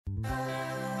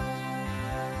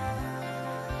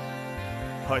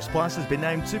Host Plus has been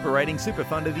named Super Rating Super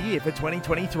Fund of the Year for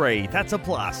 2023. That's a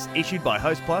plus. Issued by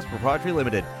Host Plus Proprietary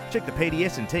Limited. Check the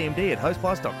PDS and TMD at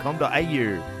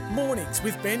hostplus.com.au. Mornings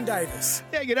with Ben Davis.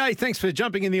 Yeah, g'day. Thanks for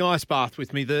jumping in the ice bath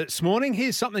with me this morning.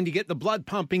 Here's something to get the blood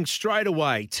pumping straight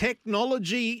away.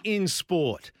 Technology in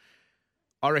sport.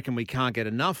 I reckon we can't get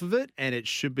enough of it, and it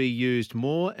should be used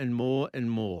more and more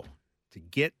and more to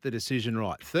get the decision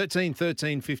right. 13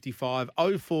 13 55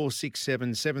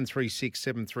 0467 736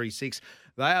 736.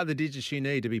 They are the digits you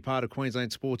need to be part of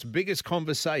Queensland Sport's biggest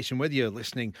conversation, whether you're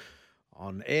listening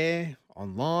on air,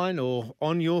 online or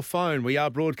on your phone. We are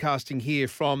broadcasting here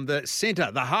from the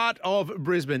centre, the heart of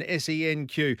Brisbane,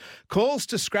 SENQ. Calls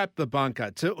to scrap the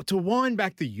bunker, to wind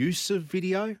back the use of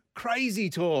video. Crazy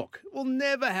talk. Will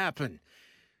never happen.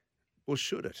 Or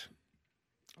should it?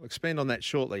 I'll expand on that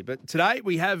shortly. But today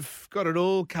we have got it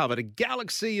all covered. A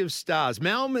galaxy of stars.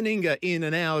 Mal Meninga in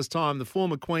an hour's time, the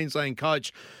former Queensland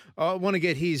coach. I want to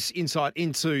get his insight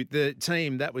into the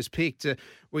team that was picked.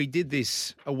 We did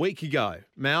this a week ago.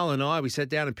 Mal and I, we sat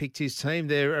down and picked his team.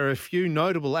 There are a few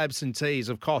notable absentees,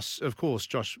 of course,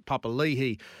 Josh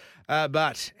Papali'i,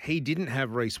 but he didn't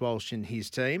have Reece Walsh in his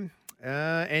team.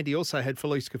 And he also had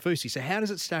Felice Kaufusi. So how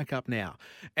does it stack up now?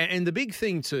 And the big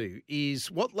thing too is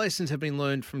what lessons have been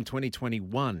learned from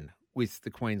 2021 with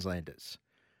the Queenslanders.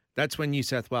 That's when New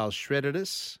South Wales shredded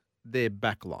us. Their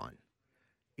back line.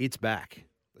 It's back.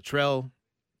 Latrell,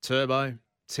 Turbo,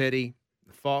 Teddy,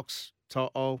 the Fox,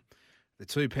 To'o, the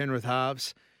two Penrith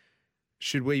halves.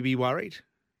 Should we be worried?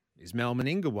 Is Mal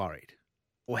Meninga worried?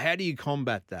 Or how do you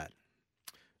combat that?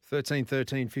 13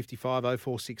 13 55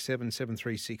 0467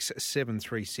 736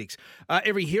 736.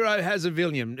 Every hero has a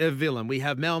villain. We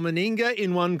have Mal Meninga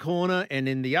in one corner, and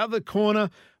in the other corner,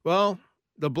 well,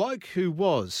 the bloke who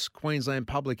was Queensland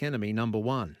public enemy number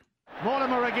one.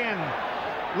 Mortimer again,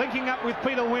 linking up with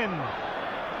Peter Wynn.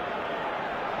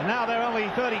 And now they're only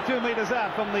 32 metres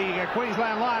out from the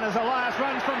Queensland line as Elias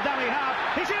runs from dummy half.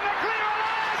 He's in the clear,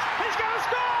 Elias! He's going to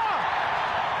score!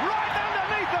 Right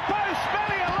underneath the post,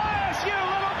 Benny Elias, you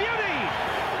little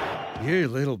beauty! You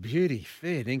little beauty.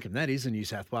 Fair dinkum. That is a New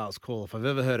South Wales call if I've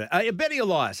ever heard it. Benny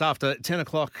Elias, after 10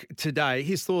 o'clock today,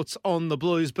 his thoughts on the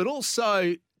Blues, but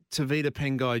also Tevita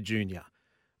Pengai Jr.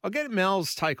 I'll get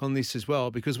Mal's take on this as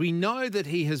well, because we know that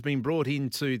he has been brought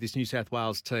into this New South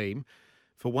Wales team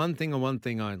for one thing and one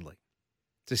thing only,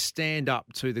 to stand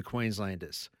up to the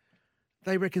Queenslanders.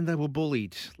 They reckon they were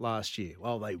bullied last year.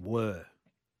 Well, they were.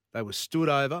 They were stood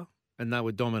over and they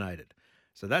were dominated.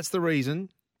 So that's the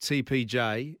reason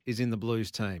TPJ is in the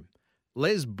Blues team.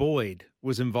 Les Boyd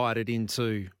was invited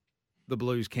into the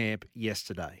Blues camp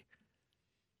yesterday.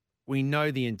 We know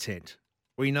the intent.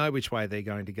 We know which way they're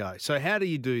going to go. So how do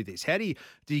you do this? Do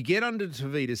you get under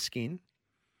Tevita's skin?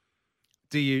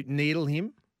 Do you needle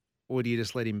him? Or do you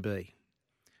just let him be?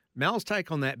 Mal's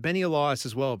take on that, Benny Elias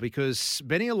as well, because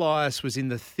Benny Elias was in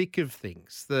the thick of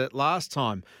things. The last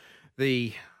time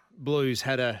the Blues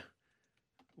had a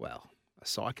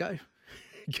psycho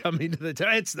come into the team.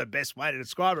 It's the best way to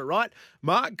describe it, right?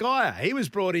 Mark Geyer, he was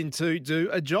brought in to do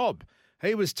a job.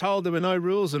 He was told there were no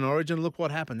rules in Origin. Look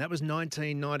what happened. That was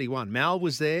 1991. Mal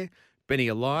was there. Benny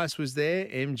Elias was there.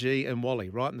 MG and Wally,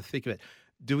 right in the thick of it.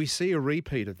 Do we see a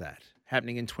repeat of that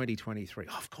happening in 2023?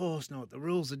 Of course not. The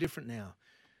rules are different now.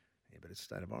 Yeah, but it's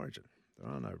State of Origin.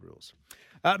 There are no rules.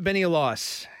 Benny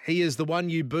Elias, he is the one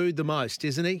you booed the most,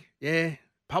 isn't he? Yeah.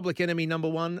 Public enemy number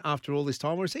one after all this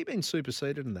time. Or has he been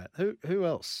superseded in that? Who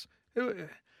else?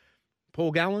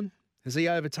 Paul Gallen? Has he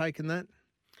overtaken that?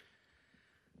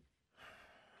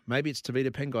 Maybe it's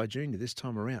Tevita Pengai Jr. this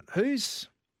time around.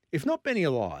 If not Benny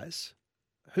Elias,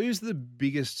 who's the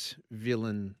biggest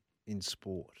villain in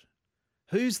sport?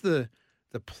 Who's the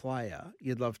player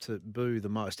you'd love to boo the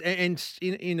most? And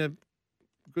in a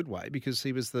good way, because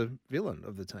he was the villain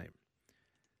of the team.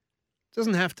 It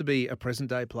doesn't have to be a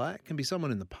present-day player. It can be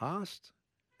someone in the past.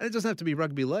 And it doesn't have to be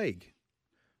rugby league.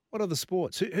 What other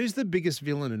sports? Who's the biggest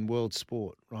villain in world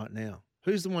sport right now?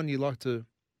 Who's the one you like to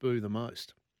boo the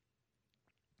most?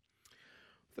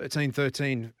 13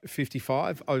 13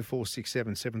 55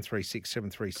 0467 736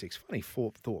 736. Funny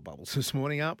thought bubbles this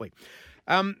morning, aren't we?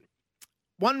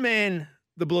 One man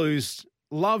the Blues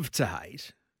love to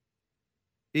hate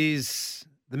is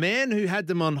the man who had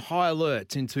them on high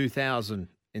alert in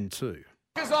 2002.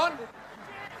 Walkers on,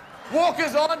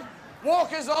 Walkers on,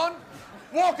 Walkers on,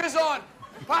 Walkers on.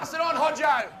 Pass it on,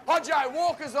 Hodjo. Hodjo,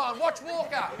 Walker's on. Watch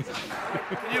Walker.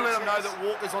 Can you let them know that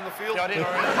Walker's on the field?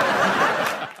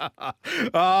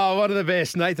 Oh, one of the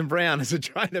best. Nathan Brown is a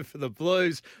trainer for the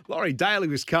Blues. Laurie Daly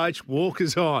was coach.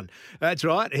 Walker's on. That's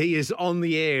right. He is on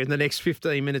the air in the next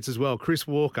 15 minutes as well. Chris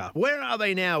Walker. Where are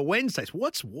they now? Wednesdays.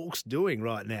 What's Walks doing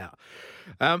right now?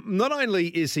 Not only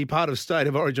is he part of State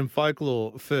of Origin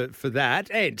folklore for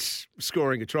that and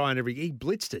scoring a try in he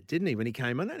blitzed it, didn't he, when he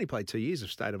came on? Only played 2 years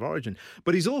of State of Origin.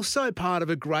 But he's also part of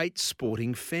a great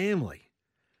sporting family.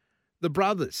 The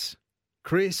brothers,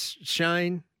 Chris,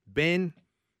 Shane, Ben,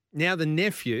 now the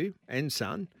nephew and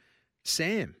son,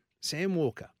 Sam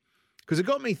Walker. Because it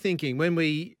got me thinking when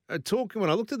I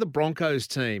looked at the Broncos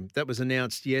team that was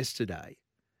announced yesterday,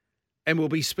 and we'll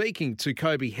be speaking to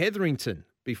Kobe Hetherington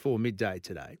before midday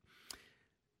today.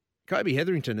 Kobe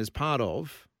Hetherington is part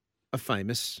of a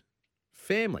famous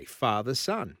family, father,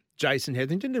 son. Jason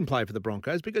Hetherington didn't play for the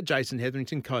Broncos, but got Jason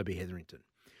Hetherington, Kobe Hetherington.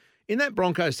 In that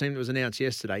Broncos team that was announced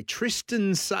yesterday,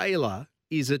 Tristan Saylor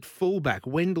is at fullback,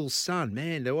 Wendell's son.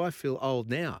 Man, do I feel old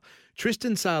now.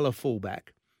 Tristan Saylor,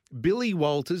 fullback. Billy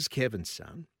Walters, Kevin's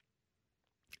son,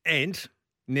 and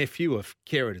nephew of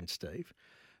Kerrod and Steve,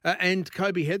 and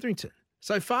Kobe Hetherington.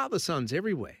 So father, sons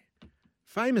everywhere.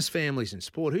 Famous families in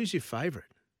sport. Who's your favourite?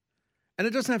 And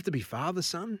it doesn't have to be father,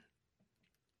 son.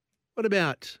 What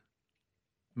about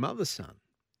mother, son,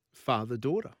 father,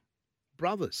 daughter,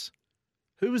 brothers?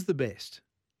 Who was the best?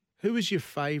 Who was your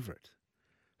favourite?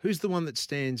 Who's the one that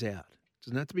stands out?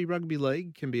 Doesn't have to be rugby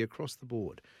league. Can be across the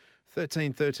board.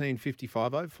 13 13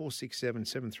 55 0 467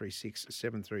 736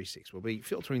 736. We'll be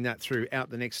filtering that throughout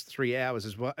the next 3 hours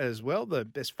as well. The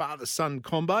best father-son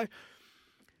combo.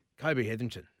 Kobe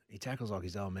Hetherington. He tackles like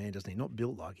his old man, doesn't he? Not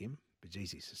built like him, but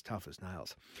geez, he's as tough as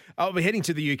nails. We're heading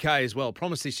to the UK as well.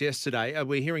 Promised this yesterday.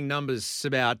 We're hearing numbers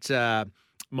about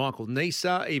Michael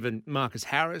Neser, even Marcus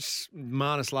Harris,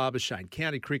 Marnus Labuschagne,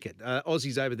 county cricket.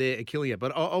 Aussies over there are killing it.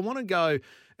 But I want to go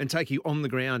and take you on the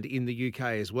ground in the UK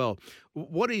as well.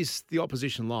 What is the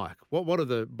opposition like? What are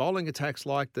the bowling attacks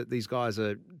like that these guys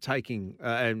are taking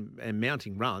and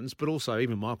mounting runs, but also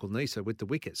even Michael Neser with the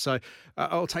wickets? So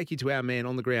I'll take you to our man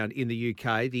on the ground in the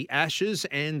UK. The Ashes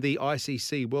and the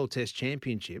ICC World Test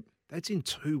Championship, that's in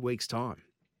 2 weeks' time.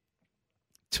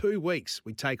 2 weeks.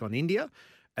 We take on India,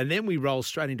 and then we roll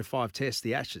straight into 5 tests,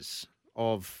 the Ashes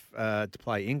to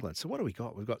play England. So what do we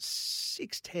got? We've got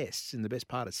 6 tests in the best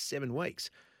part of 7 weeks.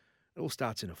 It all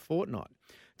starts in a fortnight.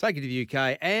 Take you to the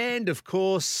UK. And, of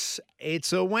course,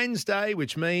 it's a Wednesday,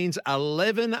 which means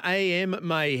 11 a.m.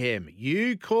 mayhem.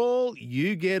 You call,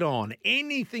 you get on.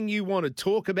 Anything you want to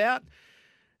talk about,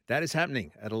 that is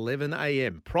happening at 11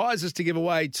 a.m. Prizes to give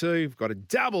away too. We've got a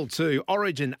double to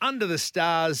Origin Under the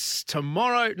Stars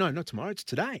tomorrow. No, not tomorrow. It's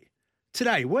today.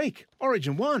 Today week,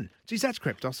 Origin 1. Geez, that's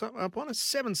crept us up on us.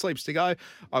 7 sleeps to go.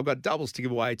 I've got doubles to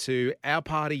give away to our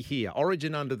party here,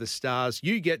 Origin Under the Stars.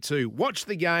 You get to watch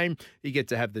the game. You get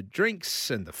to have the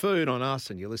drinks and the food on us,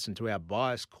 and you listen to our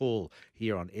bias call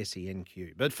here on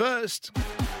SENQ. But first...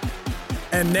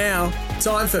 And now,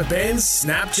 time for Ben's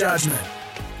Snap Judgment.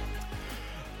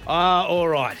 All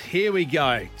right, here we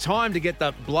go. Time to get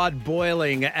the blood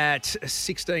boiling at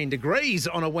 16 degrees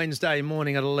on a Wednesday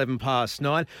morning at 11 past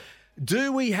 9.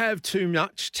 Do we have too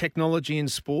much technology in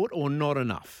sport or not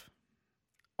enough?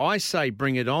 I say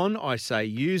bring it on. I say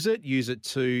use it. Use it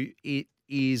to it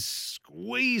is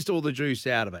squeezed all the juice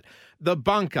out of it. The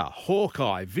Bunker,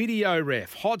 Hawkeye, Video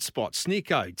Ref, Hotspot,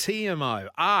 Snicko, TMO,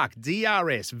 ARC,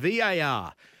 DRS,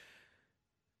 VAR.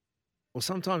 Well,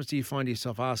 sometimes do you find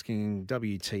yourself asking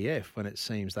WTF when it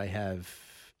seems they have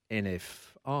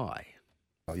NFI?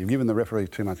 You've given the referees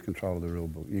too much control of the rule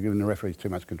book. You've given the referees too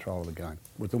much control of the game.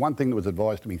 It was the one thing that was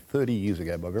advised to me 30 years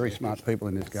ago by very smart people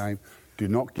in this game. Do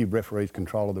not give referees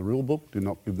control of the rule book. Do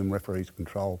not give them referees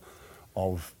control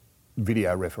of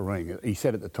video refereeing. He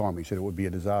said at the time, it would be a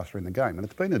disaster in the game, and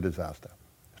it's been a disaster.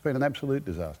 It's been an absolute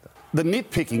disaster. The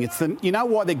nitpicking, you know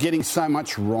why they're getting so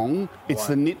much wrong? It's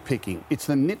the nitpicking. It's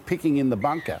the nitpicking in the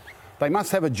bunker. They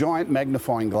must have a giant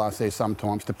magnifying glass there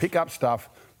sometimes to pick up stuff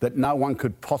that no one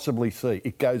could possibly see.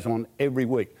 It goes on every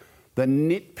week. The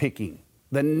nitpicking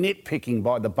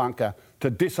by the bunker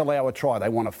to disallow a try. They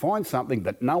want to find something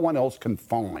that no one else can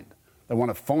find. They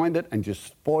want to find it and just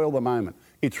spoil the moment.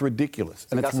 It's ridiculous,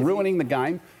 and it's ruining the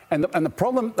game. And the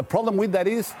problem with that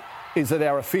is that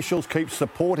our officials keep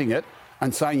supporting it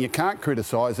and saying you can't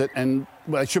criticise it, and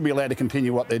they should be allowed to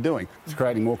continue what they're doing. It's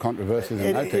creating more controversy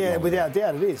than no technology. Yeah, without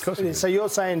doubt it is. So you're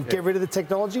saying get rid of the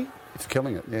technology? It's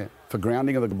killing it, yeah. For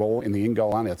grounding of the ball in the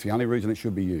in-goal only. That's the only reason it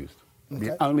should be used. Okay.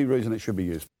 The only reason it should be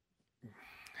used.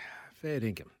 Fair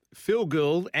dinkum. Phil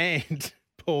Gould and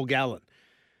Paul Gallen.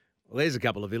 Well, there's a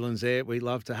couple of villains there we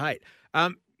love to hate.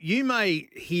 You may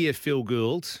hear Phil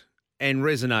Gould and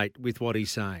resonate with what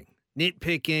he's saying.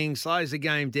 Nitpicking, slows the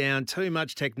game down, too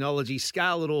much technology,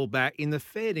 scale it all back. In the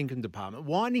fair dinkum department,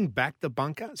 winding back the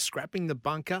bunker, scrapping the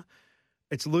bunker,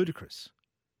 it's ludicrous.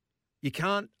 You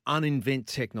can't uninvent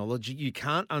technology. You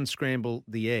can't unscramble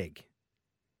the egg.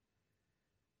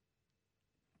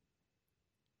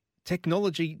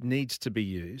 Technology needs to be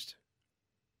used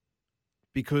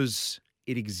because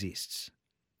it exists.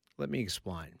 Let me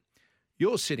explain.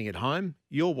 You're sitting at home,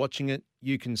 you're watching it,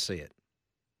 you can see it.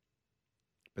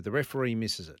 But the referee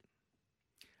misses it.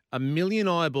 1 million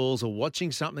eyeballs are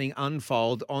watching something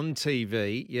unfold on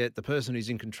TV, yet the person who's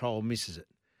in control misses it.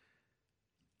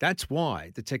 That's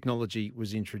why the technology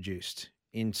was introduced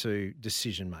into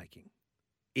decision-making.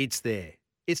 It's there.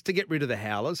 It's to get rid of the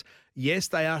howlers. Yes,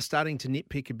 they are starting to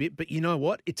nitpick a bit, but you know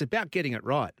what? It's about getting it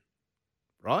right,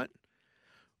 right?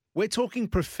 We're talking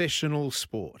professional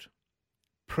sport.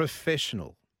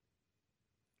 Professional.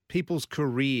 People's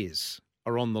careers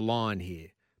are on the line here.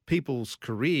 People's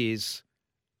careers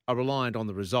are reliant on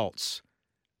the results,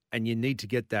 and you need to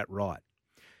get that right.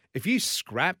 If you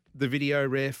scrap the video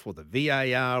ref or the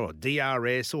VAR or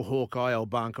DRS or Hawkeye or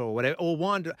bunker or whatever, or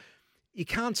wind, you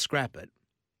can't scrap it.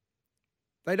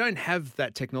 They don't have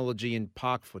that technology in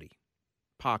park footy,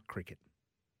 park cricket.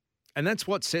 And that's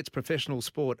what sets professional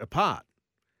sport apart.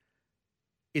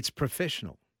 It's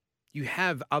professional. You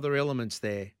have other elements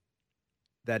there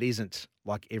that isn't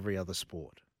like every other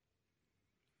sport.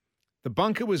 The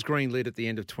bunker was greenlit at the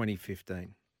end of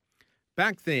 2015.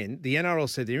 Back then, the NRL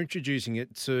said they're introducing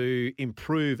it to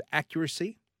improve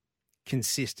accuracy,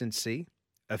 consistency,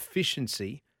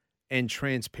 efficiency, and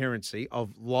transparency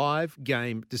of live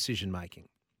game decision-making.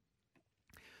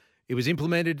 It was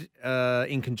implemented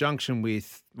in conjunction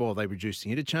with, they reduced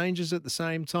the interchanges at the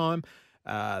same time.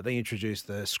 They introduced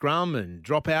the scrum and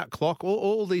dropout clock,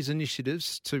 all these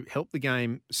initiatives to help the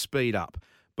game speed up,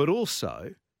 but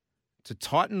also to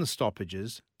tighten the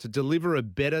stoppages, to deliver a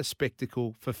better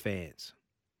spectacle for fans.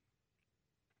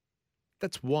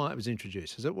 That's why it was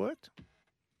introduced. Has it worked?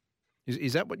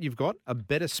 Is that what you've got? A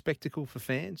better spectacle for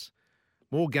fans?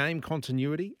 More game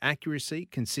continuity, accuracy,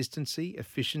 consistency,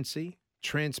 efficiency,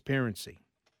 transparency.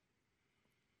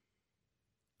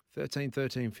 13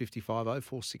 55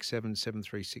 0467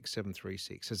 736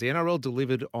 736. Has the NRL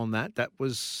delivered on that? That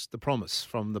was the promise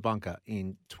from the bunker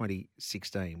in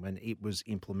 2016 when it was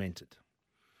implemented.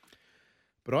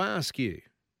 But I ask you,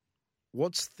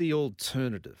 what's the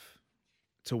alternative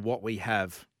to what we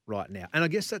have right now? And I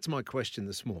guess that's my question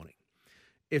this morning.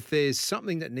 If there's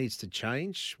something that needs to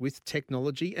change with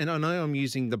technology, and I know I'm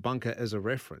using the bunker as a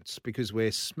reference because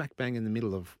we're smack bang in the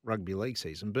middle of rugby league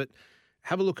season, but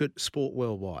have a look at sport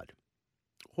worldwide.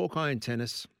 Hawkeye in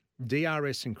tennis,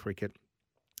 DRS in cricket,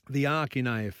 the ARC in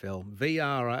AFL,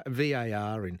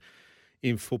 VAR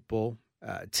in football,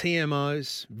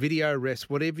 TMOs, video refs,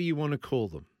 whatever you want to call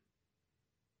them.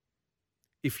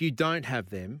 If you don't have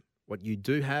them, what you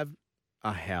do have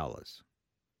are howlers,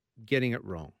 getting it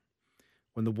wrong.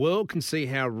 When the world can see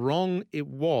how wrong it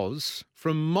was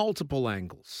from multiple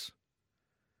angles,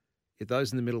 yet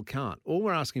those in the middle can't. All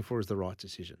we're asking for is the right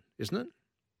decision, isn't it?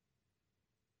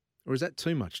 Or is that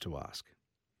too much to ask?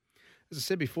 As I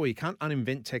said before, you can't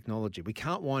uninvent technology. We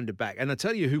can't wind it back. And I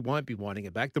tell you who won't be winding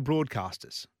it back, the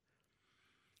broadcasters.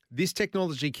 This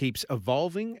technology keeps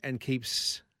evolving and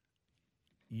keeps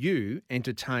you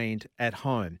entertained at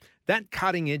home. That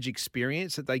cutting-edge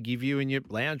experience that they give you in your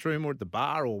lounge room or at the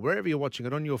bar or wherever you're watching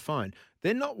it on your phone,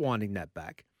 they're not winding that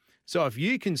back. So if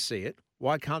you can see it,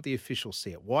 why can't the officials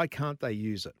see it? Why can't they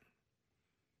use it?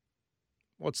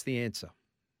 What's the answer?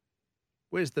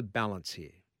 Where's the balance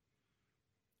here?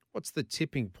 What's the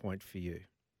tipping point for you?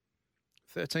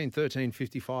 13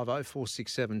 55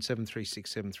 0467 736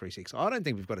 736. I don't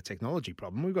think we've got a technology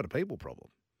problem. We've got a people problem.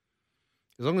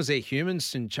 As long as they're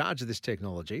humans in charge of this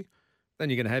technology, then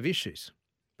you're going to have issues.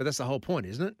 But that's the whole point,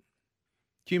 isn't it?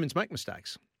 Humans make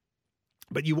mistakes.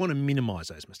 But you want to minimise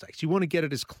those mistakes. You want to get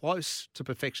it as close to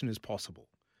perfection as possible.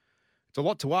 It's a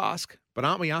lot to ask, but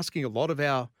aren't we asking a lot of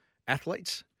our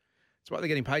athletes? That's why they're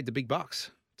getting paid the big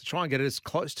bucks, to try and get it as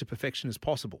close to perfection as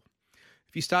possible.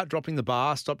 If you start dropping the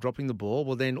bar, stop dropping the ball,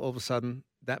 well, then all of a sudden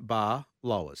that bar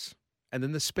lowers. And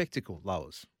then the spectacle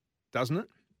lowers, doesn't it?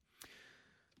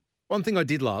 One thing I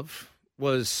did love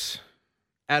was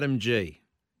Adam G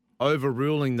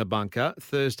overruling the bunker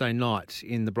Thursday night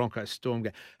in the Broncos Storm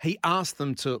game. He asked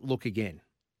them to look again.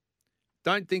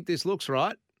 Don't think this looks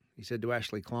right, he said to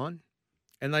Ashley Klein.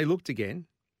 And they looked again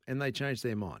and they changed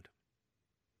their mind.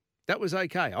 That was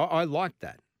okay. I liked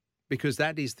that because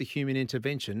that is the human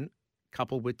intervention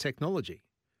coupled with technology.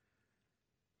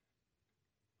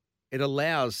 It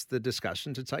allows the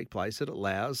discussion to take place. It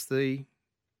allows the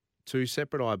two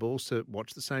separate eyeballs to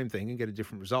watch the same thing and get a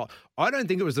different result. I don't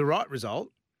think it was the right result.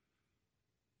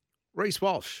 Reece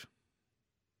Walsh,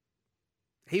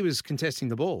 he was contesting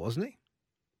the ball, wasn't he?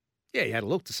 Yeah, he had a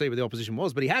look to see where the opposition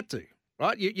was, but he had to,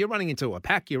 right? You're running into a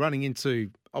pack. You're running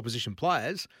into opposition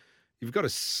players. You've got to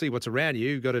see what's around you.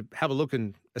 You've got to have a look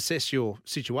and assess your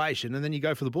situation, and then you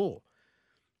go for the ball.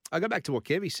 I go back to what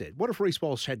Kevy said. What if Reece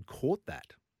Walsh had caught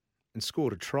that and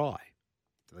scored a try?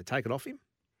 Did they take it off him?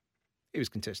 He was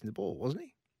contesting the ball, wasn't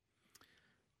he?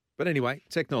 But anyway,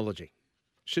 technology.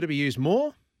 Should it be used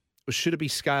more or should it be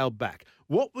scaled back?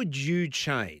 What would you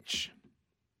change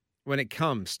when it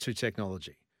comes to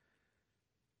technology?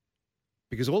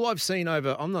 Because all I've seen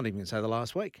over, I'm not even going to say the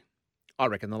last week, I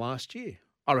reckon the last year,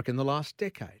 I reckon the last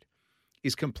decade,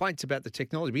 is complaints about the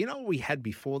technology. But you know what we had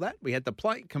before that? We had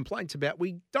the complaints about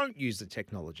we don't use the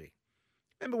technology.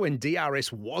 Remember when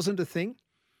DRS wasn't a thing?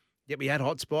 Yet we had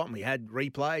hotspot and we had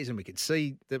replays and we could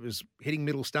see that it was hitting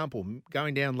middle stump or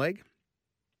going down leg.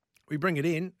 We bring it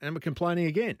in and we're complaining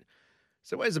again.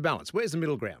 So where's the balance? Where's the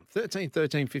middle ground? 13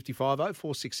 13 55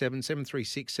 0467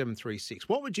 736 736.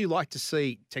 What would you like to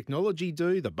see technology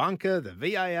do? The bunker, the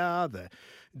VAR, the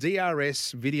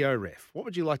DRS, video ref. What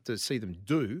would you like to see them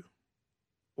do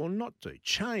or not do?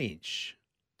 Change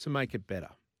to make it better.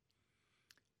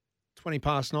 20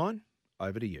 past 9,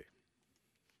 over to you.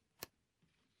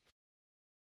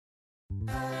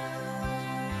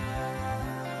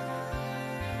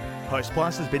 Host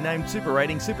Plus has been named Super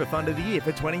Rating Super Fund of the Year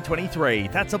for 2023.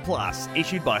 That's a plus.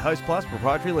 Issued by Host Plus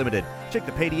Proprietary Limited. Check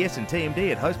the PDS and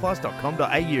TMD at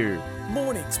hostplus.com.au.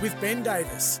 Mornings with Ben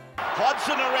Davis.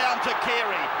 Hodgson around to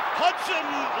Carey. Hodgson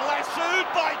lassoed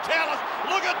by Tallis.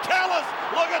 Look at Tallis.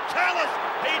 Look at Tallis.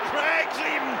 He drags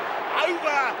him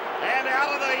over and out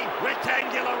of the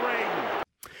rectangular ring.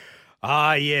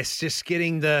 Ah, yes, just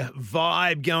getting the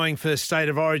vibe going for State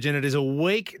of Origin. It is a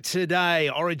week today.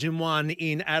 Origin 1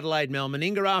 in Adelaide, Mel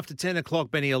Meninga after 10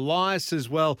 o'clock. Benny Elias as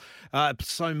well.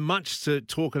 So much to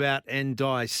talk about and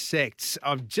dissect.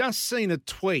 I've just seen a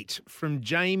tweet from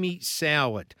Jamie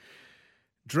Soward.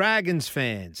 Dragons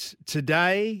fans,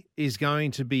 today is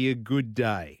going to be a good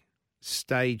day.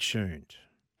 Stay tuned.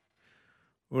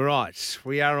 All right,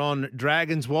 we are on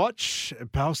Dragons Watch, a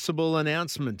possible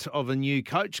announcement of a new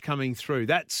coach coming through.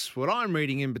 That's what I'm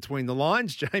reading in between the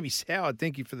lines. Jamie Soward,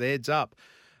 thank you for the heads up.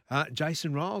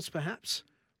 Jason Riles, perhaps?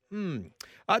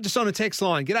 Just on a text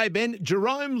line. G'day, Ben.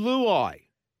 Jerome Luai.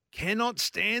 Cannot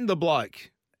stand the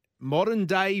bloke. Modern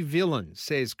day villain,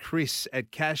 says Chris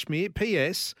at Cashmere.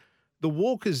 P.S. The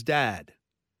Walker's dad.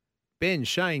 Ben,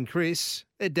 Shane, Chris,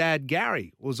 their dad,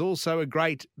 Gary, was also a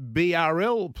great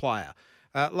BRL player.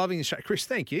 Loving the show. Chris,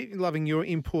 thank you. Loving your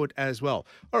input as well.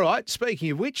 All right,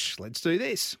 speaking of which, let's do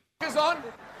this. Walker's on.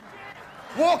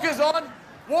 Walker's on.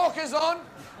 Walker's on.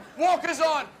 Walker's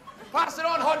on. Pass it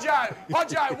on, Hodjo.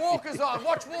 Hodjo, Walker's on.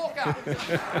 Watch Walker.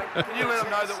 Can you let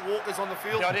them know that Walker's on the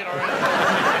field? Yeah, I did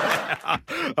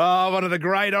already. One of the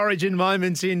great Origin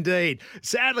moments indeed.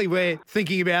 Sadly, we're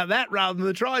thinking about that rather than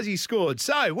the tries he scored.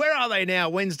 So, where are they now?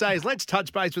 Wednesdays. Let's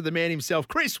touch base with the man himself,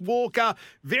 Chris Walker.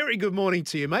 Very good morning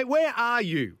to you, mate. Where are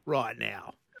you right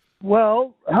now?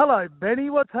 Well, hello, Benny.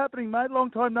 What's happening, mate? Long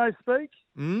time no speak.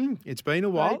 It's been a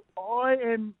while.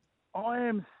 Mate, I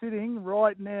am sitting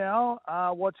right now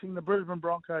watching the Brisbane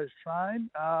Broncos train.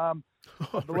 I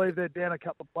believe they're down a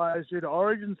couple of players due to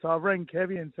Origin, so I've rang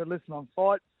Kevy and said, listen, I'm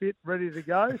fit, ready to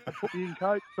go, so put me in,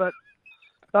 coach. But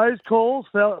those calls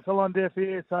fell on deaf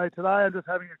ears, so today I'm just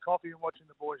having a coffee and watching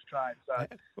the boys train. So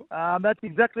that's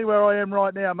exactly where I am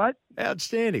right now, mate.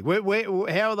 Outstanding.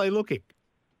 How are they looking?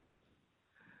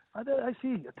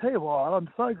 Actually, I tell you what, I'm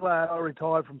so glad I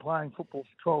retired from playing football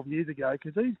 12 years ago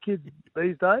because these kids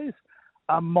these days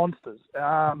are monsters.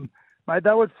 Mate,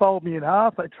 they would fold me in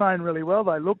half. They train really well.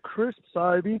 They look crisp. So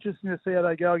it'll be interesting to see how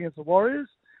they go against the Warriors.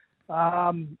 They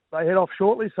head off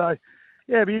shortly. So,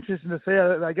 yeah, it'll be interesting to see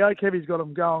how they go. Kevy's got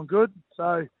them going good.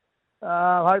 So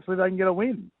hopefully they can get a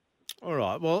win. All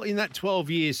right. Well, in that 12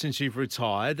 years since you've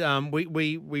retired,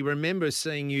 we remember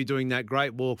seeing you doing that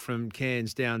great walk from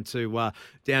Cairns down to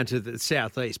the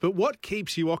southeast. But what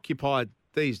keeps you occupied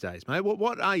these days, mate?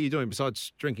 What are you doing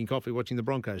besides drinking coffee, watching the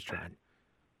Broncos train?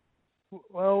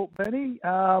 Well, Benny,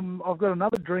 I've got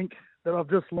another drink that I've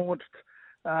just launched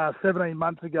 17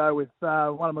 months ago with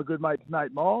one of my good mates,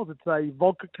 Nate Miles. It's a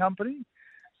vodka company.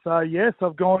 So, yes,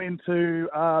 I've gone into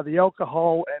the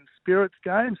alcohol and spirits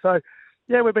game. So,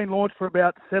 yeah, we've been launched for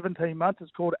about 17 months.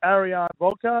 It's called Ariane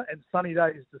Vodka and Sunny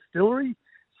Days Distillery.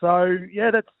 So,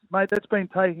 yeah, that's been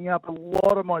taking up a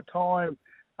lot of my time,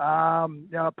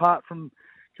 apart from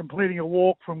completing a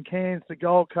walk from Cairns to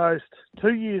Gold Coast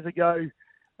 2 years ago.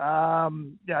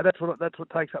 That's what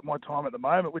takes up my time at the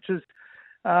moment, which is,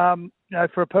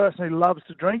 for a person who loves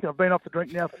to drink. I've been off the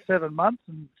drink now for 7 months,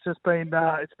 and it's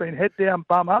been head down,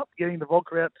 bum up, getting the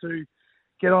vodka out to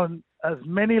get on as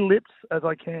many lips as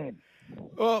I can.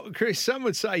 Well, Chris, some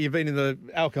would say you've been in the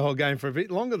alcohol game for a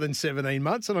bit longer than 17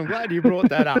 months, and I'm glad you brought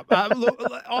that up.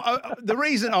 The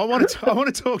reason I want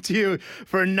to talk to you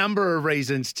for a number of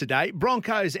reasons today,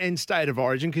 Broncos and State of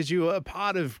Origin, because you were a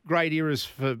part of great eras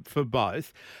for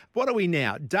both. What are we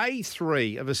now? Day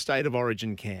 3 of a State of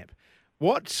Origin camp.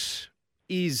 What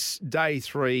is day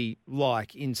 3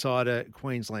 like inside a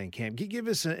Queensland camp? Give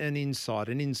us an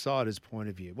insider's point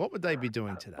of view. What would they be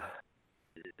doing today?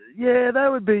 Yeah, they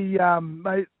would be,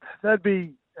 they'd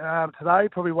be today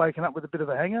probably waking up with a bit of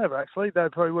a hangover, actually. They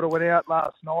probably would have went out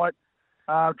last night,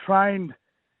 trained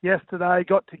yesterday,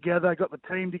 got together, got the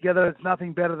team together. It's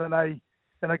nothing better than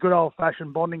a good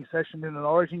old-fashioned bonding session in an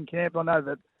Origin camp. I know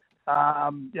that,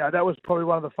 that was probably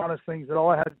one of the funnest things that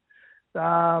I had,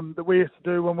 that we used to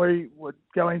do when we would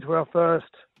go into our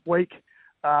first week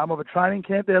of a training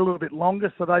camp. They're a little bit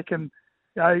longer so they can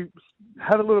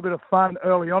have a little bit of fun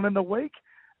early on in the week.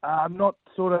 Not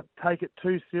sort of take it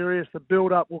too serious. The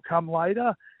build-up will come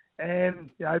later.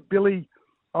 And, Billy,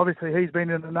 obviously he's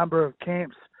been in a number of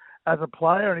camps as a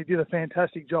player and he did a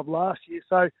fantastic job last year.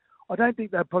 So I don't think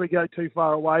they'll probably go too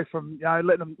far away from,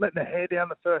 letting their hair down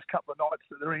the first couple of nights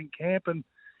that they're in camp. And,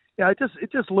 it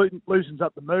just loosens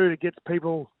up the mood. It gets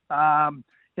people,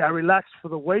 relaxed for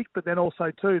the week, but then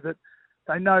also, too, that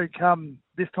they know come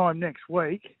this time next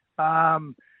week,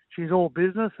 she's all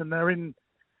business and they're in,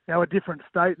 a different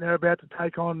state and they're about to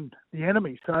take on the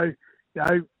enemy. So,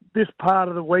 this part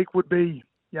of the week would be,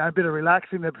 a bit of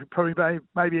relaxing. There'd probably be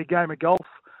maybe a game of golf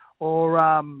or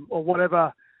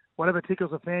whatever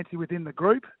tickles a fancy within the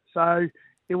group. So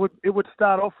it would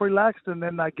start off relaxed and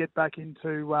then they get back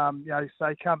into,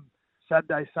 say come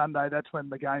Saturday, Sunday, that's when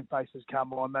the game faces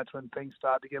come on. That's when things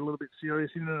start to get a little bit serious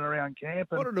in and around camp.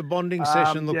 And, what did a bonding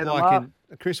session look like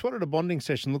Chris, what did a bonding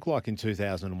session look like in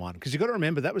 2001? Because you've got to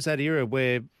remember that was that era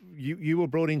where you were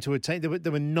brought into a team.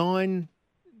 There were 9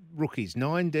 rookies,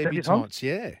 9 debutants.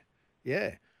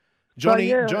 Yeah. Johnny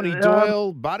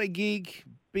Doyle, Buttigieg,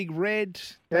 Big Red.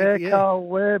 Carl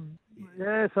Webb.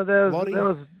 Yeah, so there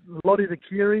was Lottie the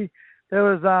Curie. There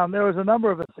was a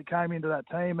number of us that came into that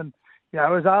team, and it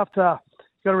was after.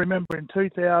 You got to remember in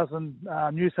 2000,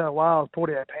 New South Wales pulled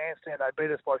our pants down. They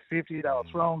beat us by 50. They were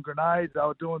throwing grenades. They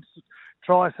were doing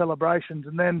try celebrations,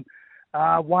 and then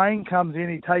Wayne comes in.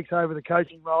 He takes over the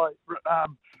coaching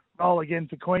role again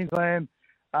for Queensland.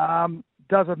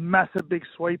 Does a massive big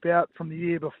sweep out from the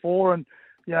year before, and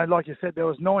like you said, there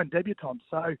was 9 debutants.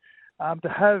 So to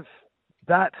have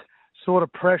that sort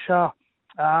of pressure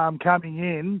coming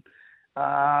in,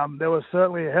 there was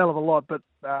certainly a hell of a lot. But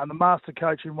the master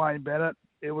coach in Wayne Bennett,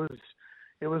 it was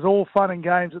all fun and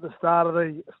games at the start of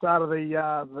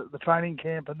the training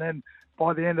camp, and then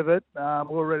by the end of it,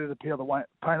 we were ready to peel the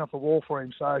paint off the wall for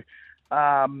him. So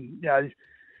a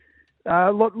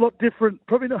lot different,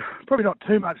 probably not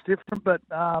too much different, but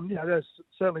there's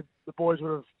certainly the boys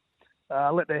would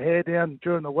have let their hair down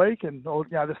during the week and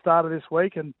the start of this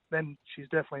week, and then she's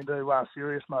definitely into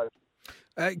serious mode.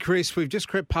 Chris, we've just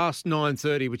crept past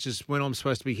 9:30, which is when I'm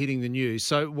supposed to be hitting the news.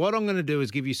 So what I'm going to do is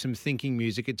give you some thinking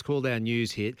music. It's called our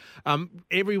news hit.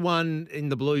 Everyone in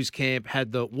the Blues camp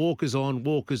had the walkers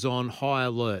on, high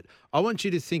alert. I want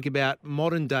you to think about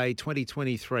modern day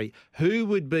 2023. Who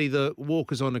would be the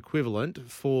walkers on equivalent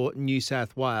for New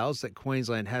South Wales that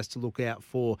Queensland has to look out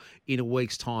for in a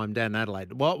week's time down in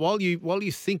Adelaide? While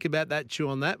you think about that, chew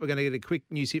on that, we're going to get a quick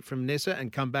news hit from Nessa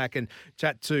and come back and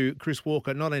chat to Chris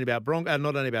Walker, not only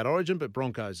about Origin, but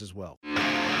Broncos as well.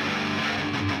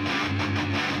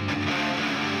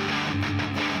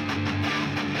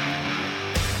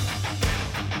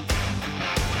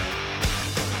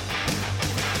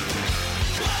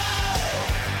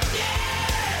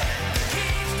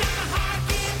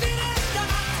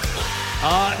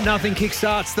 Nothing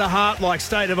kickstarts the heart like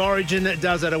State of Origin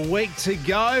does it. A week to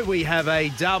go. We have a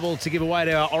double to give away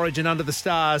to our Origin Under the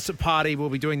Stars party. We'll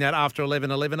be doing that after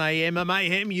 11 a.m.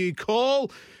 Mayhem, you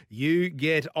call, you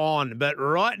get on. But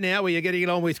right now we are getting it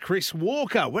on with Chris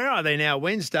Walker. Where are they now?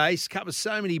 Wednesdays. Covers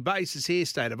so many bases here.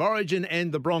 State of Origin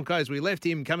and the Broncos. We left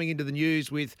him coming into the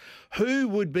news with who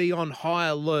would be on high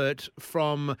alert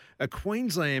from a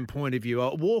Queensland point of view.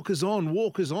 A walkers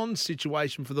on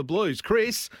situation for the Blues.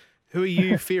 Chris, who are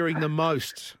you fearing the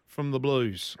most from the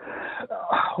Blues?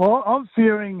 Well, I'm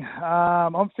fearing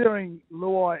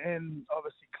Luai and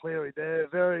obviously Cleary. They're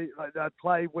they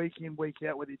play week in, week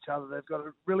out with each other. They've got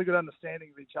a really good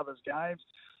understanding of each other's games.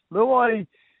 Luai,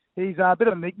 he's a bit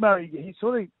of an enigma. He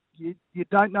sort of, you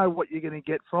don't know what you're going to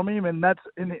get from him, and that's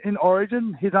in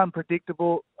Origin. His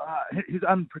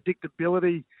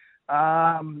unpredictability,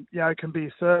 can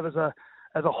be served as a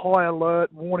high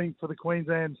alert warning for the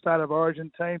Queensland State of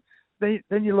Origin team.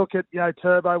 Then you look at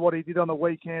Turbo, what he did on the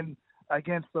weekend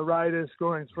against the Raiders,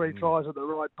 scoring 3 tries at the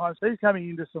right time. So he's coming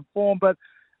into some form. But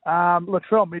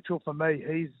Latrell Mitchell, for me,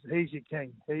 he's your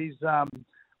king. I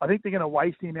think they're going to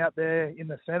waste him out there in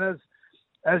the centres.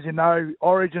 As you know,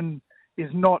 Origin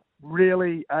is not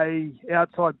really a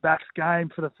outside backs game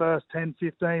for the first 10,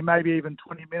 15, maybe even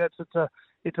 20 minutes.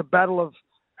 It's a battle of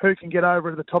who can get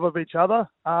over to the top of each other.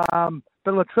 But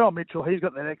Latrell Mitchell, he's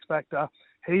got that X factor.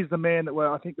 He's the man that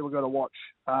I think that we're going to watch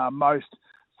most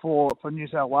for New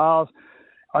South Wales.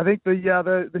 I think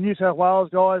the New South Wales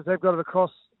guys, they've got it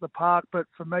across the park. But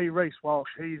for me, Reece Walsh,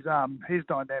 he's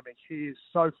dynamic. He is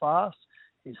so fast.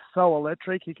 He's so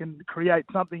electric. He can create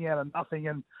something out of nothing,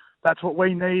 and that's what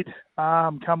we need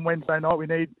come Wednesday night. We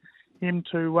need him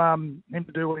to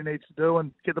do what he needs to do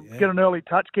and get an early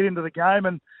touch, get into the game,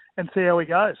 and see how he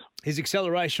goes. His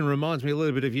acceleration reminds me a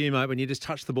little bit of you, mate. When you just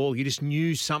touched the ball, you just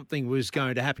knew something was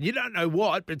going to happen. You don't know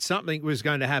what, but something was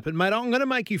going to happen. Mate, I'm going to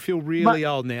make you feel really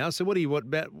old now. So what are you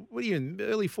in,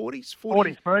 early 40s?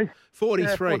 43. 43.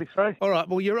 Yeah, 43. All right,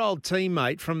 well, your old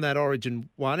teammate from that Origin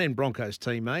 1 and Broncos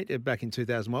teammate back in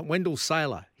 2001, Wendell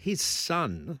Saylor, his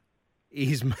son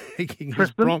is making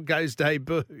his Broncos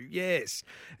debut. Yes,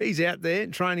 he's out there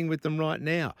training with them right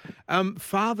now.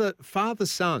 Father,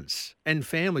 sons and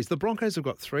families. The Broncos have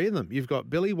got 3 of them. You've got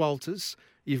Billy Walters,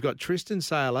 you've got Tristan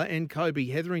Saylor and Kobe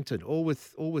Hetherington, all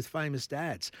with famous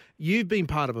dads. You've been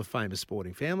part of a famous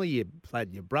sporting family. You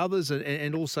played your brothers,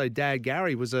 and also Dad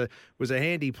Gary was a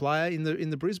handy player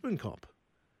in the Brisbane comp.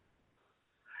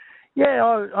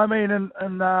 Yeah, I mean, and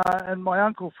my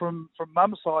uncle from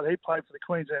mum's side, he played for the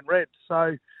Queensland Reds.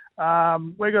 So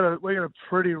we got a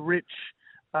pretty rich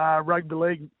rugby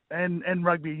league and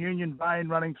rugby union vein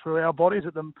running through our bodies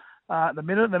at the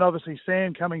minute. And then obviously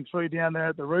Sam coming through down there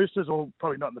at the Roosters, or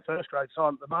probably not in the first grade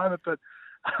side at the moment, but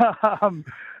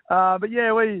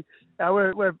yeah, we're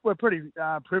pretty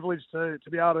privileged to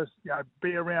be able to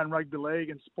be around rugby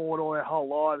league and sport all our whole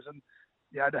lives, and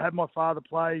to have my father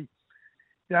play.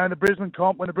 In the Brisbane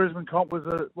comp, when the Brisbane comp was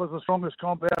the strongest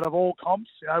comp out of all comps,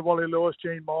 Wally Lewis,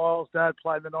 Gene Miles, Dad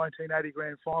played in the 1980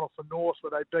 Grand Final for North,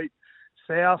 where they beat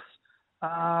South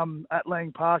at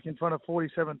Lang Park in front of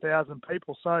 47,000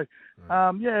 people. So,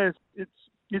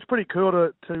 it's pretty cool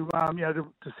to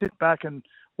sit back and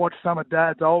watch some of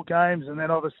Dad's old games, and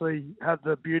then obviously have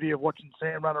the beauty of watching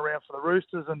Sam run around for the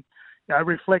Roosters, and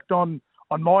reflect on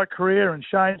my career and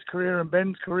Shane's career and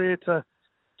Ben's career to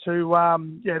see where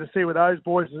those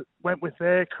boys went with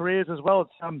their careers as well.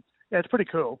 It's pretty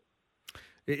cool.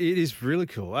 It is really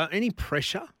cool. Any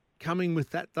pressure coming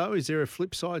with that though? Is there a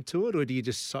flip side to it, or do you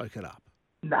just soak it up?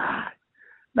 Nah,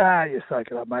 you soak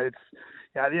it up, mate. It's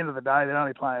at the end of the day, they're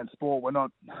only playing sport. We're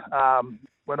not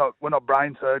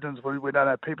brain surgeons. We don't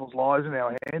have people's lives in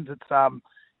our hands. It's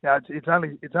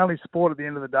only sport at the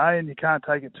end of the day, and you can't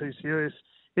take it too serious.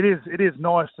 It is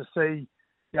nice to see.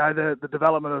 The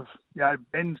development of,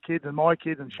 Ben's kids and my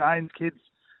kids and Shane's kids,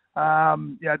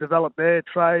 develop their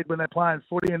trade when they're playing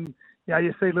footy, and,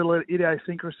 you see little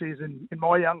idiosyncrasies in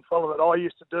my young fella that I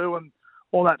used to do and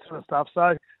all that sort of stuff.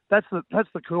 So that's the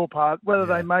cool part. Whether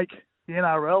they make the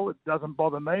NRL, it doesn't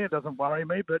bother me. It doesn't worry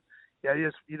me. But,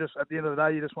 you just at the end of the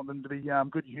day, you just want them to be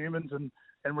good humans and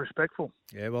respectful.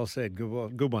 Yeah, well said.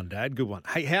 Good one, Dad. Good one.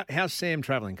 Hey, how's Sam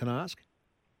travelling, can I ask?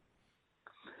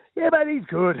 Yeah, mate, he's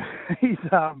good. He's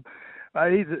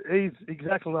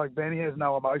exactly like Ben. He has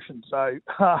no emotion. So,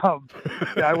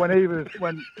 when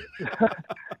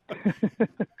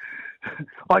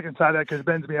I can say that because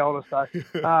Ben's my oldest. So he's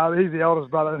the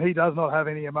oldest brother, and he does not have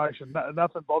any emotion.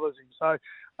 Nothing bothers him. So,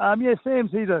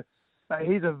 Sam's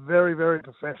he's a very, very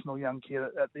professional young kid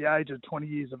at the age of 20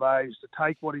 years of age, to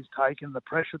take what he's taken, the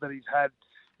pressure that he's had,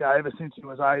 ever since he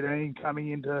was 18,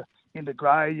 coming into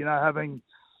grade.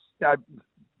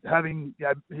 Having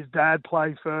his dad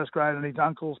play first grade and his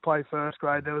uncles play first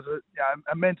grade, there was a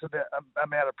immense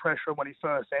amount of pressure when he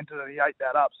first entered, and he ate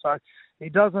that up. So he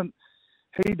does not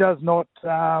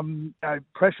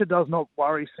pressure does not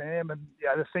worry Sam, and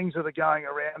the things that are going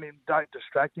around him don't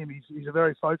distract him. He's a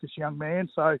very focused young man.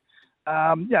 So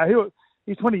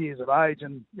he's 20 years of age,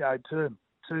 and to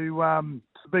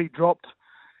be dropped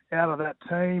out of that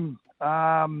team,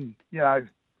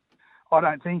 I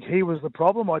don't think he was the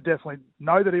problem. I definitely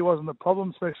know that he wasn't the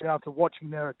problem, especially after watching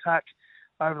their attack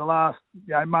over the last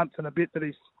months and a bit that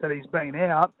he's been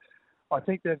out. I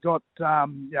think they've got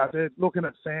they're looking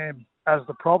at Sam as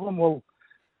the problem. Well,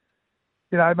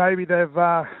 maybe they've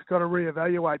got to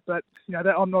reevaluate. But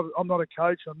I'm not a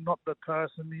coach. I'm not the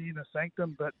person in the inner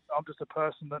sanctum. But I'm just a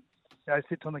person that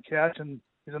sits on the couch and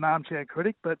is an armchair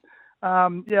critic. But I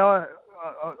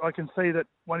can see that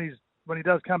when he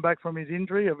does come back from his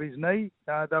injury of his knee,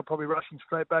 they'll probably rush him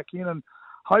straight back in, and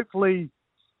hopefully,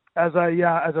 as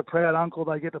a proud uncle,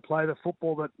 they get to play the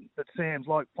football that Sam's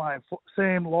like playing.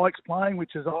 Sam likes playing,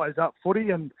 which is eyes up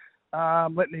footy and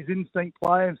letting his instinct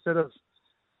play instead of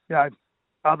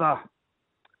other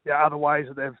ways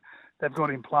that they've got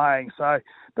him playing. So,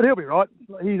 but he'll be right.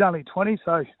 He's only 20,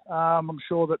 so I'm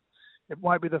sure that it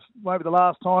won't be the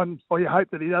last time. Or you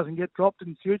hope that he doesn't get dropped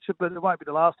in future, but it won't be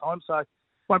the last time. So, it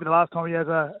won't be the last time he has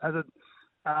a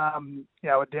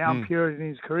down period in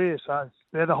his career. So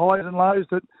they're the highs and lows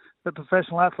that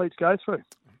professional athletes go through.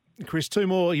 Chris, two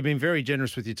more. You've been very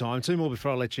generous with your time. Two more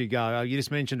before I let you go. You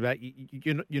just mentioned about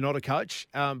you're not a coach,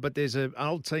 but there's an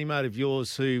old teammate of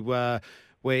yours who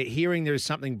we're hearing there is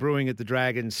something brewing at the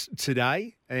Dragons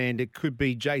today, and it could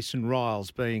be Jason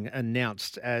Riles being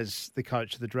announced as the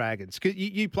coach of the Dragons.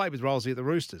 You played with Riles at the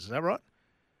Roosters, is that right?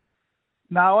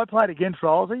 No, I played against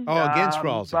Rilesy. Oh, against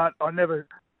Rilesy. But I never...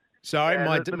 Sorry,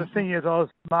 but the thing is, I was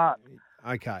smart.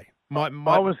 Okay. I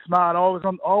was smart. I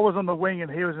was on the wing and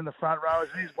he was in the front row, and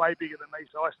he's way bigger than me,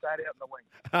 so I stayed out in the wing.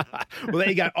 Well, there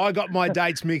you go. I got my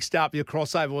dates mixed up. Your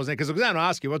crossover wasn't it? Because I was going to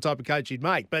ask you what type of coach you'd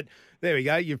make, but there we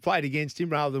go. You've played against him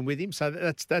rather than with him, so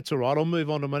that's all right. I'll move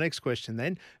on to my next question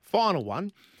then. Final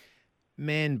one,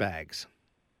 man bags.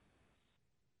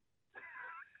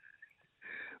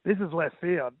 This is left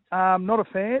field. Not a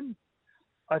fan.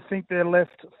 I think they're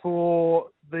left for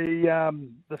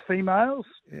the females,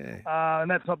 and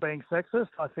that's not being sexist.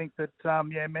 I think that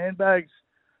man bags.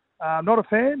 Not a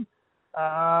fan.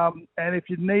 And if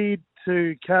you need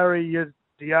to carry your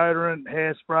deodorant,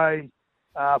 hairspray,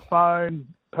 phone,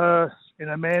 purse in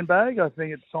a man bag, I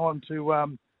think it's time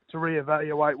to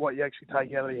reevaluate what you actually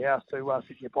take out of the house to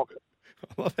fit in your pocket.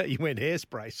 I love that you went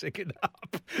hairspray second up.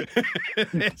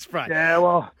 Hairspray. Yeah,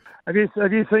 well, have you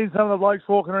seen some of the blokes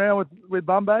walking around with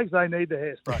bum bags? They need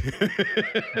the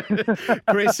hairspray.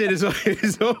 Chris, it is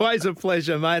always a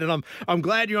pleasure, mate, and I'm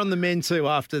glad you're on the mend too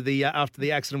after the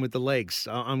accident with the legs.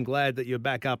 I'm glad that you're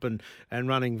back up and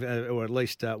running, or at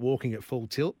least walking at full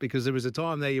tilt, because there was a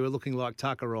time there you were looking like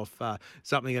Tucker off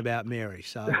Something About Mary.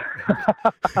 So,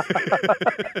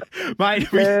 mate,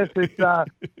 yes, it's.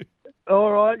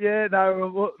 All right, yeah,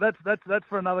 no, well, that's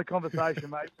for another conversation,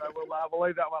 mate. So we'll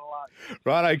leave that one alone.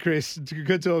 Righto, Chris.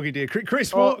 Good talking to you,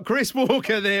 Chris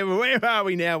Walker. There, where are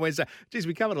we now? Wednesday. Geez,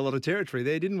 we covered a lot of territory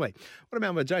there, didn't we? What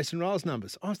about my Jason Riles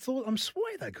numbers? I'm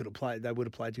swear they would have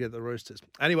played together the Roosters.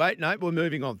 Anyway, no, we're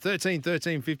moving on. 13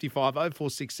 55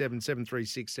 0467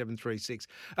 736 736.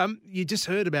 You just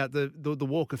heard about the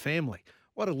Walker family.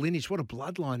 What a lineage, what a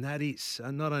bloodline that is.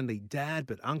 Not only dad,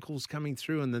 but uncles coming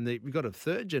through, and then we've got a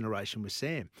third generation with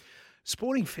Sam.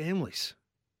 Sporting families,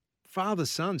 father,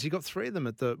 sons. You got three of them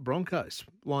at the Broncos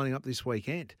lining up this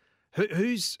weekend.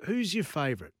 Who's your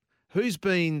favourite? Who's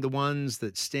been the ones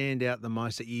that stand out the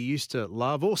most that you used to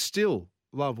love or still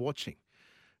love watching?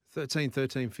 13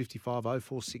 55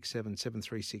 0467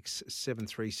 736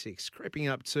 736, creeping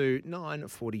up to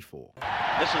 9:44.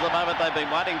 This is the moment they've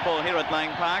been waiting for here at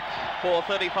Lang Park for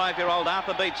 35-year-old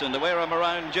Arthur Beetson to wear a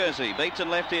maroon jersey. Beetson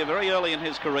left here very early in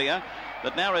his career,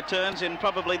 but now returns in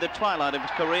probably the twilight of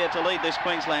his career to lead this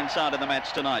Queensland side in the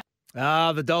match tonight.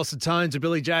 The dulcet tones of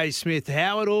Billy J. Smith.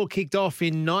 How it all kicked off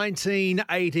in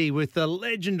 1980 with the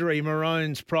legendary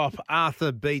Maroons prop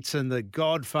Arthur Beetson, the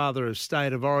godfather of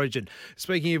State of Origin.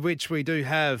 Speaking of which, we do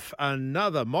have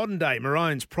another modern-day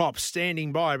Maroons prop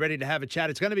standing by, ready to have a chat.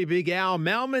 It's going to be Big Al.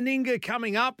 Mal Meninga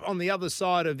coming up on the other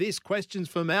side of this. Questions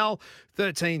for Mal,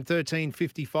 13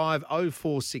 55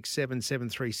 0467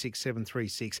 736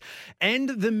 736. And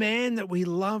the man that we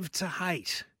love to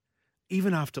hate,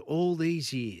 even after all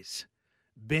these years,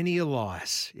 Benny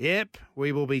Elias. Yep,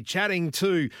 we will be chatting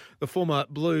to the former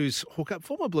Blues hookup,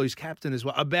 former Blues captain as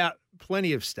well, about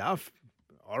plenty of stuff,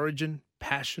 Origin,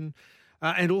 passion,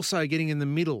 and also getting in the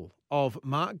middle of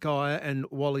Mark Geyer and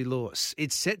Wally Lewis.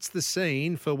 It sets the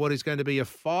scene for what is going to be a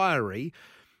fiery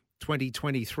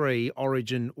 2023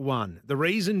 Origin 1. The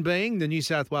reason being the New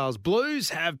South Wales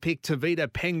Blues have picked Tavita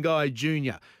Pengai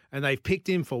Jr., and they've picked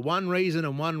him for one reason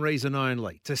and one reason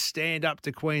only, to stand up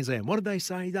to Queensland. What did they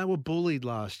say? They were bullied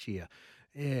last year.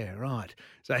 Yeah, right.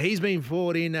 So he's been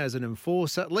brought in as an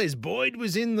enforcer. Les Boyd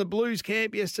was in the Blues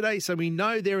camp yesterday, so we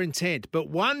know their intent. But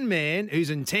one man who's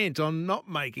intent on not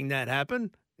making that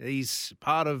happen, He's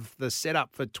part of the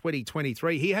setup for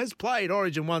 2023. He has played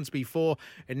Origin once before,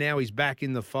 and now he's back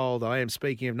in the fold. I am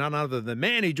speaking of none other than the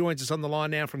man who joins us on the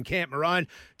line now from Camp Maroon,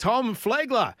 Tom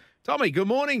Flegler. Tommy, good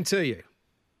morning to you.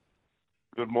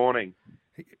 Good morning.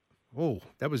 Oh,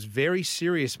 that was very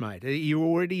serious, mate. Are you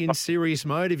already in serious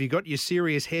mode? Have you got your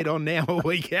serious head on now a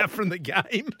week out from the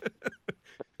game?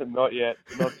 Not yet.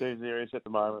 Not too serious at the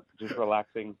moment. Just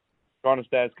relaxing. Trying to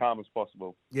stay as calm as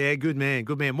possible. Yeah, good man,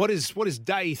 good man. What is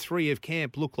day 3 of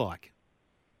camp look like?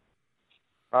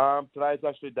 Today's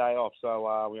actually day off,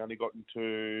 so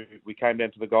we came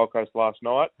down to the Gold Coast last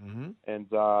night, and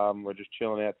we're just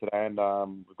chilling out today, and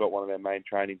we've got one of our main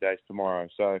training days tomorrow,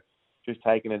 so just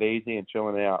taking it easy and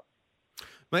chilling out.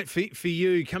 Mate, for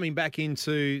you, coming back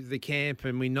into the camp,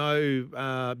 and we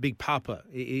know Big Papa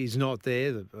is not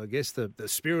there, I guess the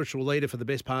spiritual leader for the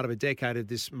best part of a decade of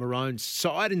this Maroons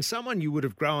side, and someone you would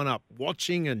have grown up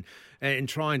watching and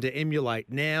trying to emulate.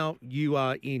 Now you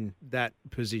are in that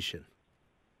position.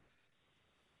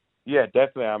 Yeah,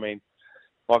 definitely. I mean,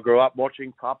 I grew up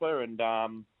watching Papa,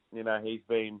 and, he's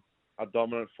been a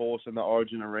dominant force in the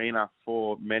Origin arena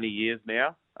for many years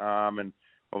now, and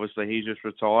obviously, he's just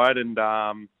retired, and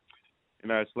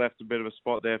it's left a bit of a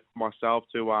spot there for myself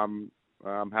to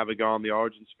have a go on the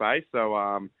Origin space.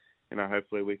 So,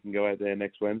 hopefully, we can go out there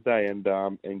next Wednesday and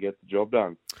get the job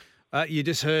done. You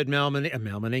just heard Mal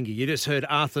Meninga. You just heard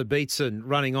Arthur Beetson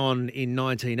running on in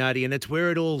 1980, and it's where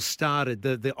it all started.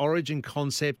 The Origin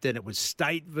concept, and it was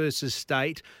state versus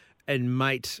state, and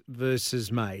mate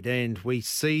versus mate. And we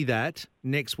see that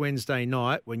next Wednesday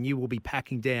night when you will be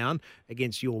packing down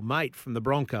against your mate from the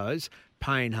Broncos,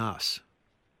 Payne Haas.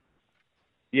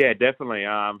 Yeah, definitely.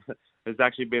 It's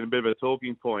actually been a bit of a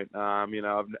talking point.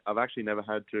 I've actually never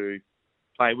had to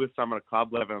play with someone at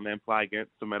club level and then play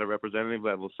against them at a representative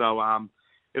level. So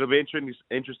it'll be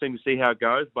interesting to see how it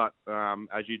goes. But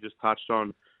as you just touched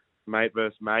on, mate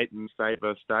versus mate and state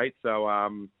versus state. So,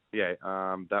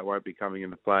 that won't be coming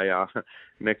into play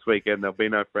next weekend. There'll be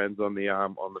no friends on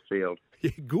the field.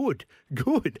 Yeah, good.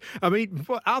 I mean,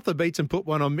 Arthur Beetson put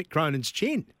one on Mick Cronin's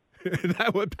chin. They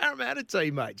were Parramatta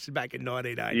teammates back in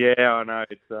 1980. Yeah, I know.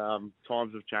 It's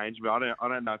times have changed, but I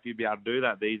don't know if you'd be able to do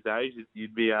that these days.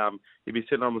 You'd be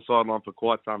sitting on the sideline for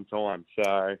quite some time.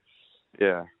 So,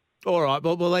 yeah. All right,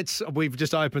 well, we've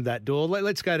just opened that door.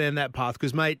 Let's go down that path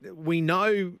because, mate, we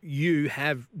know you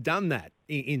have done that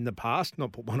in the past,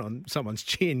 not put one on someone's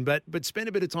chin, but spend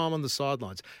a bit of time on the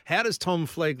sidelines. How does Tom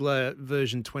Flegler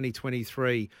version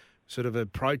 2023 sort of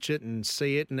approach it and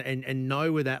see it and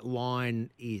know where that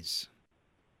line is?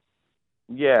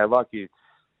 Yeah,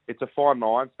 it's a fine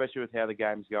line, especially with how the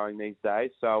game's going these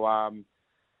days. So,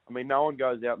 no one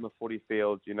goes out in the footy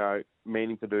field,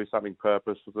 meaning to do something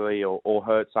purposefully or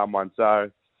hurt someone.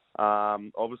 So,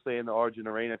 obviously in the Origin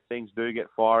arena, things do get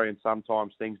fiery and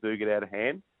sometimes things do get out of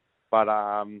hand. But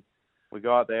we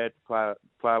go out there to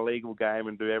play a legal game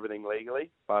and do everything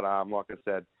legally. But like I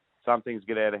said, some things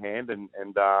get out of hand and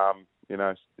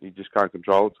you just can't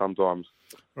control it sometimes.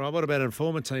 Right, what about a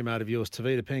former teammate of yours,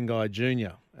 Tavita Pengai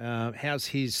Jr.? How's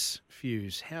his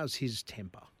fuse? How's his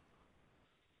temper?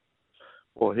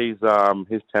 Well, his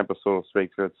temper sort of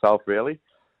speaks for itself, really.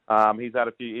 He's had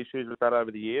a few issues with that over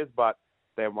the years, but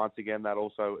then once again, that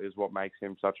also is what makes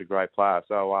him such a great player.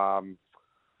 So,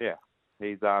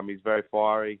 he's very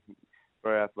fiery,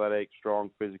 very athletic,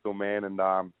 strong, physical man, and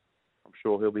I'm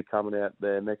sure he'll be coming out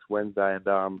there next Wednesday and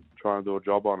trying to do a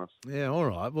job on us. Yeah, all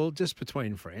right. Well, just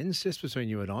between friends, just between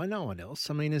you and I, no one else.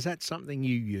 I mean, is that something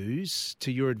you use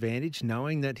to your advantage,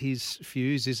 knowing that his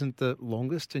fuse isn't the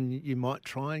longest and you might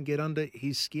try and get under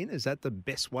his skin? Is that the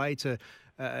best way to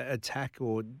attack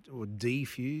or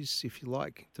defuse, if you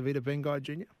like, Tavita Pengai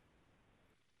Jr.?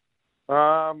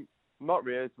 Not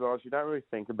really, to be honest. You don't really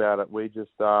think about it. We just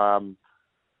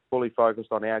fully focused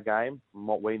on our game and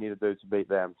what we need to do to beat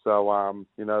them. So,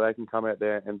 they can come out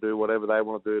there and do whatever they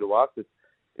want to do to us.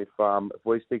 If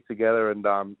we stick together and,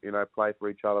 play for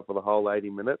each other for the whole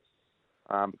 80 minutes,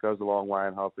 it goes a long way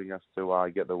in helping us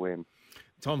to get the win.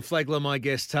 Tom Flegler, my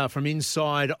guest from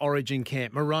inside Origin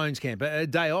camp, Maroons camp. A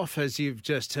day off, as you've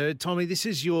just heard. Tommy, this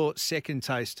is your second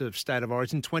taste of State of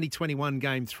Origin, 2021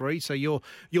 Game 3. So you're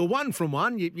 1 from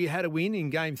 1. You had a win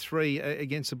in Game 3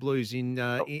 against the Blues in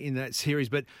that series.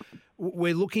 But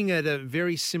we're looking at a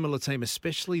very similar team,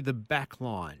 especially the back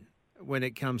line when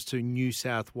it comes to New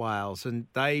South Wales. And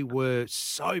they were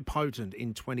so potent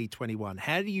in 2021.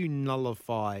 How do you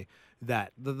nullify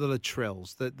that, the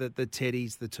Latrells, the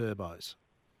Teddies, the Turbos?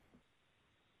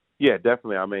 Yeah,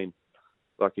 definitely. I mean,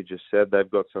 like you just said, they've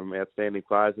got some outstanding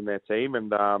players in their team,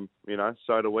 and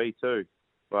so do we too.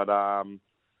 But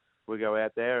we go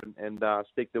out there and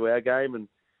stick to our game, and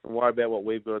worry about what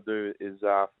we've got to do is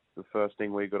the first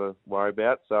thing we've got to worry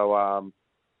about. So,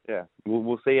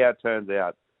 we'll see how it turns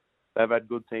out. They've had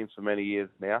good teams for many years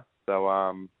now, so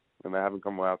and they haven't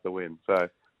come out to win. So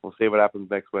we'll see what happens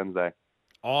next Wednesday.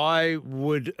 I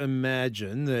would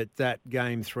imagine that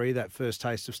Game 3, that first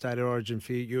taste of State of Origin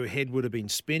for you, your head would have been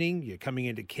spinning. You're coming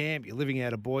into camp. You're living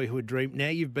out a boyhood dream. Now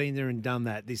you've been there and done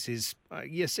that. This is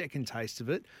your second taste of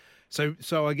it. So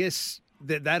I guess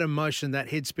that emotion, that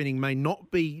head spinning may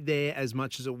not be there as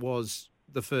much as it was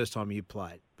the first time you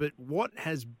played. But what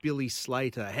has Billy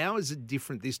Slater, how is it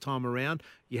different this time around?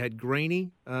 You had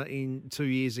Greenie in 2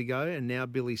 years ago and now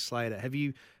Billy Slater. Have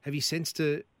you sensed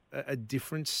a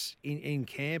difference in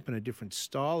camp and a different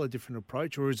style, a different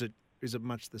approach, or is it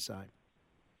much the same?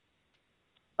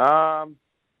 I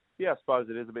suppose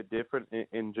it is a bit different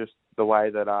in just the way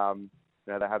that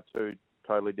they have two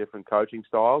totally different coaching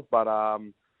styles. But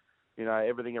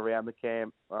everything around the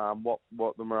camp, what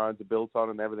the Maroons are built on,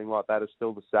 and everything like that is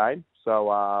still the same.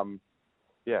 So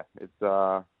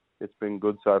it's been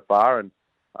good so far, and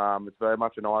it's very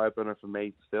much an eye opener for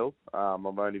me still. I'm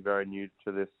only very new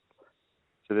to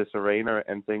this arena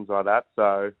and things like that.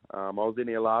 So I was in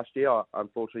here last year. I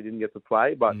unfortunately didn't get to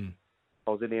play, but I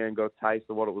was in here and got a taste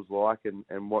of what it was like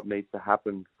and what needs to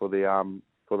happen for the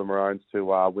Maroons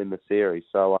to win the series.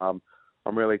 So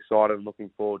I'm really excited and looking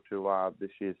forward to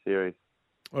this year's series.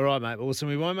 All right, mate. Well, listen,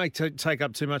 we won't take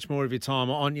up too much more of your time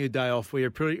on your day off. We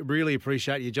really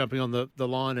appreciate you jumping on the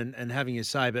line and having a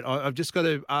say. But I've just got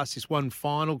to ask this one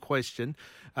final question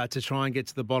to try and get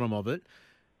to the bottom of it.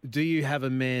 Do you have a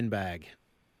man bag?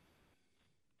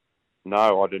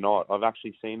 No, I do not. I've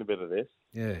actually seen a bit of this.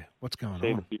 Yeah, what's going on?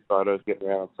 Seen a few photos getting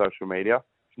around on social media.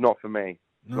 It's not for me.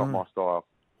 It's not my style.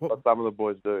 But some of the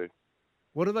boys do.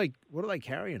 What are they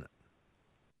carrying it?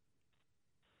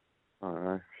 I don't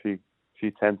know. A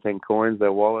few 10-cent coins,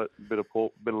 their wallet, a bit of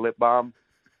lip balm.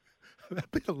 A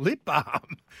bit of lip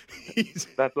balm.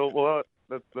 That's all. Well,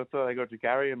 that's all they got to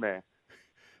carry in there.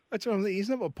 That's what I'm thinking.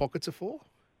 Isn't that what pockets are for?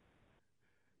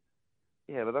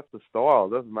 Yeah, but that's the style.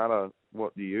 It doesn't matter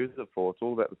what you use it for. It's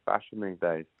all about the fashion these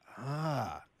days.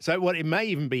 So it may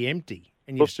even be empty,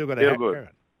 and you've still got to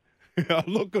wear it.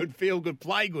 Look good, feel good,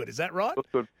 play good. Is that right? Look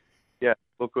good. Yeah,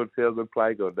 look good, feel good,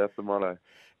 play good. That's the motto.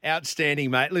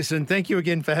 Outstanding, mate. Listen, thank you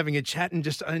again for having a chat and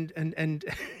just and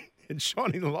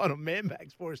shining the light on man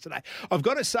bags for us today. I've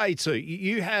got to say too,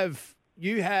 you have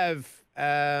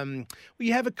a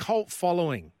cult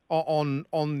following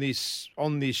on this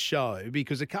show,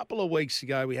 because a couple of weeks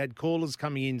ago we had callers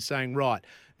coming in saying, right,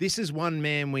 this is one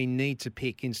man we need to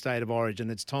pick in State of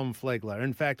Origin. It's Tom Flegler.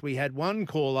 In fact, we had one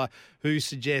caller who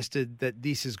suggested that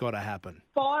this has got to happen.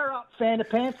 Fire up, Fanta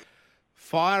Pants.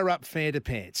 Fire up, Fanta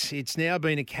Pants. It's now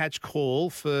been a catch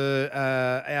call for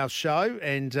our show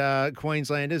and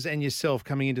Queenslanders and yourself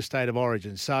coming into State of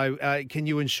Origin. So can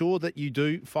you ensure that you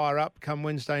do fire up come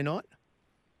Wednesday night?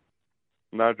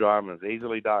 No dramas.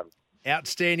 Easily done.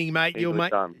 Outstanding, mate. You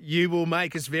will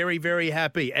make us very, very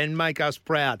happy and make us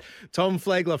proud. Tom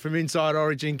Flegler from Inside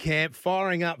Origin Camp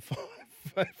firing up for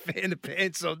Fanta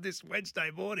Pants on this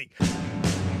Wednesday morning.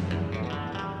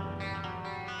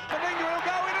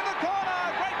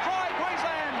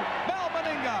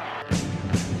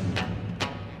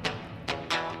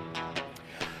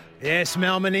 Yes,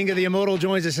 Mal Meninga, the Immortal,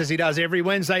 joins us as he does every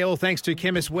Wednesday, all thanks to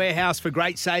Chemist Warehouse for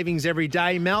great savings every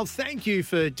day. Mal, thank you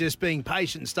for just being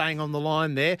patient and staying on the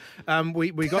line there.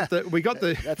 We got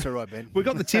the That's all right, Ben. We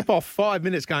got the tip off 5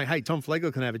 minutes going, hey, Tom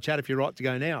Flegler can have a chat if you're right to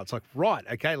go now. It's like, right,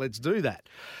 okay, let's do that.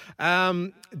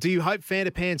 Do you hope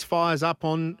Fanta Pants fires up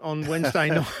on Wednesday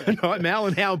night, Mal,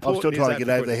 and how important is that? I'm still trying to get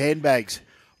over the handbags.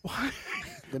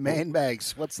 The man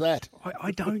bags. What's that? I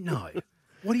don't know.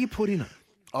 What do you put in it?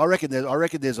 I reckon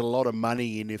there's a lot of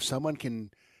money in if someone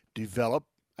can develop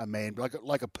a man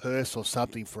like a purse or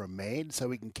something for a man,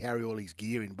 so he can carry all his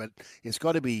gear in. But it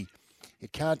can't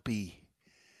be,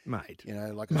 mate.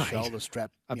 Like a shoulder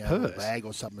strap, a purse, a bag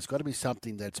or something. It's got to be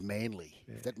something that's manly.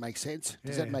 Yeah. If that makes sense.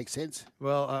 Does that make sense?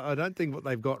 Well, I don't think what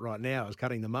they've got right now is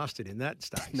cutting the mustard in that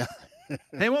stage. No.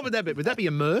 Hey, what would that be? Would that be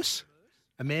a merce,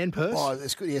 a man purse? Oh,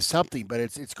 it's something, but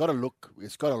it's got to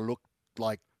look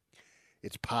like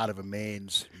it's part of a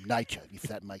man's nature, if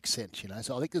that makes sense,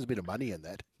 So I think there's a bit of money in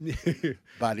that.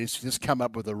 But it's just come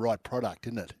up with the right product,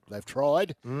 isn't it? They've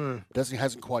tried.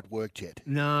 Hasn't quite worked yet.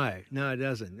 No, it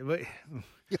doesn't.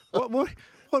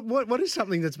 What is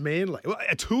something that's manly?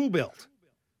 A tool belt.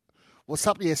 Well,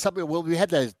 something. Well, we had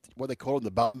those what they call them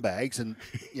the bum bags, and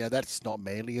that's not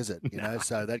manly, is it?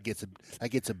 So that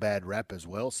gets a bad rap as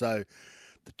well. So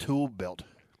the tool belt.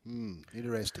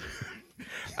 Interesting.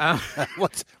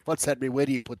 What's that mean? Where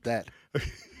do you put that?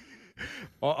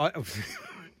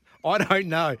 I don't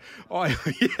know. What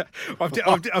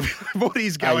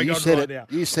is going on right now?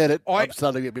 You said it. I'm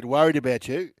starting to get a bit worried about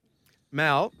you.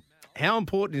 Mal, how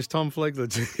important is Tom Flegler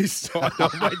to this side on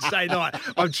Wednesday night?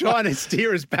 I'm trying to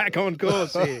steer us back on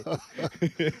course here.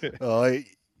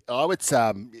 It's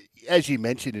as you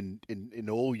mentioned in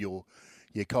all your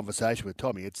conversation with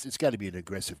Tommy, it's going to be an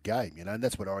aggressive game, and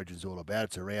that's what Origin's all about.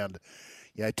 It's around,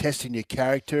 testing your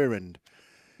character and,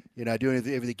 doing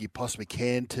everything you possibly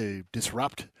can to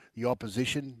disrupt the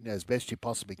opposition as best you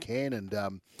possibly can,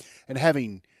 and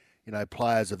having,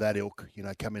 players of that ilk,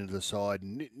 come into the side,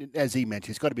 and as he mentioned,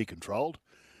 it's got to be controlled.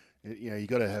 You've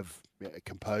got to have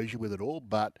composure with it all,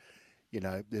 but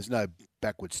there's no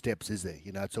backward steps, is there?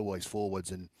 It's always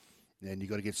forwards, and you've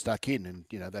got to get stuck in, and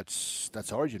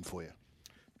that's Origin for you.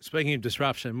 Speaking of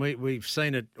disruption, we've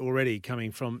seen it already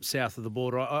coming from south of the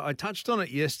border. I touched on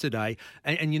it yesterday,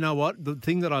 and you know what? The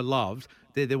thing that I loved,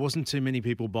 there wasn't too many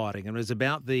people biting. And it was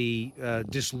about the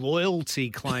disloyalty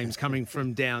claims coming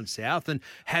from down south. And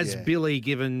has Billy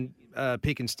given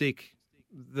Pick and Stick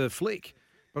the flick?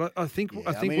 But I think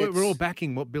we're all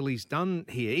backing what Billy's done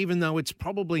here, even though it's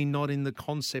probably not in the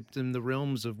concept and the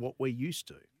realms of what we're used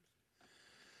to.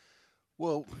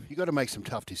 Well, you've got to make some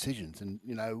tough decisions, and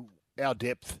our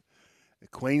depth,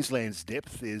 Queensland's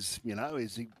depth is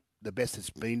the best it's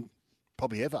been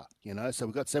probably ever, So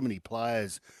we've got so many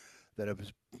players that are,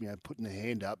 putting their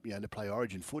hand up, to play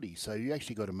Origin footy. So you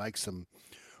actually got to make some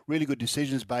really good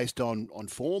decisions based on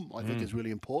form, I think is really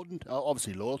important.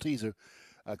 Obviously, loyalty is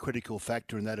a critical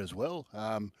factor in that as well.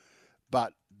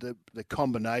 But the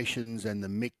combinations and the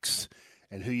mix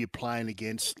and who you're playing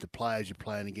against, the players you're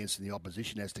playing against in the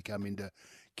opposition has to come into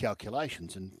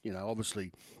calculations. And,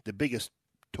 obviously the biggest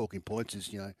talking points is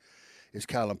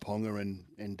Kalyn Ponga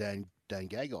and Dane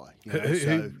Gagai.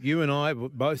 Who you and I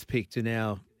both picked in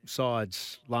our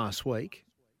sides last week.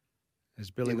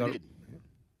 Has Billy got it?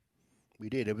 We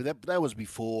did. But that was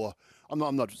before. I'm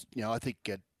not I think,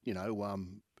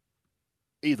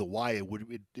 either way,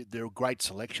 there are great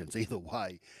selections either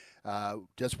way.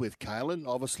 Just with Kalyn,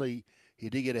 obviously, he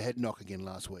did get a head knock again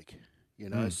last week,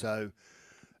 so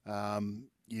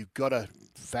you've got to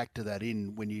factor that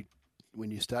in when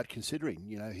you start considering,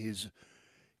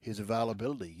 his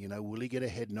availability. Will he get a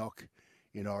head knock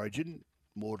in Origin?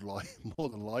 More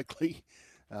than likely,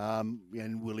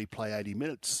 and will he play 80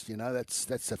 minutes?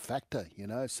 That's a factor.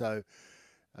 So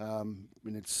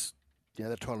it's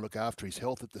they're trying to look after his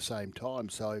health at the same time.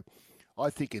 So I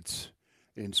think it's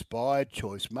an inspired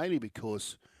choice, mainly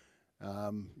because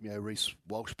Reece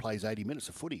Walsh plays 80 minutes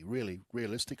of footy, really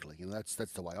realistically, and that's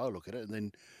the way I look at it.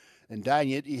 And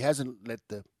Dane, he hasn't let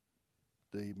the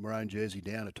maroon jersey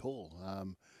down at all.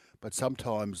 But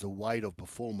sometimes the weight of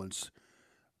performance,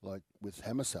 like with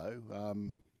Hamiso,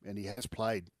 and he has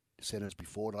played centres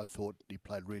before, and I thought he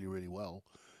played really, really well,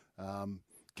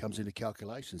 comes into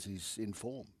calculations. He's in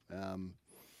form.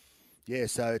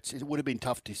 So it would have been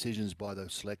tough decisions by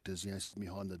those selectors,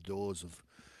 behind the doors of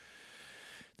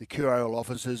the curial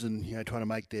officers and, trying to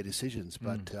make their decisions.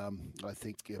 But I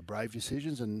think brave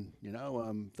decisions, and,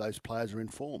 those players are in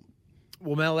form.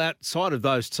 Well, Mel, outside of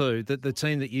those two, the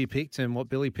team that you picked and what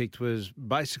Billy picked was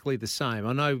basically the same.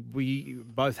 I know we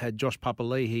both had Josh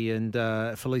Papali'i and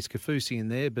Felice Kafusi in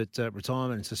there, but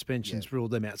retirement and suspensions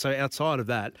ruled them out. So outside of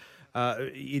that,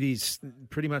 it is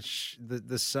pretty much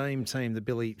the same team that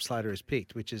Billy Slater has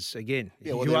picked, which is, again,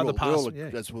 they're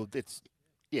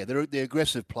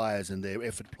aggressive players and they're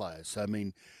effort players. So,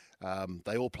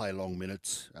 they all play long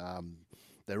minutes.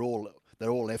 They're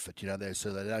all effort,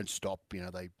 so they don't stop.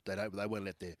 They won't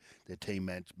let their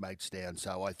teammates down.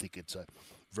 So I think it's a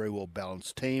very well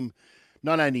balanced team,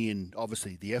 not only in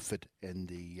obviously the effort and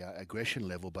the aggression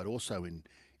level, but also in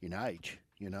age.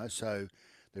 So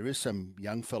there is some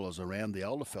young fellas around the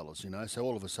older fellas. So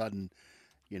all of a sudden,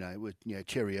 with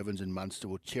Cherry Evans and Munster.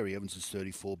 Well, Cherry Evans is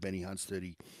 34, Benny Hunt's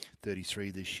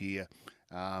 33 this year,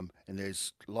 and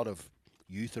there's a lot of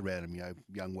youth around him.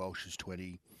 Young Walsh is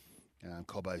 20.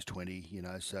 Cobbo's 20,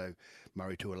 so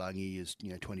Murray Tuolangi is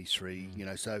 23,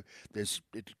 so there's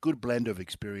a good blend of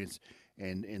experience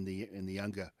and the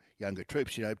younger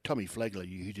troops. Tommy Flegler,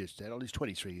 you just said, he's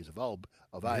 23 years of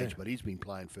age, but he's been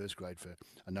playing first grade for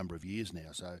a number of years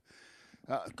now, so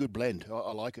a good blend.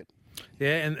 I like it.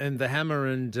 Yeah, and the Hammer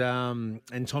and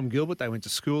Tom Gilbert, they went to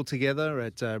school together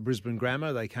at Brisbane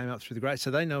Grammar. They came up through the grades,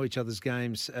 so they know each other's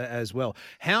games as well.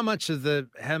 How much of the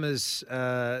Hammer's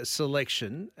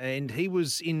selection, and he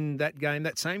was in that game,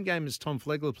 that same game as Tom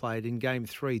Flegler played in Game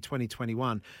 3,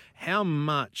 2021, how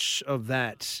much of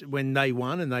that, when they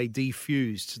won and they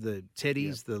defused the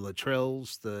Teddies, the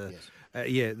Latrells, the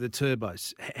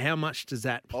Turbos, how much does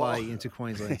that play into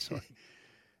Queensland's side?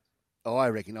 I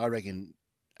reckon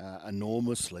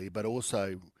enormously, but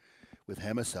also with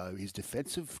Hamiso, his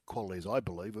defensive qualities, I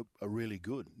believe, are really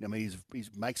good. I mean, he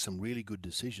makes some really good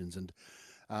decisions, and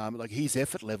like his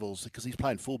effort levels, because he's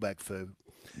playing fullback for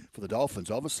the Dolphins,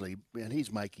 obviously, and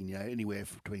he's making anywhere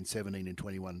between 17 and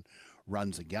 21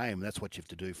 runs a game. And that's what you have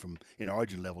to do from in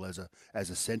Origin level as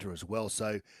a centre as well.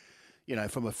 So,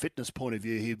 from a fitness point of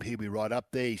view, he'll be right up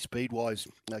there. Speed-wise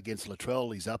against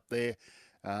Latrell, he's up there.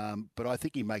 But I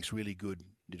think he makes really good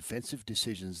defensive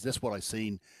decisions. That's what I've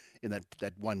seen in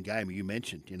that one game you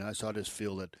mentioned, So I just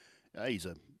feel that he's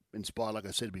inspired, like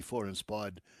I said before, an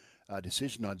inspired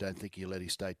decision. I don't think he'll let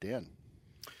his state down.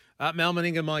 Mal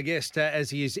Meninga, my guest,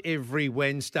 as he is every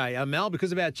Wednesday. Mal,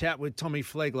 because of our chat with Tommy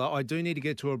Flegler, I do need to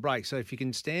get to a break. So if you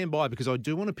can stand by, because I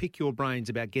do want to pick your brains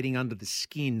about getting under the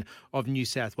skin of New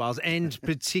South Wales and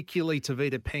particularly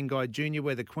Tavita Pengai Jr.,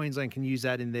 whether Queensland can use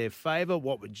that in their favour.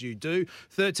 What would you do?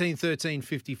 13 13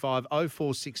 55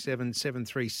 0467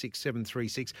 736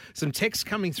 736. Some texts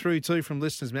coming through too from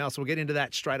listeners, Mal, so we'll get into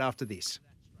that straight after this.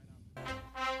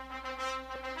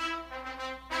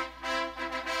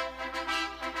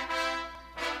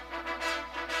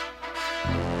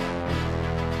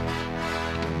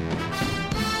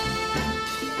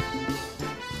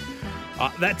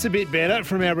 That's a bit better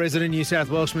from our resident New South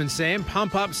Welshman, Sam.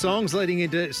 Pump up songs leading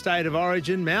into State of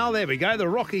Origin. Mal, there we go, the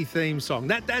Rocky theme song.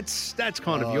 That's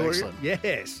kind of your... Excellent.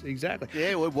 Yes, exactly.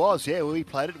 Yeah, well, it was. Yeah, we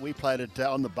played it. We played it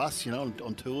on the bus,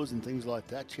 on tours and things like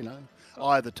that,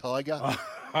 Eye of the Tiger.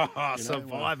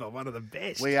 Survivor, one of the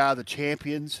best. We are the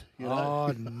champions,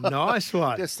 Oh, nice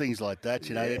one. Just things like that,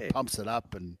 It pumps it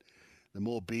up, and the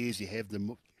more beers you have,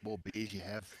 the more beers you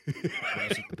have,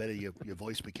 the better your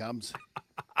voice becomes.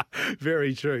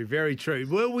 Very true, very true.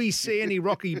 Will we see any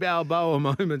Rocky Balboa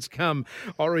moments come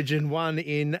Origin 1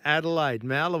 in Adelaide?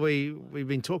 Mal, we've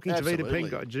been talking to Tavita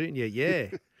Pengai Jr.,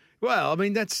 yeah. Well, I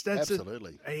mean, that's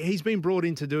absolutely. He's been brought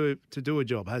in to do a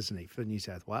job, hasn't he, for New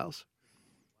South Wales?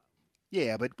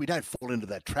 Yeah, but we don't fall into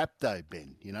that trap though,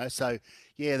 Ben, So,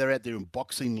 yeah, they're out there in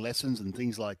boxing lessons and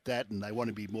things like that, and they want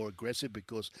to be more aggressive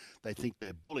because they think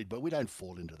they're bullied, but we don't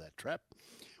fall into that trap.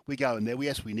 We go in there,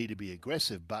 yes, we need to be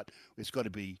aggressive, but it's got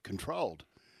to be controlled.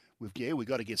 We've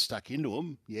got to get stuck into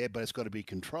them, but it's got to be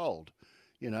controlled,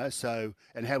 So,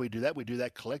 and how we do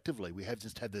that collectively. We have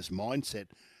just had this mindset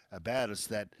about us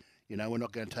that, we're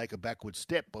not going to take a backward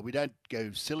step, but we don't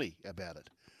go silly about it.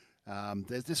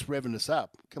 There's this revving us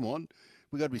up. Come on,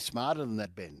 we've got to be smarter than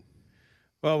that, Ben.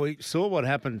 Well, we saw what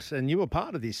happened, and you were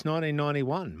part of this,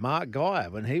 1991, Mark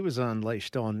Geyer, when he was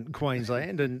unleashed on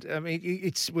Queensland. And, I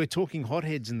mean, we're talking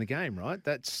hotheads in the game, right?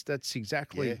 That's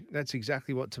exactly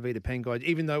what Tavita Pengai,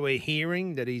 even though we're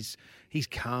hearing that he's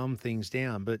calmed things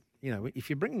down. But, if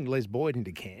you're bringing Les Boyd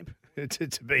into camp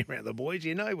to be around the boys,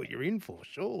 you know what you're in for,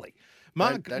 surely.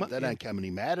 Mark, they don't come any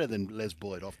madder than Les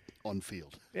Boyd on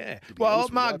field. Yeah. Well,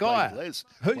 Mark Geyer,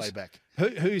 way back.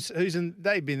 Who's in?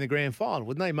 They'd be in the grand final,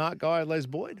 wouldn't they? Mark Geyer, Les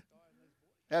Boyd.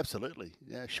 Absolutely.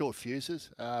 Yeah, short fuses.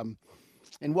 And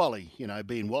Wally,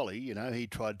 being Wally, he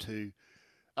tried to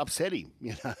upset him.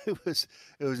 It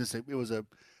was a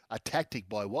tactic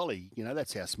by Wally.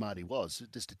 That's how smart he was.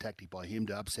 Just a tactic by him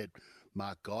to upset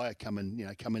Mark Geyer coming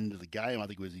into the game. I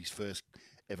think it was his first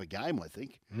ever game, I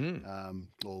think.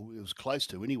 Or it was close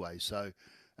to anyway. So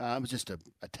it was just a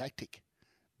tactic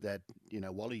that,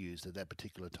 Wally used at that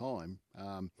particular time.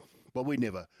 But we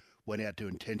never went out to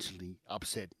intentionally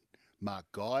upset Mark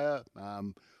Geyer.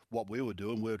 What we were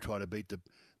doing, we were trying to beat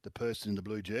the person in the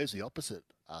blue jersey opposite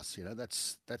us.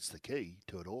 That's the key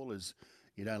to it all, is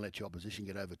you don't let your opposition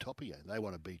get over top of you. They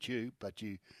want to beat you, but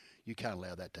you can't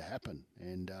allow that to happen.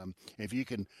 And if you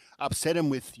can upset them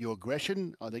with your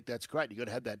aggression, I think that's great. You've got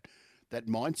to have that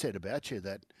mindset about you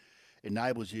that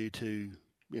enables you to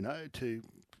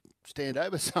stand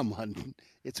over someone.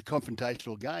 It's a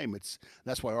confrontational game.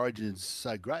 That's why Origin is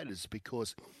so great, is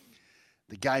because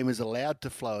the game is allowed to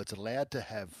flow. It's allowed to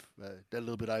have a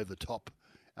little bit over the top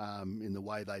in the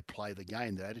way they play the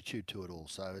game, the attitude to it all.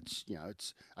 So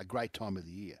it's a great time of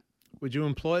the year. Would you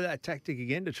employ that tactic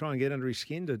again to try and get under his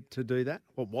skin to do that?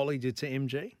 What Wally did to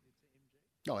MG?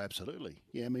 Oh, absolutely.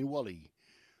 Yeah, I mean, Wally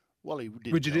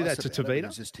did. Would you do that to Tavita? It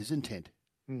was just his intent.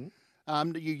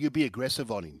 Mm-hmm. You be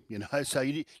aggressive on him, so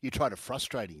you try to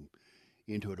frustrate him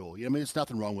into it all. I mean, there's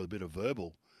nothing wrong with a bit of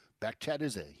verbal back chat,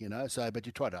 is there? So, but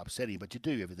you try to upset him, but you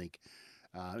do everything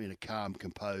in a calm,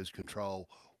 composed, control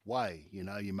way. You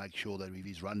make sure that if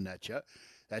he's running at you,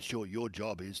 that's your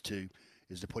job is to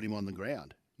put him on the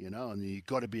ground. And you've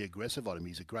got to be aggressive on him.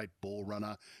 He's a great ball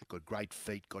runner, got great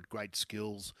feet, got great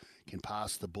skills, can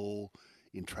pass the ball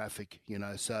in traffic,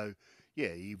 So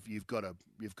yeah, you've got to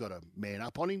man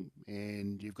up on him,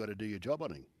 and you've got to do your job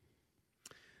on him.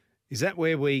 Is that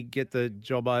where we get the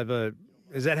job over?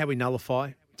 Is that how we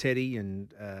nullify Teddy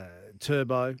and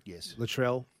Turbo? Yes.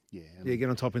 Latrell? Yeah. Yeah, get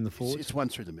on top in the forwards. It's one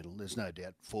through the middle. There's no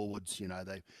doubt. Forwards,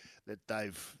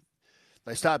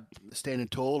 they start standing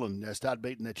tall and they start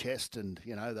beating their chest, and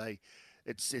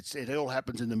it all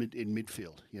happens in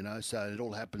midfield. So it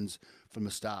all happens from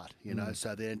the start.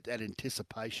 So that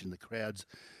anticipation, the crowds,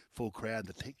 full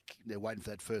crowd, they're waiting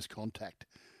for that first contact.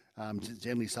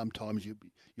 Generally, sometimes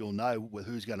you'll know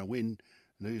who's going to win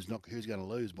and who's going to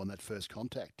lose on that first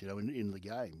contact, in the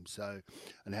game. So,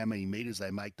 and how many metres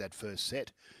they make that first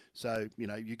set. So,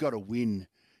 you got to win.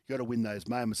 You got to win those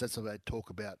moments. That's what they talk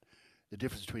about. The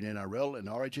difference between NRL and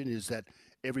Origin is that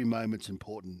every moment's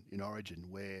important in Origin,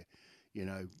 where,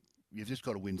 you've just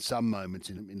got to win some moments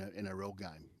in an NRL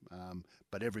game.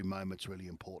 But every moment's really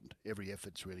important. Every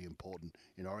effort's really important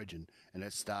in Origin, and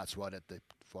that starts right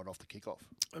off the kickoff.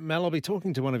 Mal, I'll be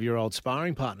talking to one of your old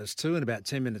sparring partners too in about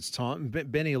 10 minutes' time,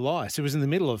 Benny Elias, who was in the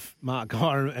middle of Mark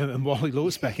Geyer and Wally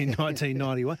Lewis back in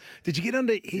 1991. Did you get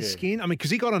under his skin? I mean,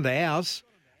 because he got under ours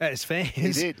as fans.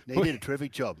 He did. He did a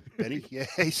terrific job, Benny. Yeah,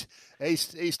 he's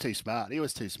too smart. He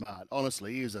was too smart.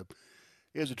 Honestly, he was a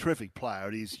terrific player.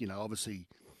 And he's obviously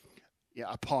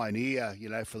a pioneer,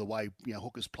 for the way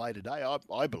hookers play today.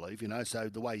 I believe, so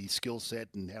the way his skill set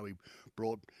and how he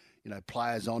brought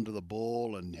players onto the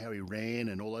ball and how he ran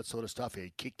and all that sort of stuff.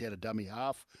 He kicked out a dummy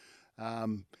half.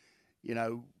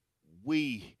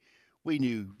 We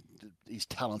knew his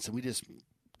talents, and we just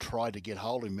tried to get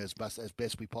hold of him as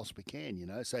best we possibly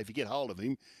can. So if you get hold of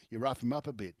him, you rough him up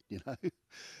a bit.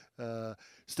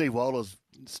 Steve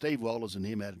Wohlers and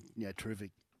him had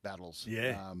terrific battles.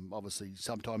 Yeah. Obviously,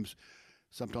 sometimes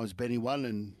Benny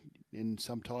won, and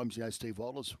sometimes Steve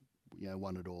Wohlers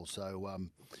won it all. So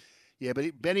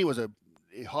but Benny was a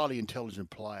highly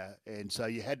intelligent player, and so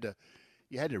you had to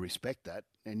respect that,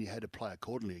 and you had to play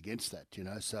accordingly against that.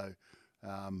 So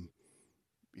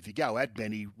if you go at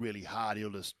Benny really hard, he'll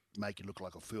just make you look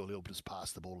like a fool. He'll just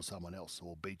pass the ball to someone else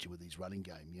or beat you with his running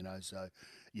game. So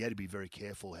you had to be very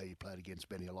careful how you played against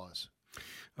Benny Elias.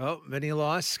 Well, Benny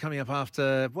Elias coming up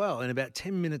after, in about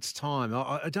 10 minutes' time.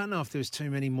 I don't know if there was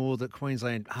too many more that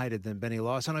Queensland hated than Benny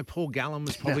Elias. I know Paul Gallen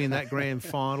was probably in that grand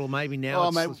final. Maybe now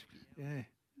we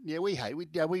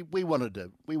wanted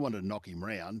to knock him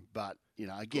round, but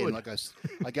again, Good. like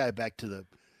I go back to the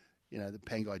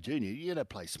Pangai Junior. You got to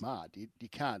play smart. You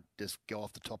can't just go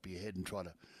off the top of your head and try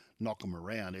to knock him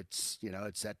around. It's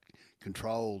it's that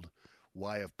controlled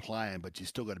way of playing, but you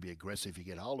still got to be aggressive if you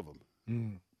get hold of him.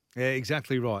 Mm. Yeah,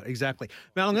 exactly right. Exactly.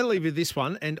 Mal, I'm going to leave you this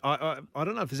one, and I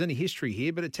don't know if there's any history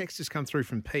here, but a text has come through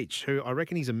from Peach, who I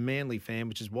reckon he's a Manly fan,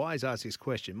 which is why he's asked this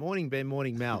question. Morning, Ben.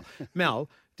 Morning, Mal. Mal,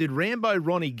 did Rambo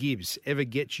Ronnie Gibbs ever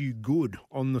get you good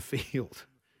on the field?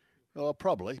 Well,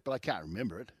 probably, but I can't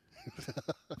remember it.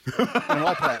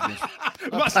 I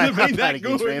Must have been that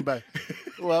good. Rambo.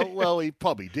 Well, he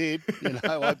probably did.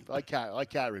 I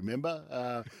can't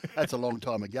remember. That's a long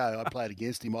time ago. I played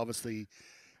against him, obviously,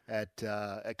 at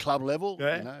club level.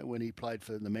 Yeah. When he played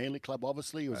for the Manly club,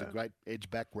 obviously, he was a great edge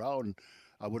back row, and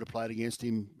I would have played against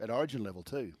him at Origin level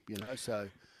too. So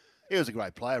he was a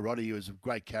great player. Roddy, he was a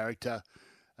great character.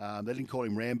 They didn't call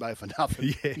him Rambo for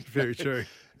nothing. Yeah, very true.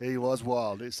 He was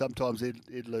wild. Sometimes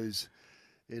he'd lose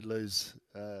his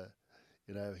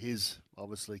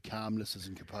obviously calmness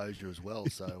and composure as well.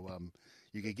 So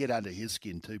you could get under his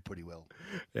skin too pretty well.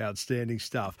 Outstanding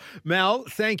stuff. Mal,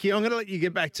 thank you. I'm going to let you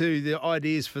get back to the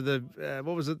ideas for the,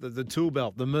 the tool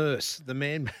belt, the MERS, the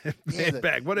man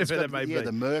bag, whatever that may be. Yeah,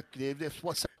 the Merc.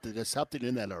 There's something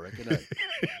in that, I reckon.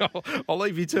 I'll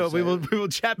leave you to it. We will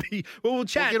chat. We'll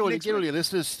chat. Get all your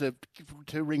listeners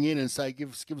to ring in and say,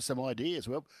 give us some ideas.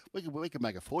 Well, we could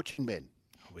make a fortune, Ben.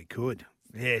 We could.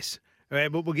 Yes.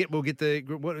 But we'll get the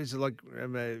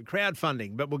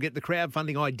crowdfunding, but we'll get the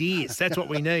crowdfunding ideas. That's what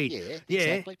we need.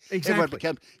 Exactly. Exactly.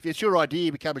 If it's your idea,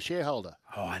 you become a shareholder.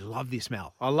 Oh, I love this,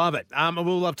 Mal. I love it.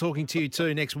 We'll love talking to you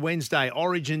too next Wednesday,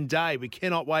 Origin Day. We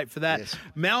cannot wait for that. Yes.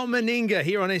 Mal Meninga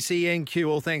here on SENQ,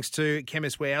 all thanks to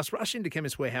Chemist Warehouse. Rush into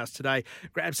Chemist Warehouse today.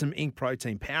 Grab some Ink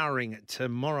Protein, powering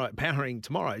tomorrow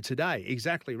today.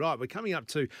 Exactly right. We're coming up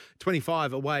to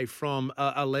 25 away from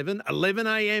 11. 11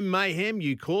 a.m. mayhem.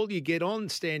 You call, you get on,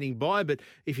 standing by. But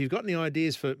if you've got any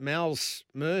ideas for Mal's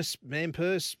MERS, man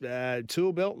purse,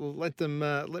 tool belt, let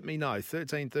me know.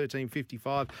 13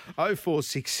 55 0467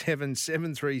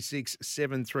 736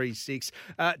 736.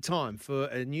 Time for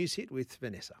a news hit with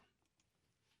Vanessa.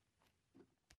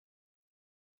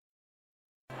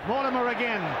 Mortimer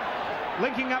again,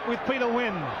 linking up with Peter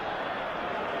Wynn.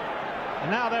 And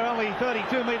now they're only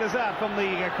 32 metres out from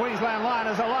the Queensland line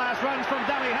as Elias runs from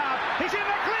dummy half. He's in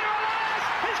the clear, Elias!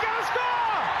 He's going to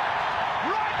score!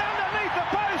 Right underneath the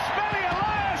post, Benny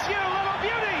Elias, you little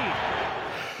beauty!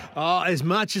 Oh, as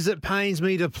much as it pains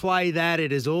me to play that,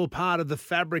 it is all part of the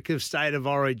fabric of State of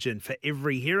Origin. For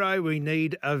every hero, we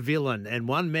need a villain. And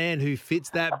one man who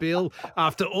fits that bill,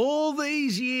 after all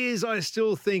these years, I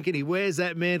still think, and he wears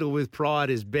that mantle with pride,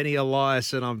 is Benny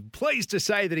Elias. And I'm pleased to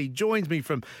say that he joins me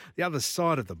from the other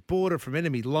side of the border, from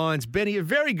enemy lines. Benny, a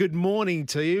very good morning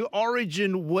to you.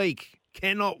 Origin week.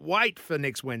 Cannot wait for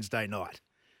next Wednesday night.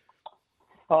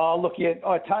 Oh, look, you're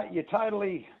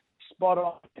totally spot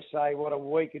on to say what a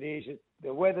week it is.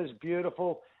 The weather's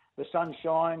beautiful, the sun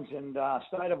shines, and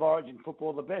State of Origin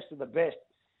football, the best of the best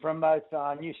from both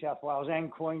New South Wales and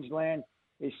Queensland,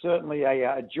 is certainly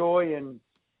a joy and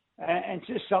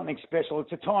just something special.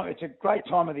 It's a great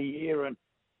time of the year, and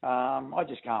I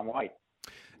just can't wait.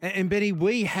 And Benny,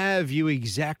 we have you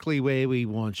exactly where we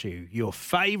want you. Your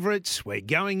favourites, we're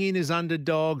going in as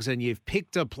underdogs, and you've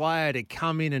picked a player to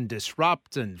come in and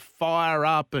disrupt and fire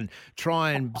up and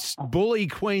try and bully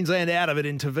Queensland out of it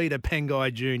in Tavita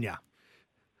Pengai Jr.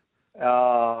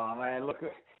 Oh, man, look,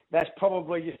 that's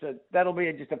probably that'll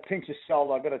be just a pinch of salt.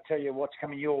 I've got to tell you what's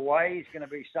coming your way. It's going to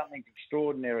be something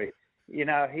extraordinary. You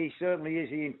know, he certainly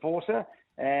is the enforcer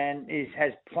and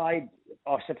has played,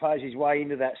 I suppose, his way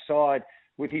into that side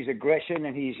with his aggression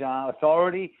and his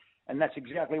authority, and that's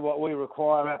exactly what we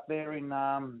require up there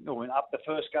up the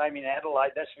first game in Adelaide.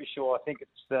 That's for sure. I think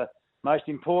it's the most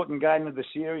important game of the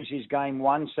series is game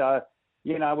one. So,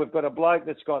 you know, we've got a bloke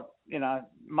that's got, you know,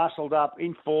 muscled up,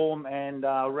 in form, and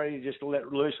ready to just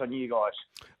let loose on you guys.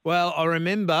 Well, I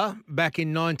remember back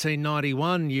in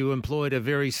 1991, you employed a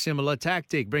very similar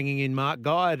tactic, bringing in Mark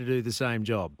Guy to do the same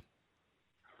job.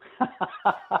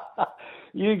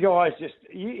 You guys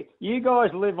you guys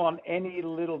live on any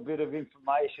little bit of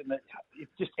information that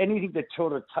just anything to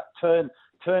sort of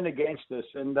turn against us.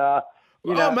 And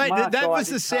you know, mate, Mark that Guy was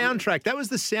the soundtrack. That was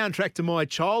the soundtrack to my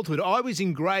childhood. I was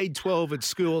in grade 12 at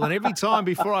school, and every time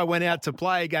before I went out to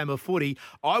play a game of footy,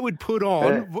 I would put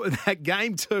on that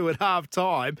game 2 at half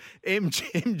time,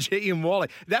 MG and Wally.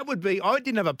 That would be, I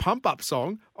didn't have a pump up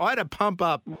song. I had a pump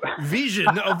up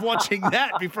vision of watching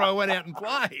that before I went out and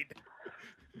played.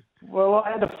 Well,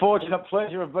 I had the fortunate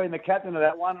pleasure of being the captain of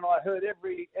that one, and I heard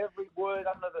every word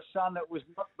under the sun that was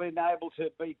not being able to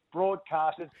be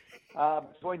broadcasted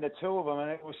between the two of them,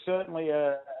 and it was certainly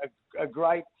a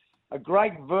great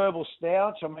verbal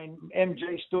stouch. I mean,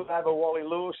 MG stood over Wally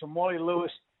Lewis, and Wally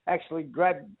Lewis actually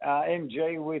grabbed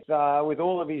MG with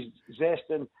all of his zest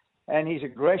and his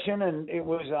aggression, and it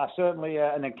was certainly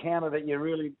an encounter that you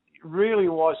really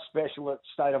was special at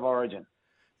State of Origin.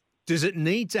 Does it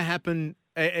need to happen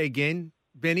again,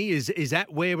 Benny? Is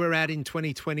that where we're at in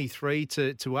 2023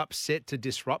 to upset, to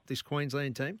disrupt this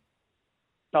Queensland team?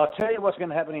 I'll tell you what's going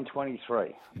to happen in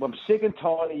 23. I'm sick and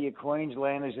tired of you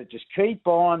Queenslanders that just keep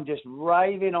on just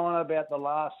raving on about the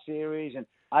last series and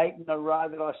 8 in a row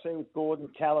that I see with Gordon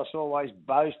Tallis always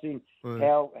boasting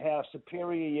how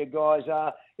superior you guys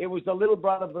are. It was the little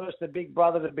brother versus the big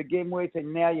brother to begin with,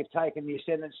 and now you've taken the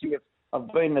ascendancy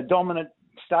of being the dominant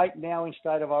state now in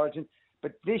State of Origin.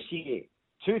 But this year,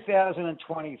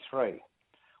 2023,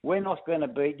 we're not going to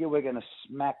beat you. We're going to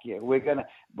smack you.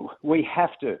 We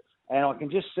have to. And I can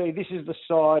just see this is the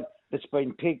side that's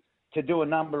been picked to do a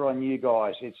number on you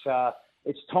guys. It's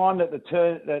time that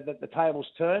the tables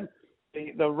turn.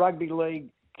 The rugby league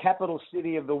capital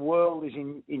city of the world is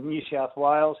in New South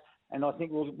Wales, and I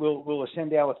think we'll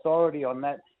ascend our authority on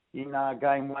that in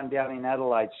game 1 down in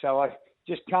Adelaide. So I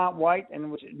just can't wait,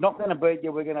 and we're not going to beat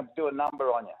you. We're going to do a number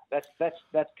on you.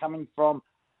 That's coming from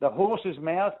the horse's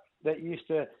mouth that used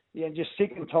to, just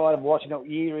sick and tired of watching it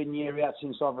year in, year out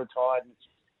since I've retired.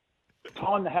 It's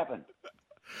time to happen.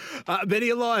 Benny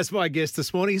Elias, my guest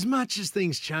this morning. As much as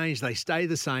things change, they stay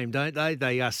the same, don't they?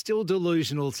 They are still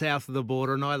delusional south of the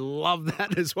border, and I love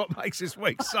that as what makes this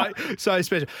week so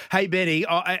special. Hey, Benny,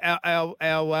 our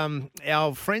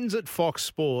friends at Fox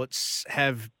Sports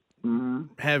have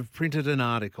printed an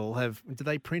article. Do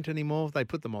they print anymore? They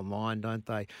put them online, don't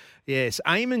they? Yes.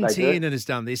 Eamon Tiernan has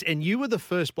done this, and you were the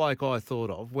first bloke I thought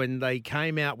of when they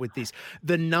came out with this.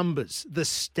 The numbers, the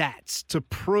stats to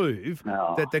prove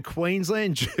that the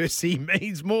Queensland jersey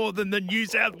means more than the New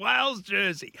South Wales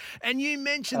jersey. And you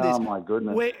mentioned this. Oh, my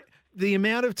goodness. Where the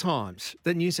amount of times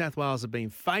that New South Wales have been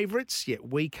favourites, yet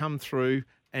we come through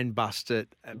and bust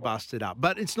it up.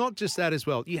 But it's not just that as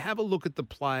well. You have a look at the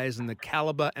players and the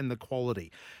calibre and the quality.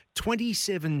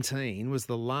 2017 was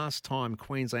the last time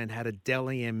Queensland had a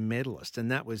Dally M medalist,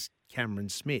 and that was Cameron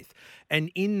Smith. And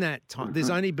in that time, there's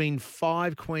only been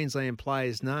 5 Queensland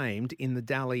players named in the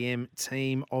Dally M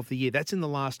Team of the Year. That's in the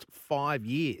last 5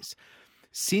 years.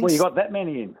 Well, you got that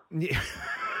many in.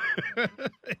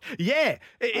 Yeah,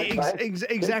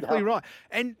 exactly right.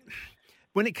 And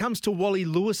when it comes to Wally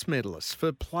Lewis medalists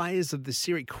for players of the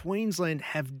series, Queensland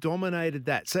have dominated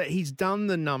that. So he's done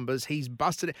the numbers. He's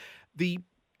busted it.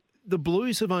 The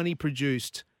Blues have only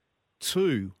produced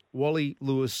 2 Wally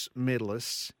Lewis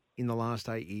medalists in the last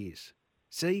 8 years.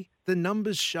 See, the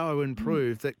numbers show and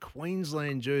prove that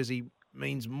Queensland jersey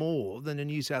means more than a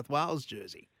New South Wales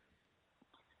jersey.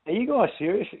 Are you guys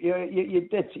serious? You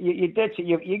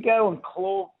go and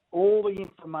claw all the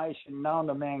information known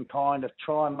to mankind to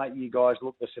try and make you guys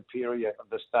look the superior of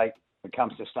the state when it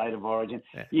comes to state of origin.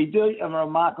 Yeah. You do a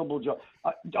remarkable job.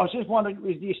 I was just wondering,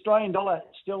 is the Australian dollar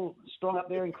still strong up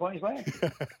there in Queensland?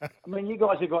 I mean, you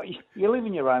guys you live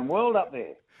in your own world up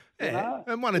there. Yeah, you know?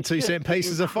 And 1 and 2 cent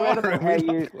pieces of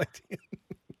fire.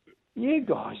 You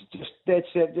guys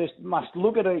just must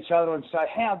look at each other and say,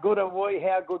 how good are we?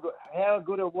 How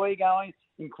good are we going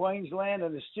in Queensland?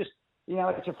 And it's just,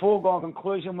 it's a foregone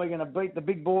conclusion we're going to beat the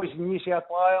big boys in New South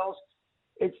Wales.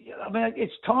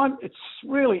 It's time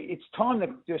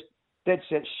to just dead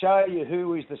set show you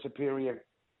who is the superior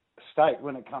state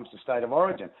when it comes to state of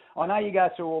origin. I know you go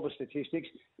through all the statistics,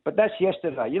 but that's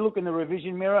yesterday. You look in the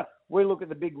revision mirror, we look at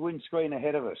the big windscreen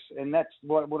ahead of us, and that's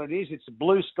what it is. It's a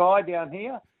blue sky down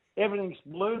here. Everything's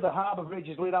blue. The Harbour Bridge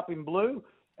is lit up in blue,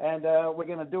 and we're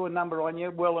going to do a number on you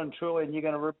well and truly, and you're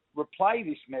going to replay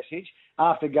this message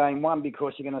after game 1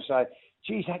 because you're going to say,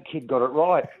 geez, that kid got it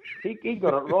right. He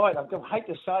got it right. I hate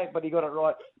to say it, but he got it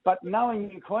right. But knowing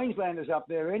you Queenslanders up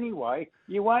there anyway,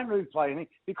 you won't replay anything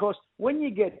because when you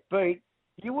get beat,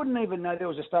 you wouldn't even know there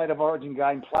was a state of origin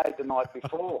game played the night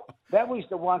before. That was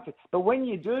the one thing. But when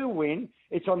you do win,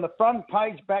 it's on the front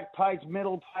page, back page,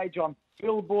 middle page, on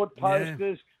billboard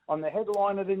posters, on the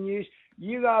headline of the news.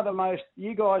 You guys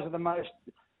are the most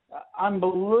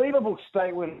unbelievable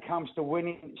state when it comes to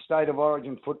winning state of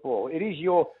origin football. It is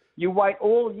you wait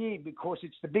all year because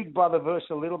it's the big brother versus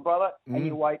the little brother, and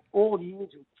you wait all year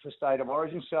for state of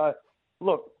origin. So,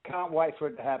 look, can't wait for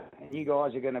it to happen. And you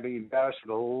guys are going to be embarrassed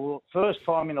for the first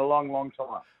time in a long, long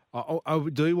time. I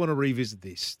do want to revisit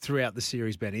this throughout the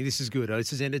series, Benny. This is good.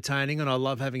 This is entertaining, and I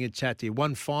love having a chat to you.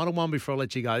 One final one before I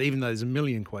let you go, even though there's a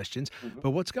million questions.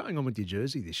 But what's going on with your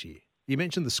jersey this year? You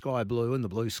mentioned the sky blue and the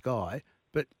blue sky,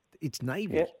 but it's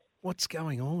navy. Yeah. What's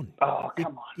going on? Oh,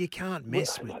 come on! You can't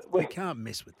mess with. You can't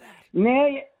mess with that. Now,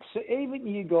 so even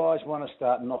you guys want to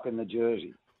start knocking the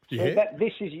jersey. So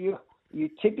this is you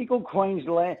typical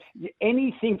Queensland.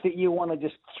 Anything that you want to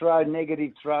just throw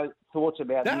negative thoughts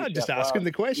about? No, just asking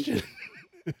the question.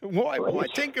 Why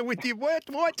tinker with your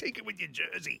Why tinker with your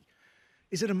jersey?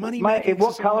 Is it a money? Mate,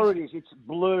 what colour it is? It's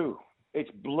blue.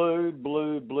 It's blue,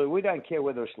 blue, blue. We don't care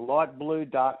whether it's light blue,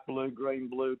 dark blue, green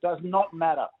blue. Does not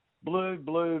matter. Blue,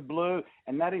 blue, blue,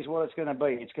 and that is what it's going to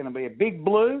be. It's going to be a big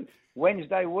blue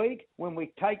Wednesday week when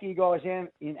we take you guys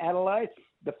in Adelaide.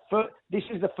 This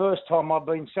is the first time I've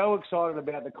been so excited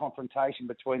about the confrontation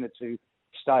between the two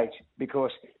states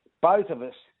because both of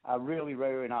us are really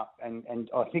rearing up, and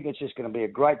I think it's just going to be a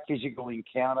great physical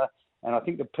encounter, and I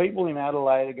think the people in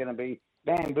Adelaide are going to be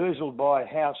bamboozled by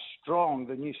how strong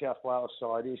the New South Wales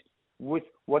side is with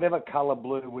whatever colour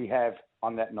blue we have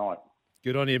on that night.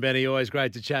 Good on you, Benny. Always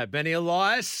great to chat. Benny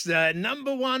Elias,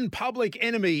 number one public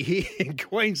enemy here in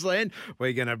Queensland.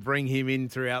 We're going to bring him in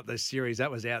throughout the series. That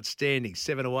was outstanding.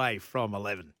 7 away from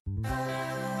 11.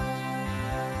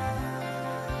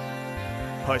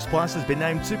 Host Plus has been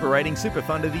named Super Rating Super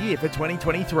Fund of the Year for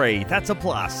 2023. That's a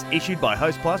plus. Issued by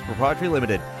Host Plus Proprietary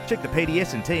Limited. Check the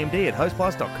PDS and TMD at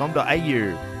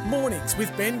hostplus.com.au. Mornings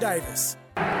with Ben Davis.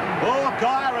 Oh,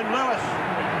 Geyer and Lewis.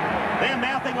 They're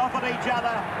mouthing off at each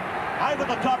other. Over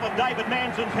the top of David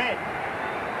Manson's head.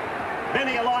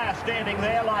 Benny Elias standing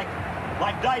there like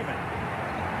David.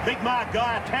 Big Mark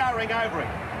Geyer towering over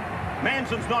him.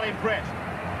 Manson's not impressed.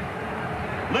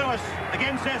 Lewis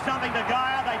again says something to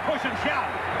Geyer. They push and shove.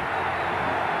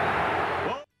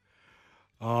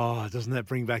 Oh, doesn't that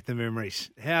bring back the memories?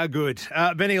 How good.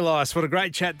 Benny Elias, what a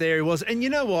great chat there he was. And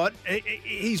you know what?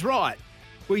 He's right.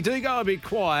 We do go a bit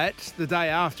quiet the day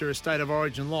after a State of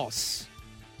Origin loss.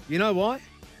 You know why?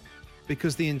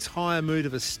 Because the entire mood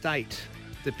of a state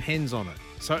depends on it.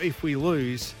 So if we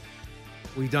lose,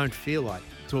 we don't feel like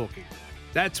talking.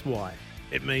 That's why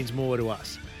it means more to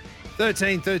us.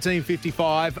 13 13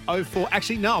 55 04.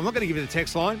 Actually, no, I'm not going to give you the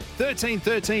text line. 13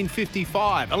 13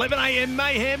 55. 11 a.m.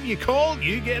 mayhem. You call,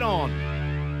 you get on.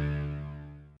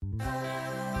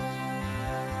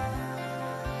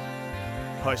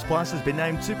 Host Plus has been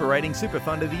named Super Rating Super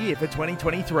Fund of the Year for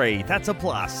 2023. That's a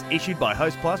plus. Issued by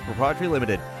Host Plus Proprietary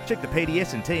Limited. Check the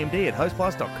PDS and TMD at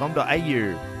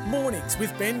hostplus.com.au. Mornings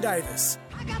with Ben Davis.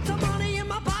 I got the money in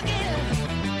my pocket.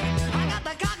 I got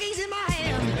the cockies in my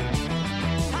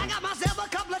hand. I got myself a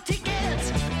couple of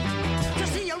tickets to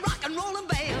see a rock and rollin'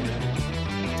 band.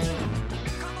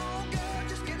 Come on, girl,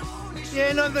 just get on this.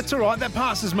 Yeah, no, that's all right. That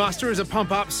passes muster as a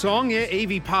pump-up song. Yeah,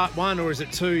 Evie Part 1, or is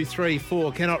it 2, 3,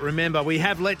 4? Cannot remember. We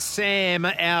have let Sam,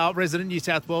 our resident New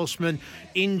South Welshman,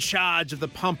 in charge of the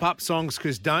pump-up songs,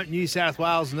 because don't New South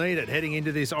Wales need it heading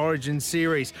into this Origin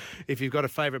series. If you've got a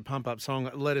favourite pump-up song,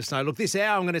 let us know. Look, this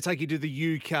hour I'm going to take you to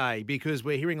the UK, because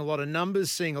we're hearing a lot of numbers,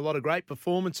 seeing a lot of great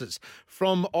performances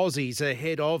from Aussies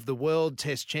ahead of the World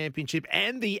Test Championship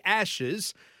and the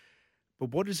Ashes. But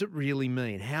what does it really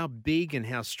mean? How big and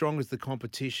how strong is the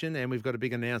competition? And we've got a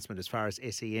big announcement as far as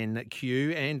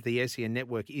SENQ and the SEN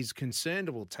network is concerned.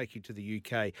 We'll take you to the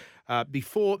UK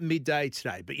before midday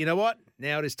today. But you know what?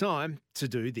 Now it is time to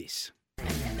do this.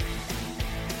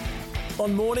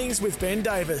 On Mornings with Ben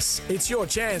Davis, it's your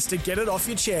chance to get it off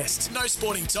your chest. No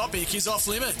sporting topic is off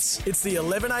limits. It's the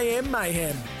 11 a.m.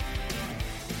 mayhem.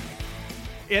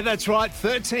 Yeah, that's right.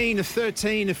 13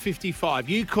 55.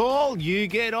 You call, you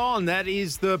get on. That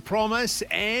is the promise.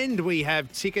 And we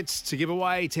have tickets to give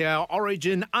away to our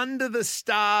Origin Under the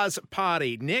Stars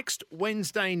party next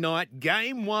Wednesday night,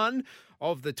 game 1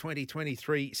 of the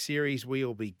 2023 series. We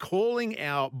will be calling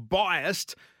our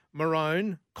biased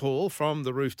Maroon call from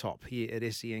the rooftop here at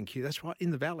SENQ. That's right,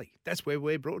 in the Valley. That's where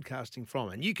we're broadcasting from.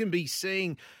 And you can be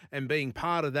seeing and being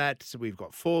part of that. So we've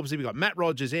got Forbes, we've got Matt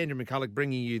Rogers, Andrew McCulloch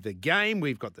bringing you the game.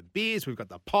 We've got the beers, we've got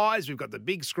the pies, we've got the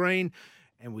big screen,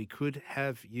 and we could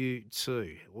have you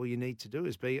too. All you need to do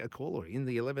is be a caller in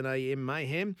the 11 a.m.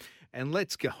 mayhem. And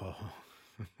let's go.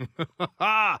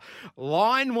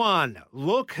 Line 1.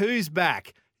 Look who's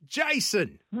back.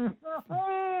 Jason.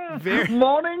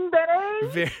 Morning,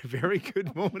 Benny. Very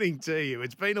good morning to you.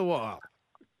 It's been a while.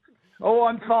 Oh,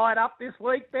 I'm fired up this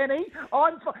week, Benny.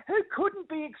 Who couldn't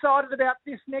be excited about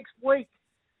this next week?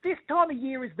 This time of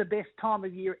year is the best time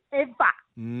of year ever.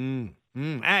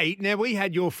 Hey, now we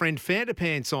had your friend Fanta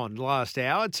Pants on last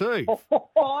hour too. I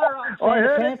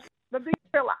heard it. The big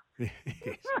fella. Yes.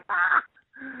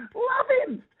 Love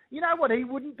him. You know what he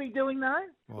wouldn't be doing, though?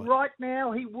 What? Right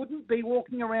now, he wouldn't be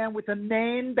walking around with a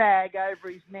man bag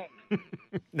over his neck.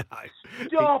 No.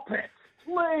 Stop it.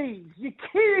 Please. You're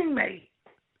kidding me.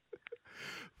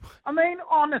 I mean,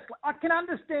 honestly, I can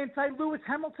understand, say, Lewis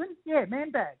Hamilton. Yeah,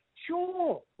 man bag.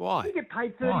 Sure. Why? You get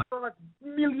paid £35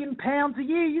 million a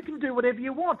year. You can do whatever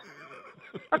you want.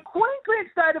 A Queensland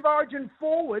State of Origin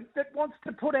forward that wants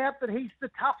to put out that he's the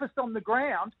toughest on the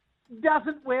ground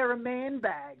doesn't wear a man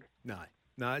bag.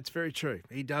 No, it's very true.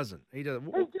 He doesn't. He doesn't.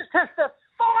 He just has to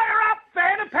fire up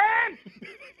Fanta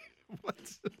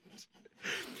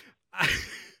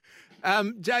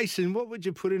Pants. Jason, what would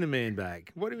you put in a man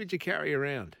bag? What would you carry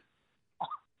around?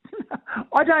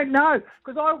 I don't know,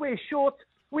 because I wear shorts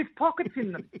with pockets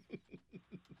in them.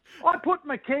 I put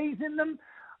my keys in them.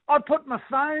 I put my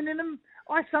phone in them.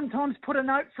 I sometimes put a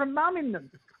note from Mum in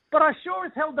them. But I sure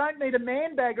as hell don't need a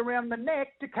man bag around the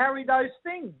neck to carry those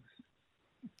things.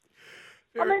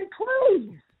 I mean,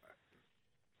 please.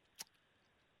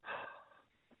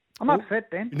 I'm upset,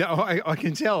 Ben. No, I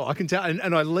can tell.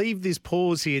 And I leave this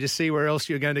pause here to see where else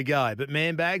you're going to go. But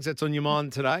man bags, that's on your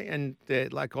mind today, and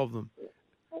lack of them.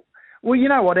 Well, you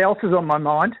know what else is on my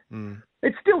mind?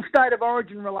 It's still State of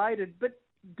Origin related, but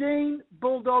Dean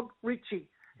Bulldog Ritchie.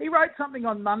 He wrote something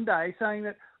on Monday saying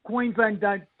that Queensland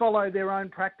don't follow their own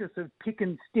practice of pick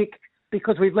and stick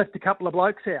because we've left a couple of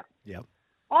blokes out. Yep.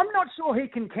 I'm not sure he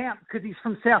can count because he's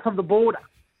from south of the border.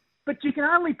 But you can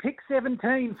only pick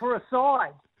 17 for a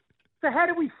side. So how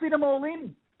do we fit them all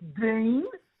in, Dean?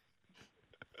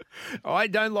 I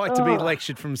don't like to be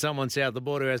lectured from someone south of the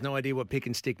border who has no idea what pick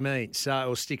and stick means,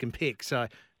 or stick and pick. So,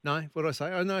 no, what did I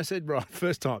say? Oh, no, I said right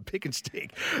first time, pick and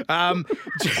stick.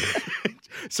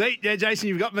 See, Jason,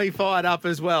 you've got me fired up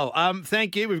as well.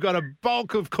 Thank you. We've got a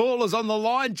bulk of callers on the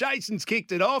line. Jason's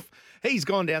kicked it off. He's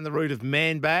gone down the route of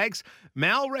man bags.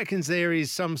 Mal reckons there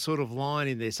is some sort of line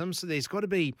in there. There's got to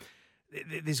be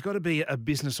a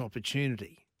business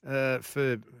opportunity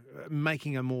for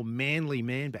making a more manly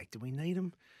man bag. Do we need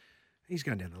him? He's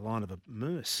going down the line of a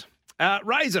Merce.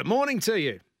 Razor, morning to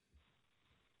you.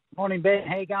 Morning, Ben.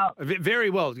 How you going? Very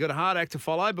well. You've got a hard act to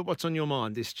follow, but what's on your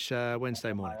mind this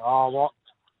Wednesday morning? Oh, well,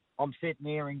 I'm sitting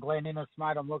here in Glen Innes,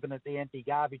 mate. I'm looking at the empty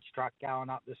garbage truck going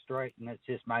up the street, and it's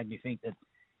just made me think that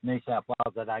New South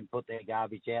Wales, they don't put their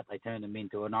garbage out. They turn them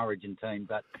into an Origin team.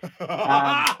 But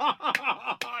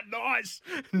Nice.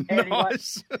 Anyway,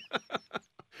 Nice.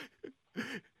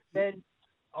 Ben,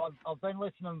 I've been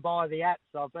listening by the app,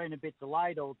 so I've been a bit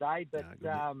delayed all day. But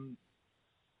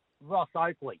Ross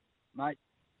Oakley, mate,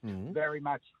 very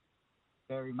much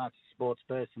a sports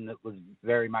person that was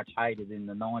very much hated in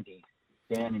the 90s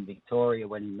down in Victoria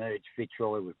when he merged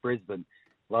Fitzroy with Brisbane.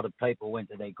 A lot of people went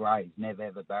to their graves, never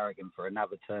ever barracking for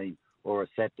another team or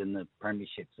accepting the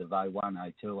premierships of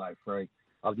 01, 02, 03.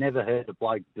 I've never heard a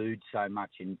bloke booed so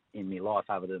much in my life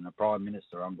other than the Prime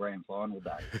Minister on grand final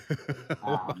day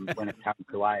when it comes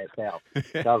to AFL.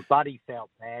 So if Buddy felt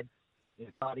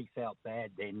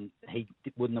bad, then he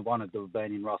wouldn't have wanted to have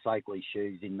been in Ross Oakley's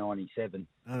shoes in 97.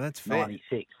 Oh, that's fair.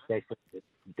 96.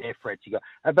 Death threats you got.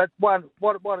 But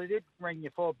what I did ring you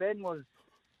for, Ben, was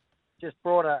just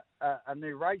brought a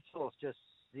new racehorse just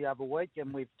the other week,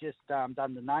 and we've just done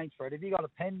the names for it. Have you got a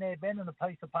pen there, Ben, and a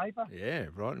piece of paper? Yeah,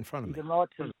 right in front of me. You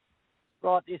can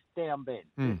write this down, Ben.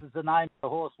 This is the name of the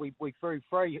horse. We threw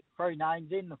three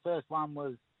names in. The first one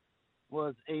was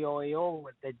EIO.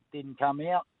 That didn't come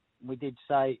out. We did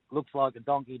say looks like a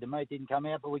donkey to me. It didn't come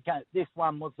out, but we can't. This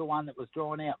one was the one that was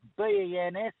drawn out.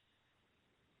 BENS.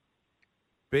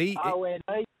 ONE.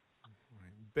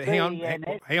 Hang on.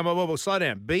 We'll slow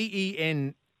down.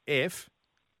 BENF.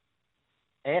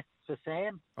 S for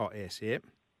Sam. Oh, S, yep.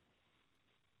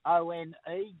 ONE.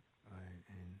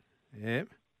 Yep.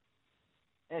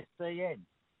 SCN.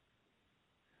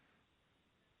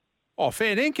 Oh,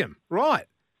 fair income. Right.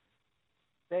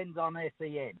 Ben's on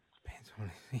SEN.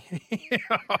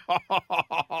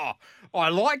 I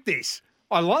like this.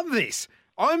 I love this.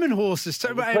 I'm in horses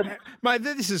too. Mate,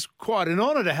 this is quite an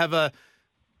honour to have a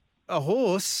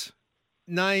horse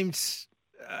named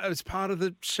as part of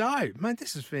the show. Mate,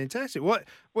 this is fantastic.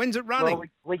 When's it running? Well,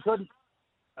 we couldn't.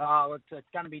 Oh, it's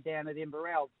going to be down at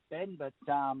Inverell, Ben, but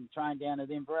trained down at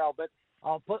Inverell. But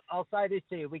I'll say this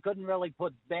to you: we couldn't really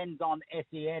put Ben's on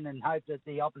SEN and hope that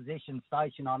the opposition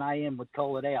station on AM would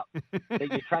call it out. That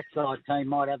your trackside team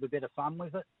might have a bit of fun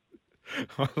with it.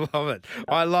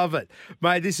 I love it.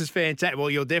 Mate, this is fantastic. Well,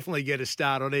 you'll definitely get a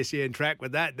start on SEN track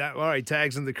with that. Don't worry,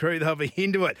 Tags and the crew, they'll be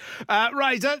into it.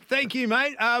 Razor, thank you,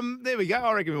 mate. There we go.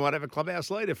 I reckon we might have a clubhouse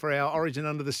leader for our Origin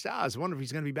Under the Stars. I wonder if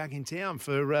he's going to be back in town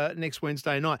for next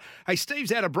Wednesday night. Hey,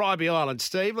 Steve's out of Bribie Island.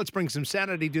 Steve, let's bring some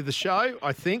sanity to the show,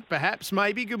 I think, perhaps,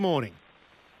 maybe. Good morning.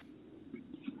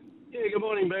 Yeah, good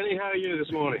morning, Benny. How are you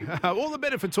this morning? All the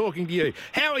better for talking to you.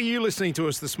 How are you listening to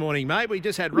us this morning, mate? We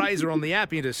just had Razor on the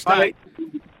app interstate.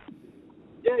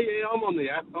 Yeah, I'm on the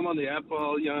app.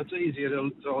 Well, it's easier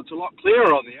it's a lot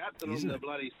clearer on the app than on the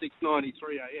bloody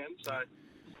 6:93 AM. So,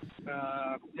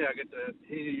 I get to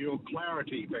hear your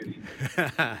clarity, Benny.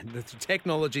 The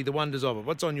technology, the wonders of it.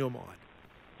 What's on your mind?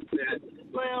 Yeah.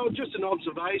 Well, just an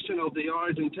observation of the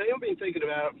Origin team. I've been thinking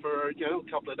about it for a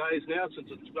couple of days now since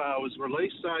it was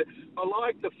released. So I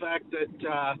like the fact that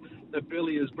that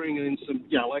Billy is bringing in some,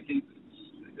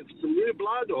 it's some new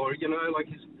blood, or he's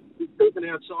keeping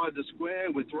outside the square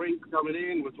with Rink coming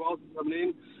in, with Walter coming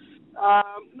in.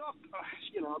 I'm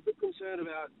a bit concerned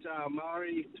about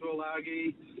Murray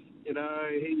Tuolagi.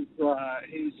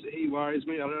 He worries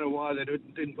me. I don't know why they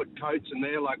didn't put Coates in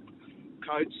there like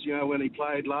Coates, when he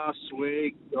played last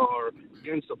week or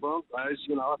against the Broncos,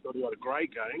 I thought he had a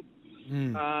great game.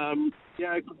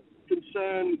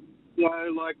 Concern,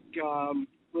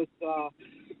 with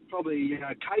probably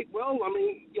Capewell. I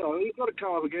mean, he's got to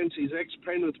come up against his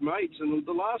ex-Penrith mates, and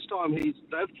the last time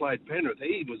they've played Penrith,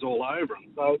 he was all over them.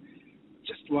 So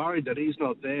just worried that he's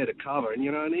not there to cover, and he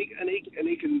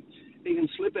can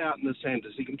slip out in the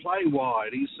centres. He can play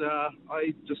wide.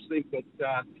 I just think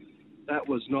that. That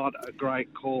was not a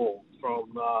great call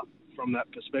from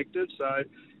that perspective. So,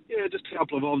 just a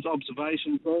couple of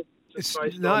observations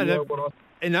there.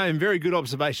 And very good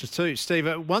observations too, Steve.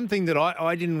 One thing that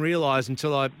I didn't realise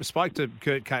until I spoke to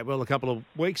Kurt Capewell a couple of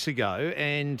weeks ago,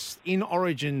 and in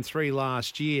Origin 3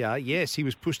 last year, yes, he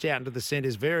was pushed out into the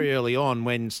centres very early on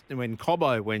when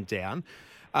Cobbo went down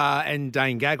and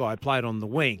Dane Gagai played on the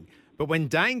wing. But when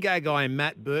Dane Gagai and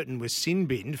Matt Burton were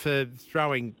sin-binned for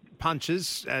throwing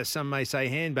punches, some may say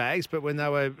handbags, but when they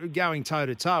were going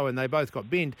toe-to-toe and they both got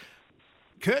binned,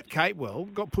 Kurt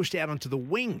Capewell got pushed out onto the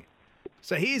wing.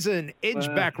 So here's an edge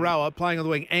back rower playing on the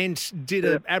wing and did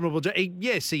an admirable job.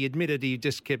 Yes, he admitted he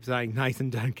just kept saying, Nathan,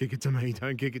 don't kick it to me,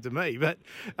 don't kick it to me. But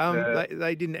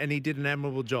they didn't, and he did an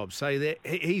admirable job. So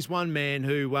he's one man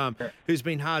who's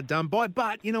been hard done by.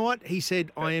 But you know what? He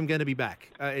said, I am going to be back.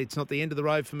 It's not the end of the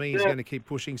road for me. He's going to keep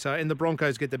pushing. And the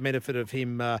Broncos get the benefit of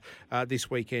him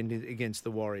this weekend against the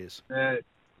Warriors.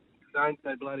 Don't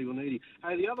they bloody well need him.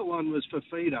 Hey, the other one was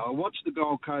Fafita. I watched the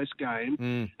Gold Coast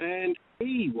game, and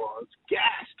he was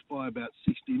gassed by about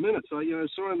 60 minutes. I,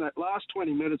 saw him that last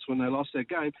 20 minutes when they lost their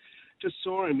game. Just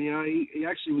saw him, he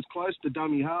actually was close to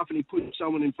dummy half, and he put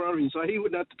someone in front of him, so he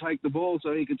wouldn't have to take the ball,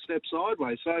 so he could step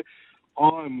sideways. So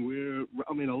I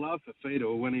love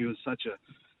Fafita when he was such a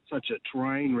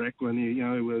train wreck when he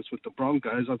was with the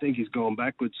Broncos. I think he's gone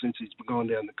backwards since he's gone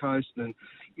down the coast, and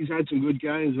he's had some good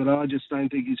games, but I just don't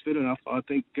think he's fit enough. I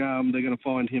think they're going to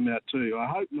find him out too. I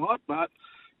hope not, but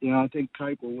I think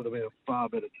Capel would have been a far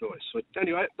better choice. But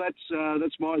anyway, that's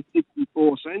my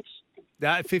 54 cents.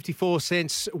 54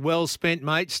 cents well spent,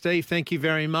 mate. Steve, thank you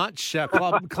very much.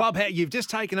 Club, you've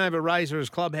just taken over Razor as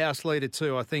clubhouse leader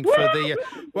too, I think, for the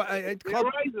club.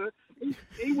 Razor,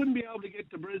 he wouldn't be able to get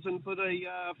to Brisbane for the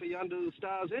for Under the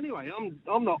Stars anyway. I'm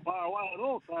not far away at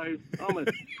all, so I'm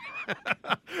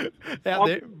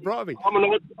Robbie. I'm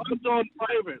an odds-on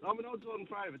favourite.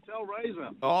 Tell Razor.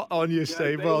 Oh, on you,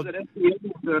 Steve. Well,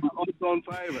 odds-on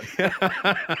favourite.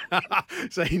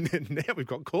 See, now we've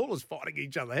got callers fighting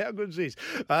each other. How good is this?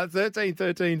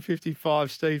 13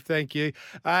 55. Steve, thank you.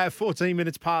 14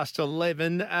 minutes past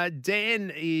 11.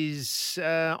 Dan is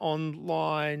on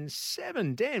line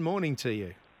 7. Dan, morning to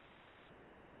you.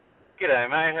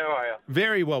 G'day, mate. How are you?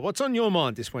 Very well. What's on your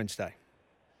mind this Wednesday?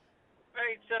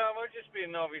 Mate, I've just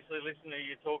been obviously listening to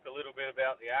you talk a little bit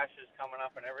about the Ashes coming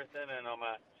up and everything, and I'm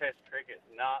a Test cricket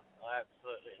nut. I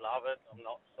absolutely love it. I'm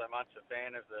not so much a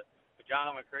fan of the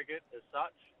pajama cricket as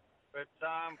such, but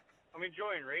I'm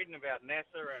enjoying reading about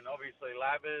Nessa and obviously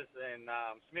Labbers and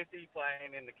Smithy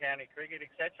playing in the county cricket,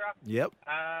 etc. Yep.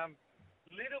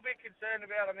 Little bit concerned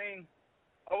about,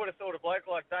 I would have thought a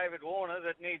bloke like David Warner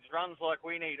that needs runs like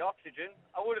we need oxygen,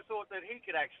 I would have thought that he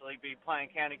could actually be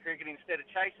playing county cricket instead of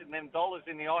chasing them dollars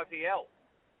in the IPL.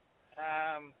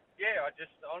 I'd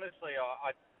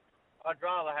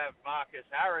rather have Marcus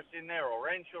Harris in there or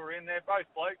Renshaw in there, both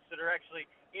blokes that are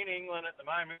actually in England at the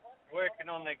moment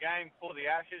working on their game for the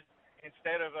Ashes,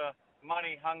 instead of a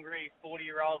money-hungry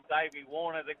 40-year-old Davey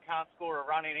Warner that can't score a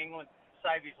run in England to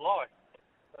save his life.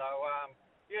 So,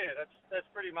 that's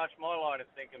pretty much my line of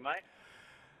thinking, mate.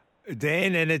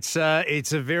 Dan, and it's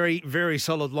a very, very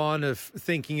solid line of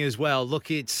thinking as well. Look,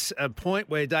 it's a point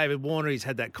where David Warner, he's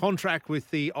had that contract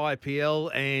with the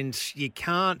IPL, and you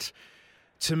can't,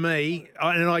 to me,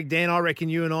 and like Dan, I reckon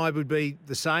you and I would be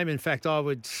the same. In fact, I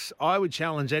would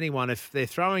challenge anyone, if they're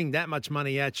throwing that much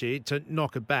money at you, to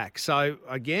knock it back. So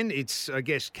again, it's, I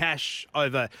guess, cash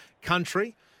over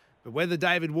country. But whether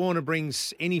David Warner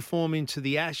brings any form into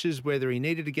the Ashes, whether he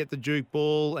needed to get the Duke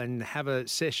ball and have a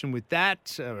session with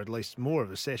that, or at least more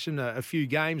of a session, a few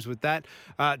games with that,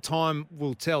 time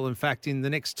will tell. In fact, in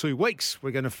the next 2 weeks, we're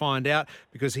going to find out,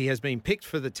 because he has been picked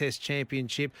for the Test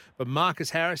Championship. But Marcus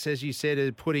Harris, as you said,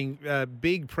 is putting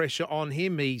big pressure on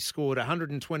him. He scored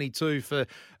 122 for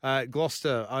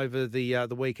Gloucester over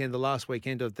the weekend, the last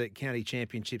weekend of the county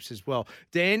championships as well.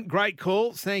 Dan, great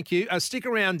call. Thank you. Stick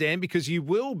around, Dan, because you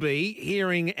will be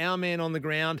hearing our man on the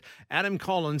ground, Adam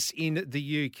Collins, in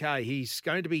the UK. He's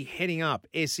going to be heading up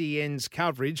SEN's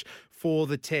coverage for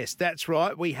the Test. That's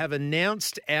right. We have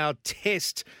announced our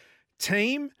Test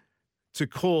team to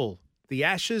call the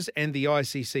Ashes and the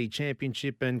ICC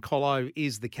Championship, and Colo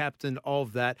is the captain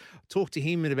of that. Talk to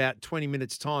him in about 20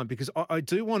 minutes' time, because I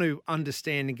do want to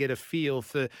understand and get a feel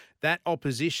for that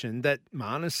opposition that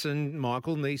Marnus and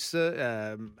Michael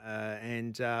Nisa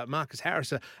and Marcus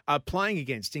Harris are playing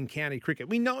against in county cricket.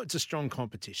 We know it's a strong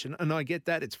competition, and I get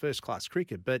that. It's first-class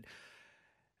cricket, but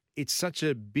it's such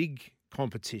a big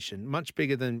competition, much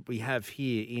bigger than we have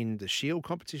here in the Shield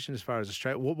competition as far as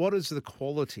Australia. What is the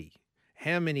quality?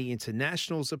 How many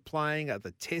internationals are playing? Are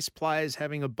the Test players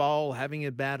having a bowl, having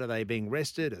a bat? Are they being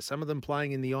rested? Are some of them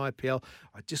playing in the IPL?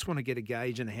 I just want to get a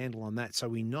gauge and a handle on that so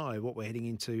we know what we're heading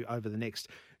into over the next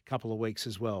couple of weeks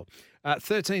as well.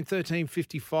 13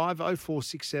 55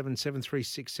 0467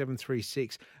 736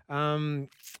 736.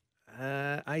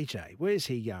 AJ, where's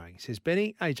he going? Says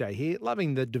Benny, AJ here,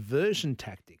 loving the diversion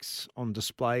tactics on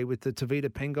display with the Tavita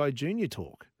Pengai Junior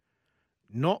talk.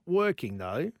 Not working,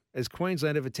 though, as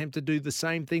Queensland have attempted to do the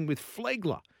same thing with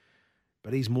Flegler.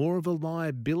 But he's more of a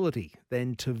liability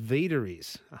than Tavita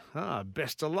is. Aha,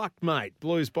 best of luck, mate.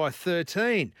 Blues by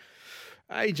 13.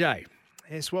 AJ,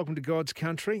 yes, welcome to God's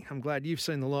country. I'm glad you've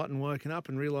seen the light and woken up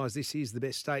and realised this is the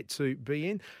best state to be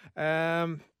in.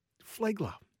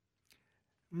 Flegler.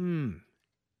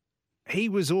 He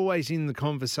was always in the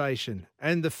conversation.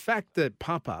 And the fact that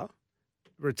Papa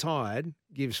retired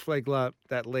gives Flegler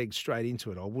that leg straight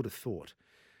into it, I would have thought.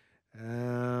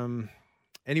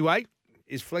 Anyway,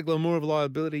 is Flegler more of a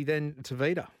liability than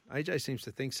Tavita? AJ seems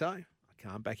to think so. I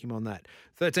Can't back him on that.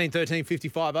 13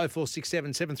 55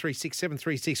 0467 736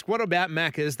 736. What about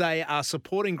Maccas? They are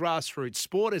supporting grassroots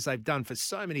sport as they've done for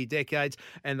so many decades,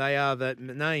 and they are the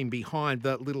name behind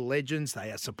the Little Legends.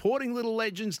 They are supporting Little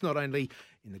Legends not only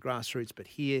in the grassroots but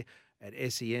here at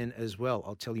SEN as well.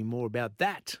 I'll tell you more about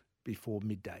that before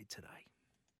midday today.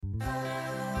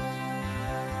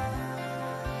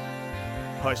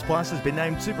 Host Plus has been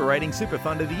named Super Rating Super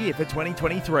Fund of the Year for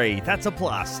 2023. That's a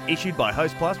plus. Issued by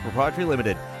Host Plus Proprietary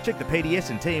Limited. Check the PDS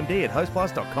and TMD at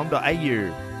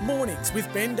hostplus.com.au. Mornings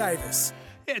with Ben Davis.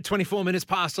 Yeah, 24 minutes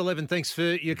past 11. Thanks for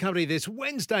your company this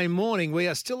Wednesday morning. We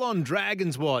are still on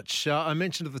Dragons Watch. I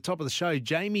mentioned at the top of the show,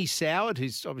 Jamie Soward,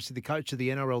 who's obviously the coach of the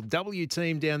NRLW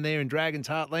team down there in Dragons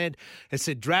Heartland, has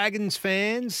said, Dragons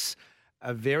fans,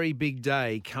 a very big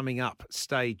day coming up.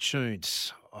 Stay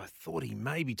tuned. I thought he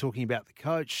may be talking about the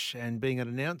coach and being an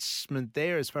announcement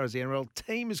there as far as the NRL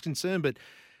team is concerned, but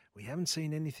we haven't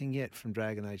seen anything yet from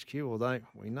Dragon HQ, although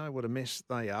we know what a mess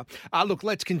they are. Look,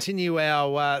 let's continue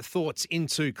our thoughts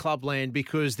into Clubland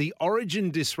because the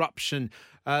Origin disruption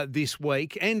this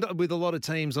week and with a lot of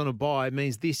teams on a bye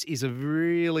means this is a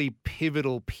really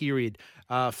pivotal period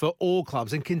for all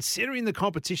clubs. And considering the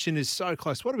competition is so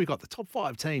close, what have we got? The top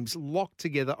 5 teams locked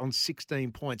together on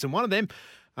 16 points. And one of them,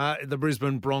 the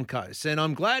Brisbane Broncos. And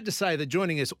I'm glad to say that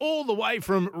joining us all the way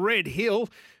from Red Hill,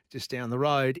 just down the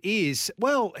road, is,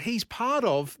 well, he's part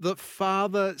of the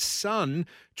father-son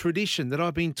tradition that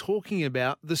I've been talking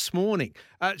about this morning.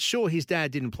 Sure, his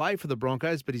dad didn't play for the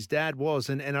Broncos, but his dad was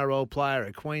an NRL player,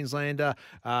 a Queenslander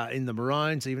in the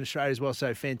Maroons, even Australia as well.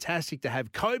 So fantastic to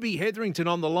have Kobe Hetherington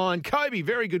on the line. Kobe,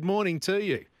 very good morning to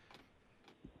you.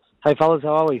 Hey, fellas,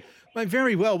 how are we? Mate,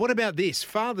 very well. What about this?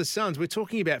 Father, sons, we're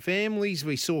talking about families.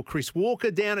 We saw Chris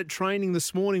Walker down at training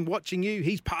this morning watching you.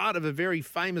 He's part of a very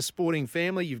famous sporting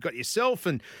family. You've got yourself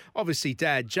and obviously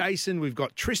Dad Jason. We've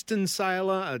got Tristan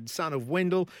Saylor, a son of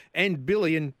Wendell, and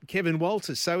Billy and Kevin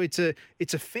Walters. So it's a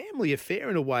family affair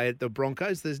in a way at the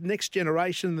Broncos. There's next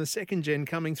generation and the second gen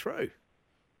coming through.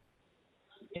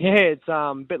 Yeah, it's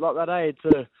a bit like that, eh?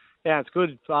 It's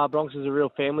good. Broncos is a real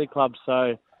family club,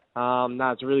 so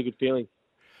it's a really good feeling.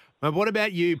 What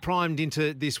about you primed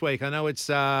into this week? I know it's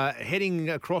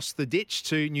heading across the ditch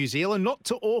to New Zealand, not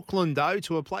to Auckland, though,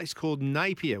 to a place called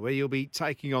Napier, where you'll be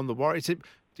taking on the Warriors. Do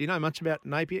you know much about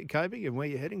Napier, Kobe, and where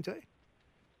you're heading to?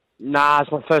 Nah,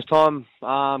 it's my first time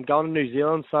going to New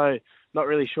Zealand, so not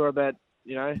really sure about,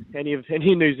 any of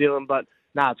New Zealand, but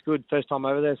it's good. First time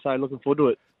over there, so looking forward to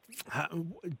it.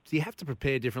 Do you have to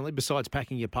prepare differently besides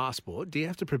packing your passport? Do you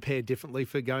have to prepare differently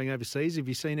for going overseas? Have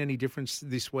you seen any difference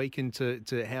this week into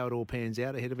how it all pans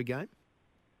out ahead of a game?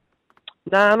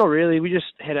 No, not really. We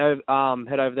just head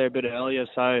over there a bit earlier,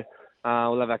 so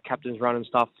we'll have our captain's run and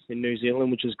stuff in New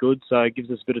Zealand, which is good. So it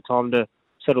gives us a bit of time to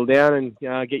settle down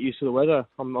and get used to the weather.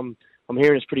 I'm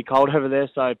hearing it's pretty cold over there,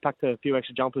 so I packed a few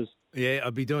extra jumpers. Yeah,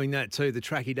 I'd be doing that too. The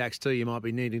tracky dacks too you might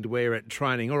be needing to wear at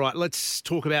training. All right, let's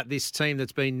talk about this team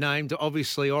that's been named.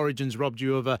 Obviously, Origin's robbed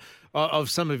you of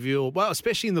some of your, well,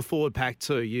 especially in the forward pack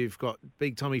too. You've got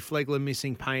Big Tommy Flegler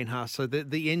missing Payne Haas, so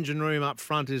the engine room up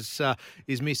front is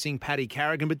missing Paddy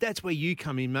Carrigan, but that's where you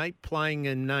come in, mate, playing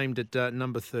and named at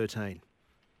number 13.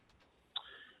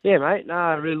 Yeah, mate.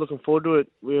 Really looking forward to it.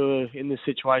 We were in this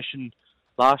situation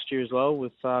last year as well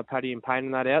with Paddy and Payne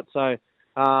and that out. So,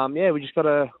 we just got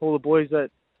all the boys that,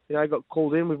 got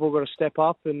called in. We've all got to step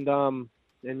up and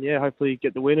hopefully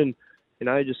get the win. And,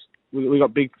 we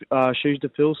got big shoes to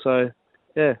fill. So,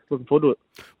 looking forward to it.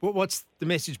 Well, what's the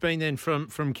message been then from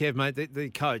Kev, mate, the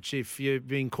coach? If you're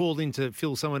being called in to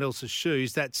fill someone else's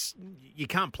shoes, you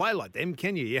can't play like them,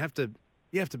 can you? You have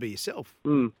to be yourself.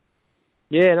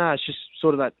 Yeah, it's just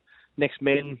sort of that next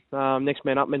man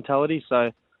up mentality.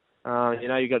 So,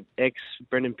 you got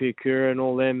Brendan Piakura and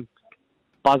all them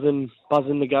buzzing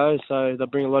to go. So they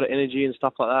bring a lot of energy and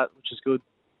stuff like that, which is good.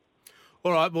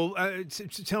 All right. Well,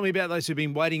 tell me about those who've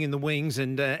been waiting in the wings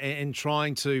and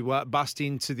trying to bust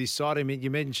into this side. I mean, you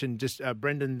mentioned just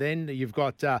Brendan. Then you've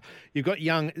got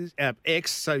young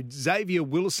X. So Xavier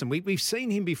Wilson. We've seen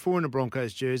him before in a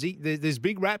Broncos jersey. There's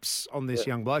big raps on this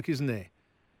young bloke, isn't there?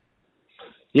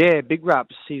 Yeah, big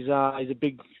raps. He's a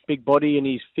big body and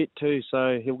he's fit too,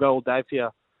 so he'll go all day for you.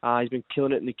 He's been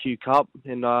killing it in the Q Cup,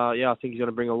 and I think he's going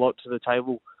to bring a lot to the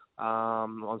table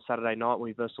on Saturday night when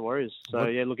we versus the Warriors. So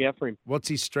look out for him. What's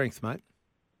his strength, mate?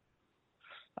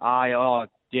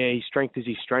 His strength is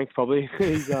his strength probably.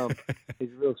 He's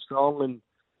real strong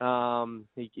and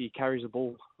he carries the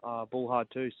ball hard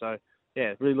too. So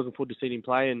yeah, really looking forward to seeing him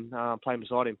play and playing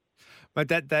beside him. But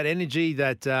that energy,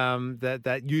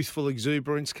 that youthful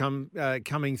exuberance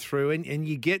coming through, and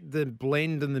you get the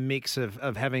blend and the mix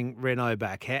of having Renault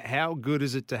back. How good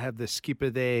is it to have the skipper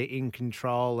there in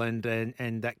control and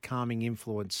that calming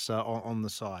influence on the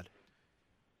side?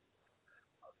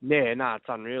 Yeah, no, it's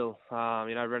unreal.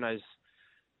 Renault's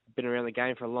been around the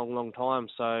game for a long, long time,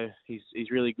 so he's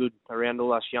really good around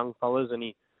all us young fellas, and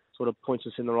he sort of points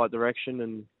us in the right direction,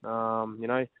 and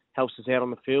helps us out on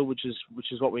the field, which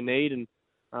is what we need. And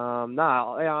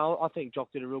I think Jock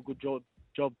did a real good job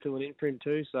filling in for him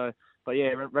too. So, but yeah,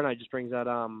 Renault just brings that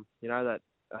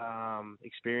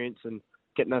experience and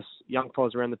getting us young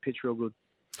fellas around the pitch real good.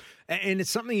 And it's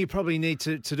something you probably need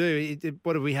to do.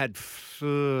 What have we had?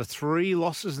 3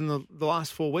 losses in the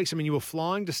last 4 weeks. I mean, you were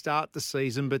flying to start the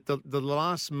season, but the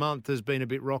last month has been a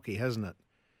bit rocky, hasn't it?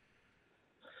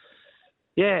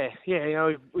 Yeah.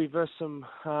 We've versed some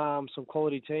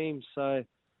quality teams. So,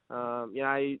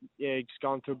 just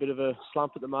going through a bit of a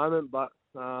slump at the moment, but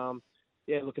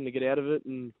looking to get out of it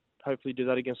and hopefully do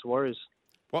that against the Warriors.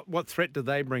 What threat do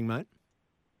they bring, mate?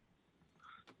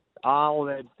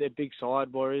 They're big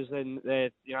side, Warriors, and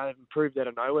they've improved out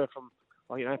of nowhere from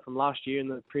last year and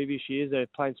the previous years. They're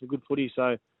playing some good footy,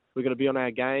 so we've got to be on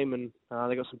our game, and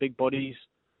they've got some big bodies.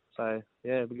 So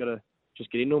yeah, we've got to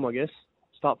just get into them, I guess.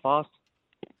 Start fast.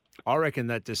 I reckon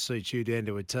that just suits you down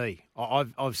to a T.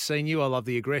 I've seen you. I love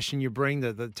the aggression you bring,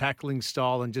 the tackling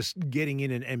style, and just getting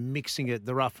in and mixing it,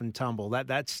 the rough and tumble.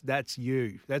 That's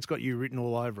you. That's got you written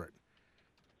all over it.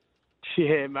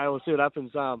 Yeah, mate. We'll see what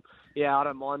happens. I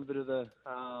don't mind a bit of the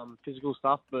physical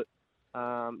stuff, but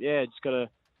just got to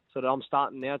sort of. I'm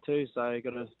starting now too, so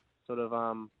got to sort of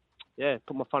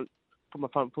put my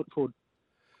front foot forward.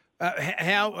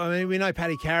 We know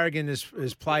Paddy Carrigan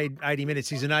has played 80 minutes.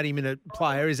 He's an 80-minute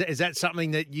player. Is that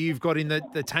something that you've got in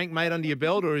the tank, mate, under your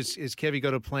belt, or is Kevy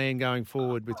got a plan going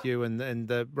forward with you and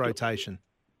the rotation?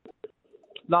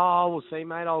 No, we'll see,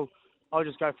 mate. I'll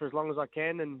just go for as long as I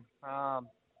can, and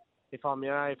if I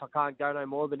can't go no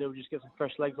more, then he'll just get some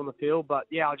fresh legs on the field. But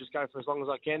yeah, I'll just go for as long as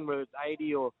I can, whether it's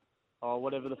 80 or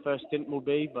whatever the first stint will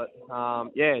be. But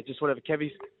just whatever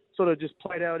Kevy's sort of just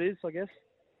played how it is, I guess.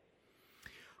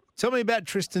 Tell me about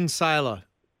Tristan Saylor,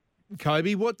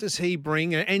 Kobe. What does he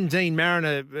bring? And Dean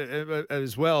Mariner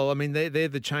as well. I mean, they're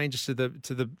the changes to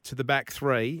the back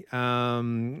three.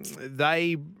 I've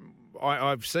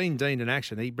seen Dean in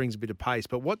action. He brings a bit of pace.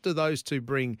 But what do those two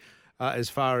bring as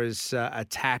far as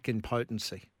attack and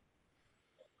potency?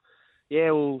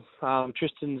 Yeah, well,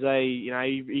 Tristan's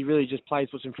he really just plays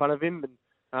what's in front of him,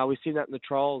 and we've seen that in the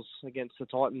trials against the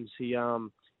Titans. He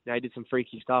did some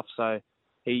freaky stuff, so.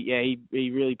 He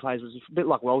really plays a bit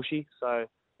like Walshy, so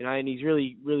and he's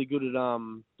really good at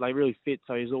really fit,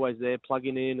 so he's always there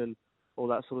plugging in and all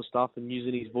that sort of stuff and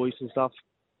using his voice and stuff.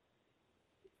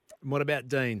 And what about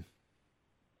Dean?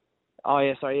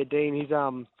 Dean. He's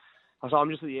I'm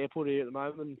just at the airport here at the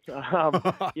moment.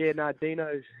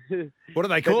 Dino's. What are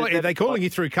they calling? Are they calling you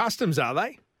through customs? Are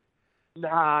they?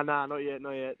 Nah, not yet.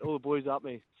 All the boys up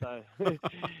me, so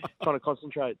trying to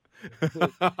concentrate.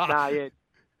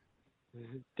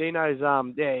 Dino's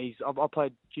I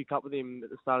played Q Cup with him at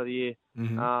the start of the year,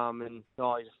 and he's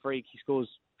a freak. He scores.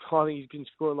 I think he's been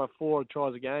scoring like 4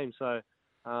 tries a game. So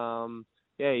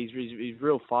he's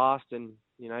real fast, and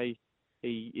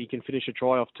he can finish a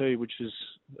try off too, which is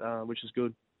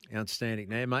good. Outstanding.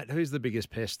 Now, mate, who's the biggest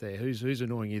pest there? Who's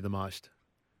annoying you the most?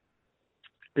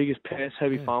 Biggest pest,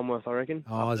 Herbie Farnworth, I reckon.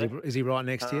 Oh, is he right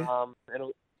next to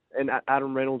you? And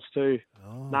Adam Reynolds too.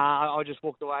 Oh. Nah, I just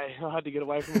walked away. I had to get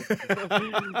away from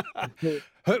him.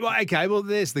 Okay, well,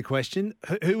 there's the question.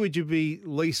 Who would you be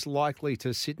least likely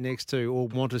to sit next to or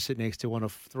want to sit next to on a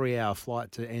 3-hour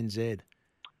flight to NZ?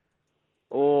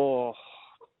 Oh,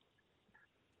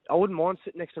 I wouldn't mind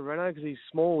sitting next to Renault because he's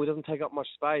small. He doesn't take up much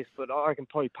space. But I reckon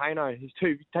probably Payno. He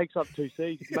takes up 2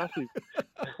 seats. He's massive.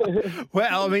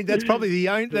 Well, I mean, that's probably the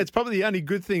only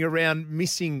good thing around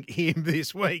missing him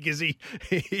this week is he's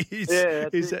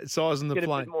that size on the plane.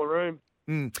 Get a bit more room.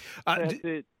 That's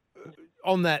it.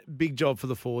 On that big job for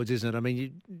the forwards, isn't it? I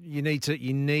mean, you need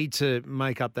to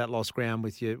make up that lost ground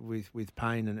with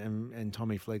Payne and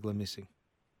Tommy Flegler missing.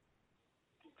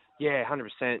 Yeah,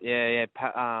 100%. Yeah.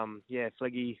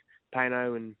 Fleggy,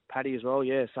 Payno, and Paddy as well.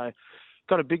 Yeah, so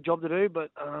got a big job to do, but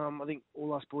I think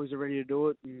all us boys are ready to do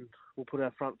it, and we'll put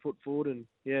our front foot forward and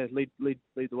lead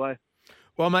the way.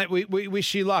 Well, mate, we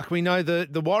wish you luck. We know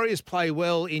the Warriors play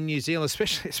well in New Zealand,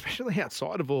 especially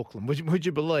outside of Auckland. Would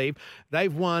you believe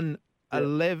they've won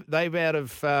They've out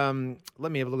of,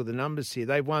 let me have a look at the numbers here.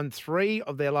 They've won 3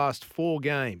 of their last 4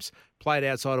 games played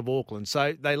outside of Auckland.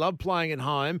 So they love playing at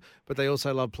home, but they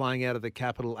also love playing out of the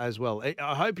capital as well.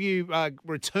 I hope you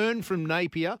return from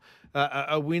Napier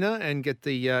a winner and get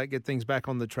things back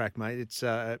on the track, mate. It's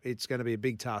going to be a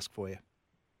big task for you.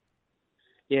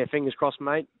 Yeah, fingers crossed,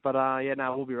 mate. But,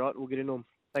 we'll be right. We'll get in on.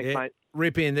 Thanks, mate.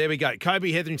 Rip in. There we go.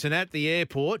 Kobe Hetherington at the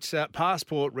airport,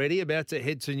 passport ready, about to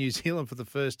head to New Zealand for the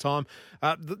first time.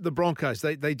 The Broncos,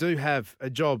 they do have a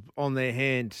job on their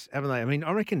hand, haven't they? I mean,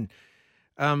 I reckon,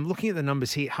 looking at the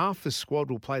numbers here, half the squad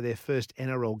will play their first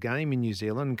NRL game in New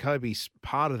Zealand, and Kobe's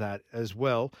part of that as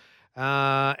well.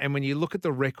 And when you look at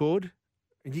the record,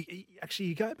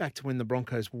 you go back to when the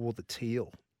Broncos wore the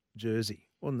teal jersey.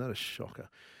 Wasn't that a shocker?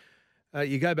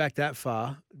 You go back that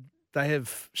far, they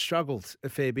have struggled a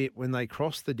fair bit when they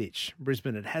cross the ditch.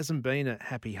 Brisbane, it hasn't been a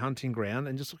happy hunting ground.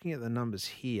 And just looking at the numbers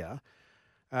here,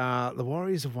 the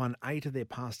Warriors have won 8 of their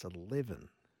past 11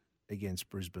 against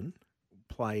Brisbane,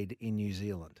 played in New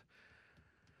Zealand.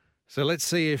 So let's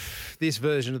see if this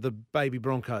version of the baby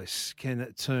Broncos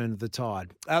can turn the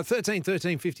tide. 13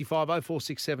 55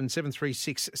 0467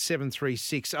 736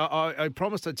 736. I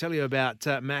promised I'd tell you about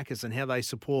Macca's and how they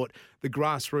support the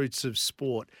grassroots of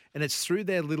sport, and it's through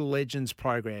their Little Legends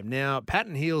program. Now, Pat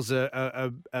and Heels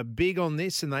are big on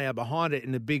this, and they are behind it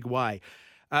in a big way.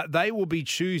 They will be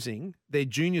choosing their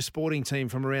junior sporting team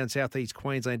from around southeast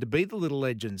Queensland to be the Little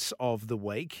Legends of the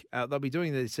week. They'll be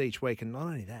doing this each week, and not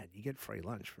only that, you get free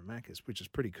lunch from Macca's, which is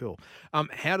pretty cool.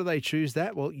 How do they choose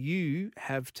that? Well, you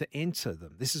have to enter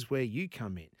them. This is where you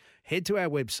come in. Head to our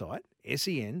website,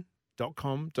 sen.com.au/win.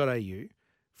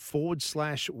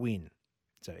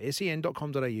 So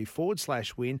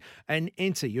sen.com.au/win and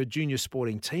enter your junior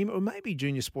sporting team or maybe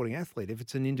junior sporting athlete if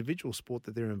it's an individual sport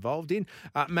that they're involved in.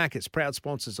 Macca's, proud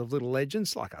sponsors of Little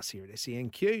Legends like us here at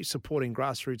SENQ, supporting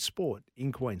grassroots sport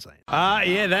in Queensland.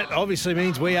 That obviously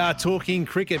means we are talking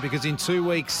cricket because in 2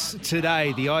 weeks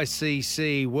today, the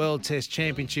ICC World Test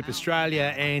Championship,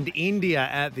 Australia and India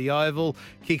at the Oval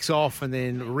kicks off, and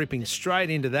then ripping straight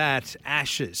into that,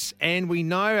 Ashes. And we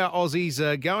know our Aussies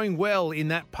are going well in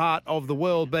that part of the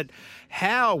world, but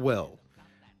how well?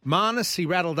 Marnus, he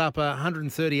rattled up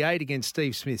 138 against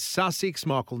Steve Smith's Sussex.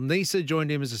 Michael Neser joined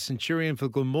him as a centurion for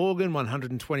Glamorgan,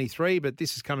 123, but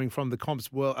this is coming from the comp's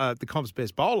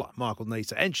best bowler, Michael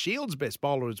Neser, and Shields' best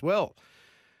bowler as well.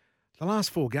 The last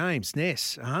 4 games,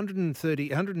 Ness, 130,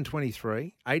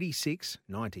 123, 86,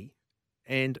 90,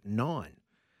 and 9.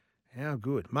 How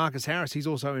good. Marcus Harris, he's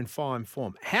also in fine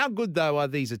form. How good, though, are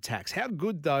these attacks? How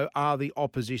good, though, are the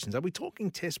oppositions? Are we talking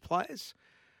test players?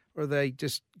 Or are they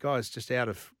just guys just out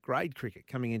of grade cricket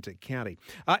coming into county?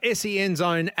 SEN's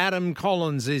own Adam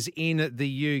Collins is in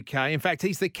the UK. In fact,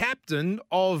 he's the captain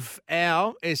of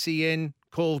our SEN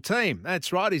call team.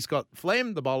 That's right. He's got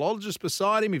Flem, the biologist,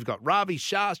 beside him. You've got Ravi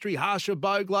Shastri, Harsha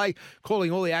Bogle,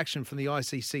 calling all the action from the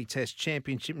ICC Test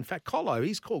Championship. In fact, Colo,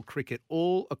 he's called cricket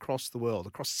all across the world,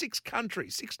 across 6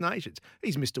 countries, 6 nations.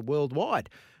 He's Mr. Worldwide,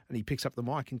 and he picks up the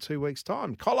mic in 2 weeks'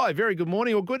 time. Colo, very good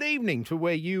morning or good evening to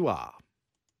where you are.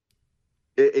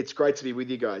 It's great to be with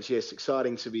you guys. Yes,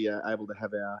 exciting to be able to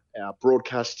have our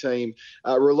broadcast team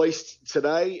released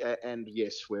today. And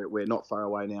yes, we're not far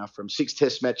away now from 6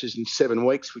 test matches in 7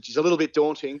 weeks, which is a little bit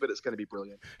daunting, but it's going to be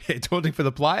brilliant. Yeah, daunting for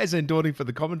the players and daunting for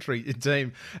the commentary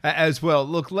team as well.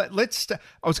 Look, I was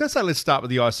going to say let's start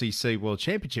with the ICC World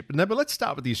Championship, but let's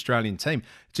start with the Australian team.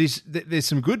 Geez, there's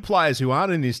some good players who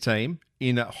aren't in this team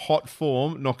in hot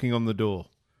form knocking on the door.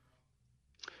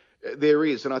 There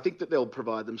is, and I think that they'll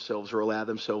provide themselves or allow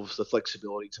themselves the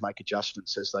flexibility to make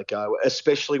adjustments as they go,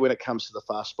 especially when it comes to the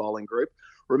fast bowling group.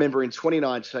 Remember, in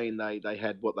 2019, they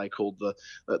had what they called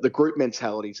the group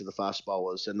mentality to the fast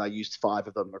bowlers, and they used 5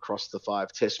 of them across the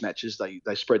 5 test matches.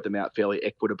 They spread them out fairly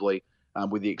equitably,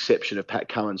 with the exception of Pat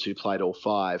Cummins, who played all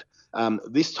 5.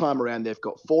 This time around, they've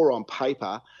got 4 on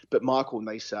paper, but Michael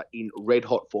Neser in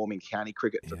red-hot form in county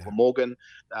cricket for Glamorgan.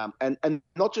 And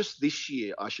not just this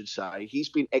year, I should say. He's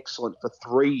been excellent for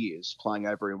 3 years playing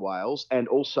over in Wales and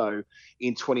also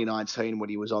in 2019 when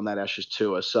he was on that Ashes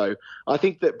tour. So I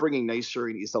think that bringing Neser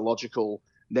in is the logical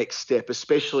next step,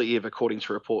 especially if, according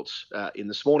to reports in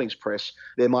this morning's press,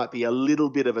 there might be a little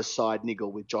bit of a side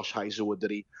niggle with Josh Hazlewood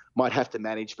that he might have to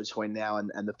manage between now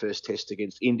and the first test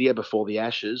against India before the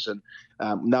Ashes. And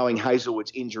knowing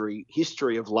Hazlewood's injury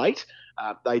history of late,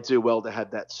 they do well to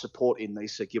have that support in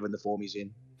Neser given the form he's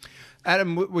in.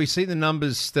 Adam, we see the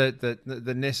numbers that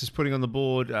Ness is putting on the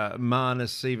board,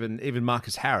 Marnus, even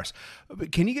Marcus Harris.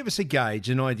 But can you give us a gauge,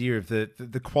 an idea of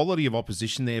the quality of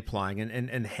opposition they're playing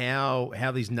and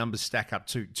how these numbers stack up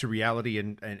to reality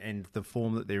and the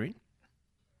form that they're in?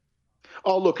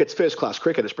 Oh, look, it's first-class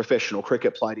cricket. It's professional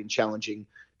cricket played in challenging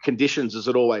conditions, as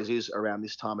it always is around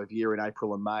this time of year in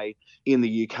April and May in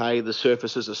the UK. The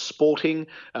surfaces are sporting.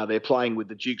 They're playing with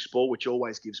the Duke's ball, which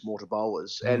always gives more to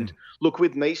bowlers. And look,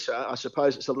 with Nisa, I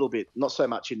suppose it's a little bit, not so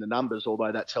much in the numbers,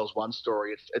 although that tells one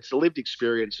story. It's the lived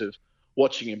experience of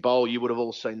watching him bowl. You would have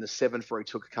all seen the 7 he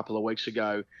took a couple of weeks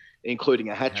ago, including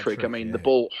a hat trick. I mean, the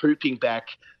ball hooping back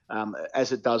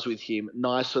as it does with him,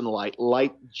 nice and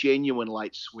late, genuine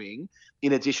late swing,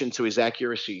 in addition to his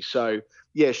accuracy. So,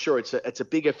 yeah, sure, it's a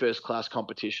bigger first-class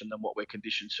competition than what we're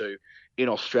conditioned to in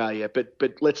Australia. But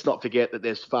let's not forget that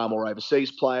there's far more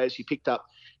overseas players. He picked up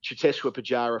Cheteshwar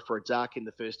Pujara for a duck in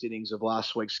the first innings of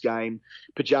last week's game.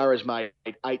 Pujara's made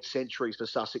 8 centuries for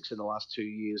Sussex in the last 2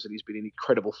 years, and he's been in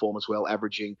incredible form as well,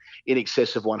 averaging in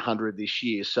excess of 100 this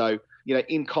year. So, you know,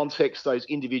 in context, those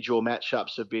individual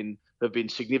matchups have been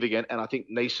significant, and I think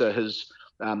Nisa has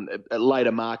laid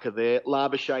a marker there.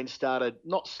 Labuschagne started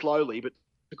not slowly, but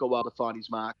took a while to find his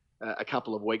mark a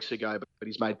couple of weeks ago, but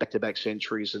he's made back-to-back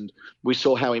centuries, and we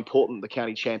saw how important the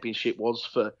county championship was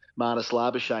for Marnus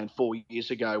Labuschagne 4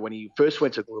 years ago when he first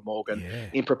went to Glamorgan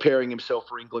in preparing himself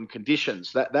for England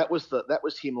conditions. That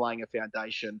was him laying a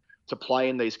foundation to play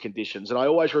in these conditions. And I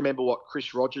always remember what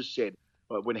Chris Rogers said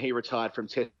when he retired from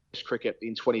Test cricket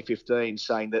in 2015,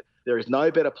 saying that there is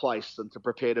no better place than to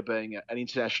prepare to being an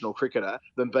international cricketer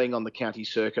than being on the county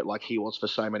circuit like he was for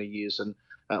so many years. And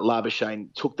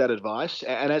Labuschagne took that advice.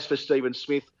 And as for Stephen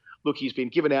Smith, look, he's been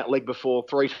given out leg before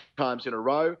 3 times in a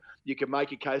row. You can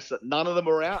make a case that none of them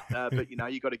are out, but, you know,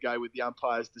 you've got to go with the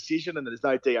umpire's decision, and there's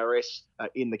no DRS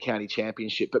in the county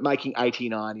championship. But making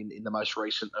 89 in the most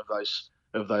recent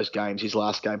of those games, his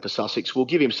last game for Sussex, will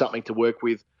give him something to work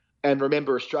with. And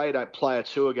remember, Australia don't play a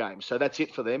tour game, so that's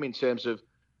it for them in terms of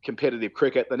competitive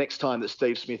cricket. The next time that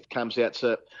Steve Smith comes out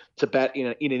to bat in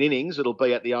an innings, it'll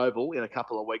be at the Oval in a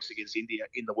couple of weeks against India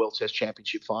in the World Test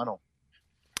Championship final.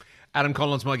 Adam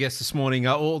Collins, my guest this morning,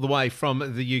 all the way from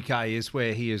the UK, is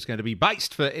where he is going to be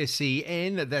based for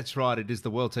SEN. That's right, it is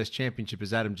the World Test Championship,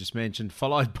 as Adam just mentioned,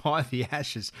 followed by the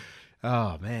Ashes.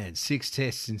 Oh, man, 6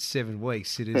 tests in 7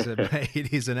 weeks. It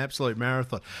is an absolute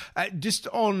marathon. Just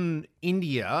on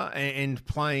India and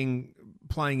playing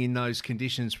in those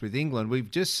conditions with England,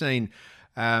 we've just seen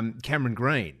Cameron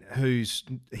Green, who's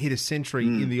hit a century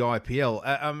in the IPL.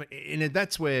 And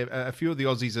that's where a few of the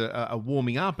Aussies are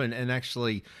warming up and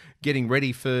actually getting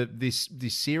ready for this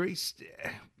series.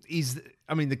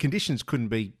 The conditions couldn't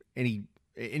be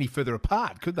any further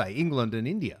apart, could they? England and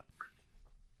India.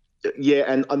 Yeah,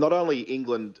 and not only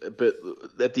England, but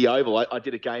at the Oval, I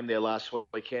did a game there last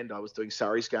weekend. I was doing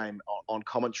Surrey's game on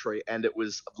commentary, and it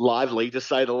was lively, to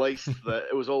say the least.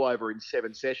 It was all over in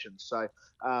 7 sessions. So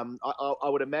I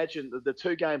would imagine the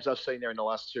 2 games I've seen there in the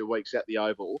last 2 weeks at the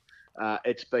Oval,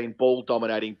 it's been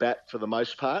ball-dominating bat for the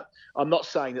most part. I'm not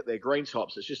saying that they're green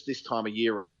tops. It's just this time of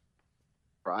year,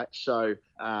 right? So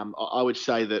I would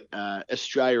say that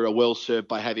Australia are well served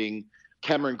by having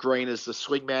Cameron Green as the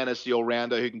swingman, as the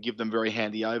all-rounder who can give them very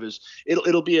handy overs.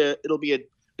 It'll be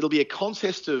a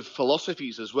contest of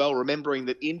philosophies as well. Remembering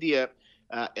that India,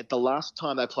 at the last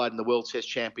time they played in the World Test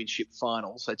Championship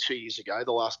final, so 2 years ago,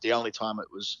 the only time it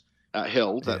was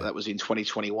held, that was in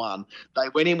 2021. They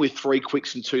went in with 3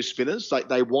 quicks and 2 spinners.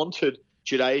 They wanted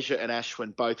Jadeja and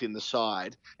Ashwin both in the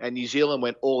side, and New Zealand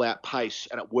went all-out pace,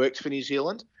 and it worked for New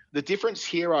Zealand. The difference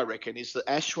here, I reckon, is that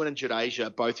Ashwin and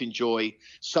Jadeja both enjoy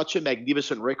such a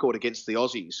magnificent record against the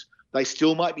Aussies. They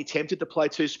still might be tempted to play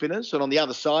 2 spinners, and on the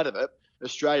other side of it,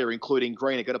 Australia, including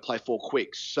Green, are going to play 4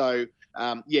 quicks. So,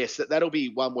 yes, that'll be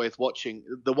one worth watching.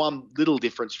 The one little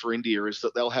difference for India is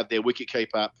that they'll have their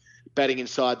wicketkeeper batting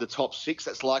inside the top 6.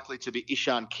 That's likely to be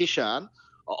Ishan Kishan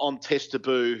on Test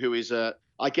debut, who is a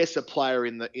player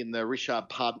in the Rishabh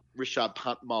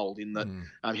Pant mould.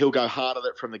 He'll go hard at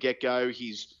it from the get-go.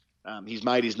 He's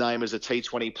made his name as a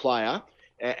T20 player,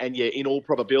 and in all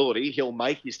probability, he'll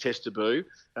make his Test debut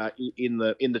in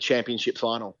the championship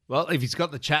final. Well, if he's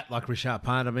got the chat like Rishabh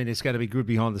Pant, it's going to be good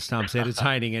behind the stumps,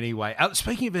 entertaining anyway.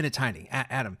 Speaking of entertaining,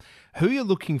 Adam, who are you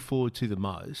looking forward to the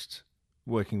most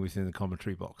working with in the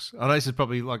commentary box? I know this is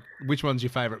probably like, which one's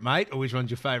your favourite mate or which one's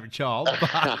your favourite child?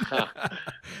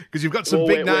 Because you've got some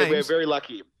big names. We're very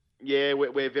lucky. Yeah,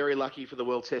 we're very lucky for the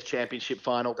World Test Championship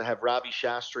final to have Ravi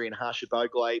Shastri and Harsha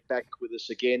Bhogle back with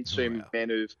us again. 2 men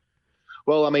who've,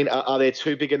 are there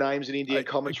 2 bigger names in Indian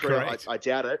commentary? I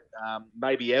doubt it.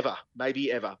 Maybe ever.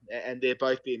 And they've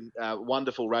both been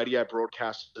wonderful radio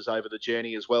broadcasters over the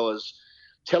journey as well as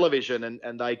television,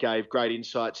 and they gave great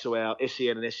insight to our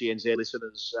SEN and SENZ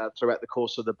listeners throughout the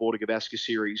course of the Border Gavaskar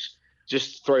series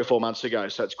just 3 or 4 months ago.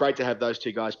 So it's great to have those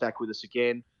 2 guys back with us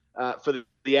again. For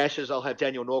the Ashes, I'll have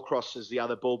Daniel Norcross as the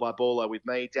other ball-by-baller with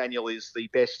me. Daniel is the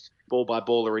best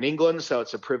ball-by-baller in England, so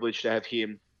it's a privilege to have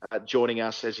him joining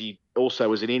us, as he also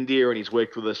was in India and he's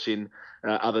worked with us in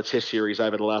other Test series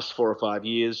over the last 4 or 5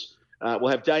 years.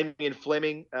 We'll have Damien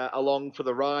Fleming along for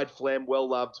the ride. Flem,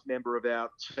 well-loved member of our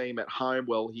team at home.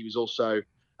 Well, he was also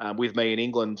with me in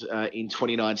England in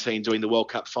 2019 doing the World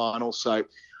Cup final, so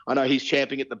I know he's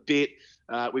champing at the bit.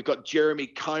 We've got Jeremy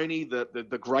Coney,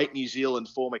 the great New Zealand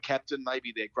former captain,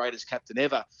 maybe their greatest captain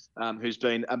ever, who's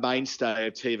been a mainstay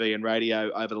of TV and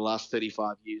radio over the last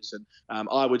 35 years. And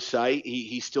I would say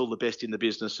he's still the best in the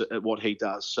business at what he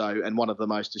does, so, and one of the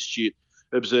most astute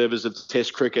observers of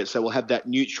Test cricket. So we'll have that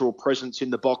neutral presence in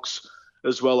the box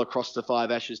as well across the 5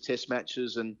 Ashes Test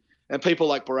matches. And people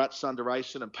like Bharat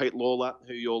Sundaresan and Pete Lawler,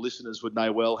 who your listeners would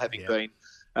know well, having been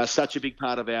such a big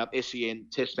part of our SEN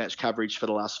Test match coverage for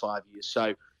the last 5 years.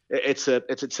 So it's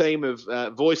a team of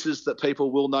voices that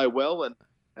people will know well,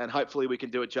 and hopefully we can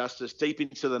do it justice deep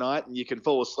into the night, and you can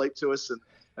fall asleep to us, and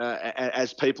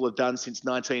as people have done since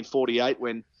 1948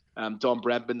 when Don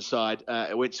Bradman's side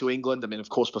went to England. I mean, of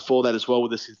course, before that as well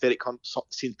with the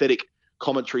synthetic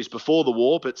commentaries before the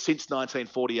war. But since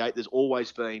 1948, there's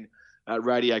always been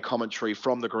radio commentary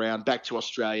from the ground back to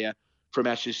Australia from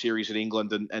Ashes series in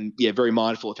England. And very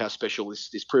mindful of how special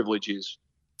this privilege is.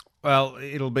 Well,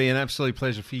 it'll be an absolute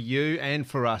pleasure for you and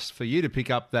for us, for you to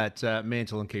pick up that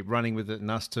mantle and keep running with it,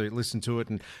 and us to listen to it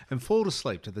and fall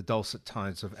asleep to the dulcet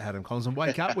tones of Adam Collins and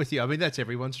wake up with you. I mean, that's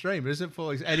everyone's dream, isn't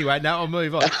it? Anyway, no, I'll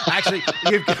move on. Actually,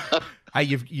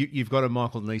 you've got a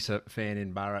Michael Neser fan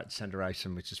in Bharat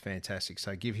Sundaresan, which is fantastic.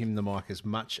 So give him the mic as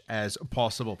much as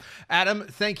possible. Adam,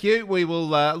 thank you. We will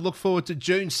look forward to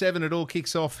June 7. It all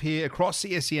kicks off here across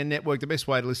the SEN network. The best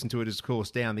way to listen to it is, of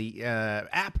course, down the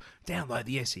app. Download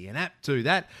the SEN app, do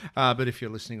that. But if you're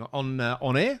listening on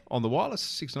air, on the wireless,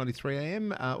 6:93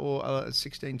 AM or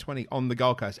 16:20 on the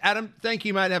Gold Coast. Adam, thank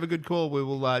you, mate. Have a good call. We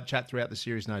will chat throughout the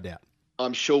series, no doubt.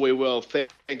 I'm sure we will.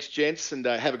 Thanks, gents, and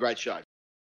have a great show.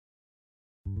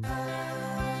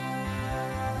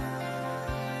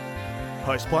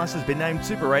 Host Plus has been named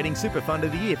Super Rating Super Fund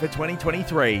of the Year for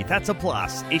 2023. That's a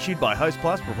plus. Issued by Host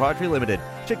Plus Proprietary Limited.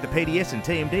 Check the PDS and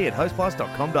TMD at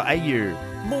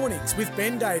hostplus.com.au. Mornings with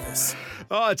Ben Davis.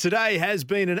 Oh, today has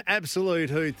been an absolute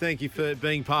hoot. Thank you for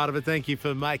being part of it. Thank you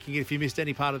for making it. If you missed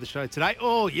any part of the show today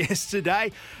or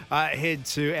yesterday, head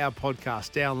to our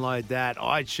podcast. Download that.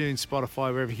 iTunes,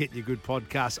 Spotify, wherever you get your good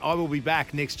podcasts. I will be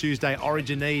back next Tuesday,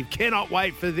 Origin Eve. Cannot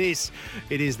wait for this.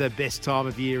 It is the best time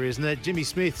of year, isn't it? Jimmy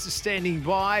Smith's standing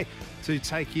by to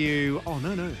take you... Oh,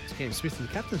 no. It's Cam Smith and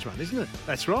the captain's run, isn't it?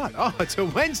 That's right. Oh, it's a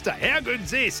Wednesday. How good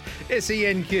is this?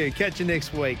 SENQ. Catch you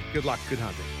next week. Good luck. Good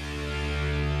hunting.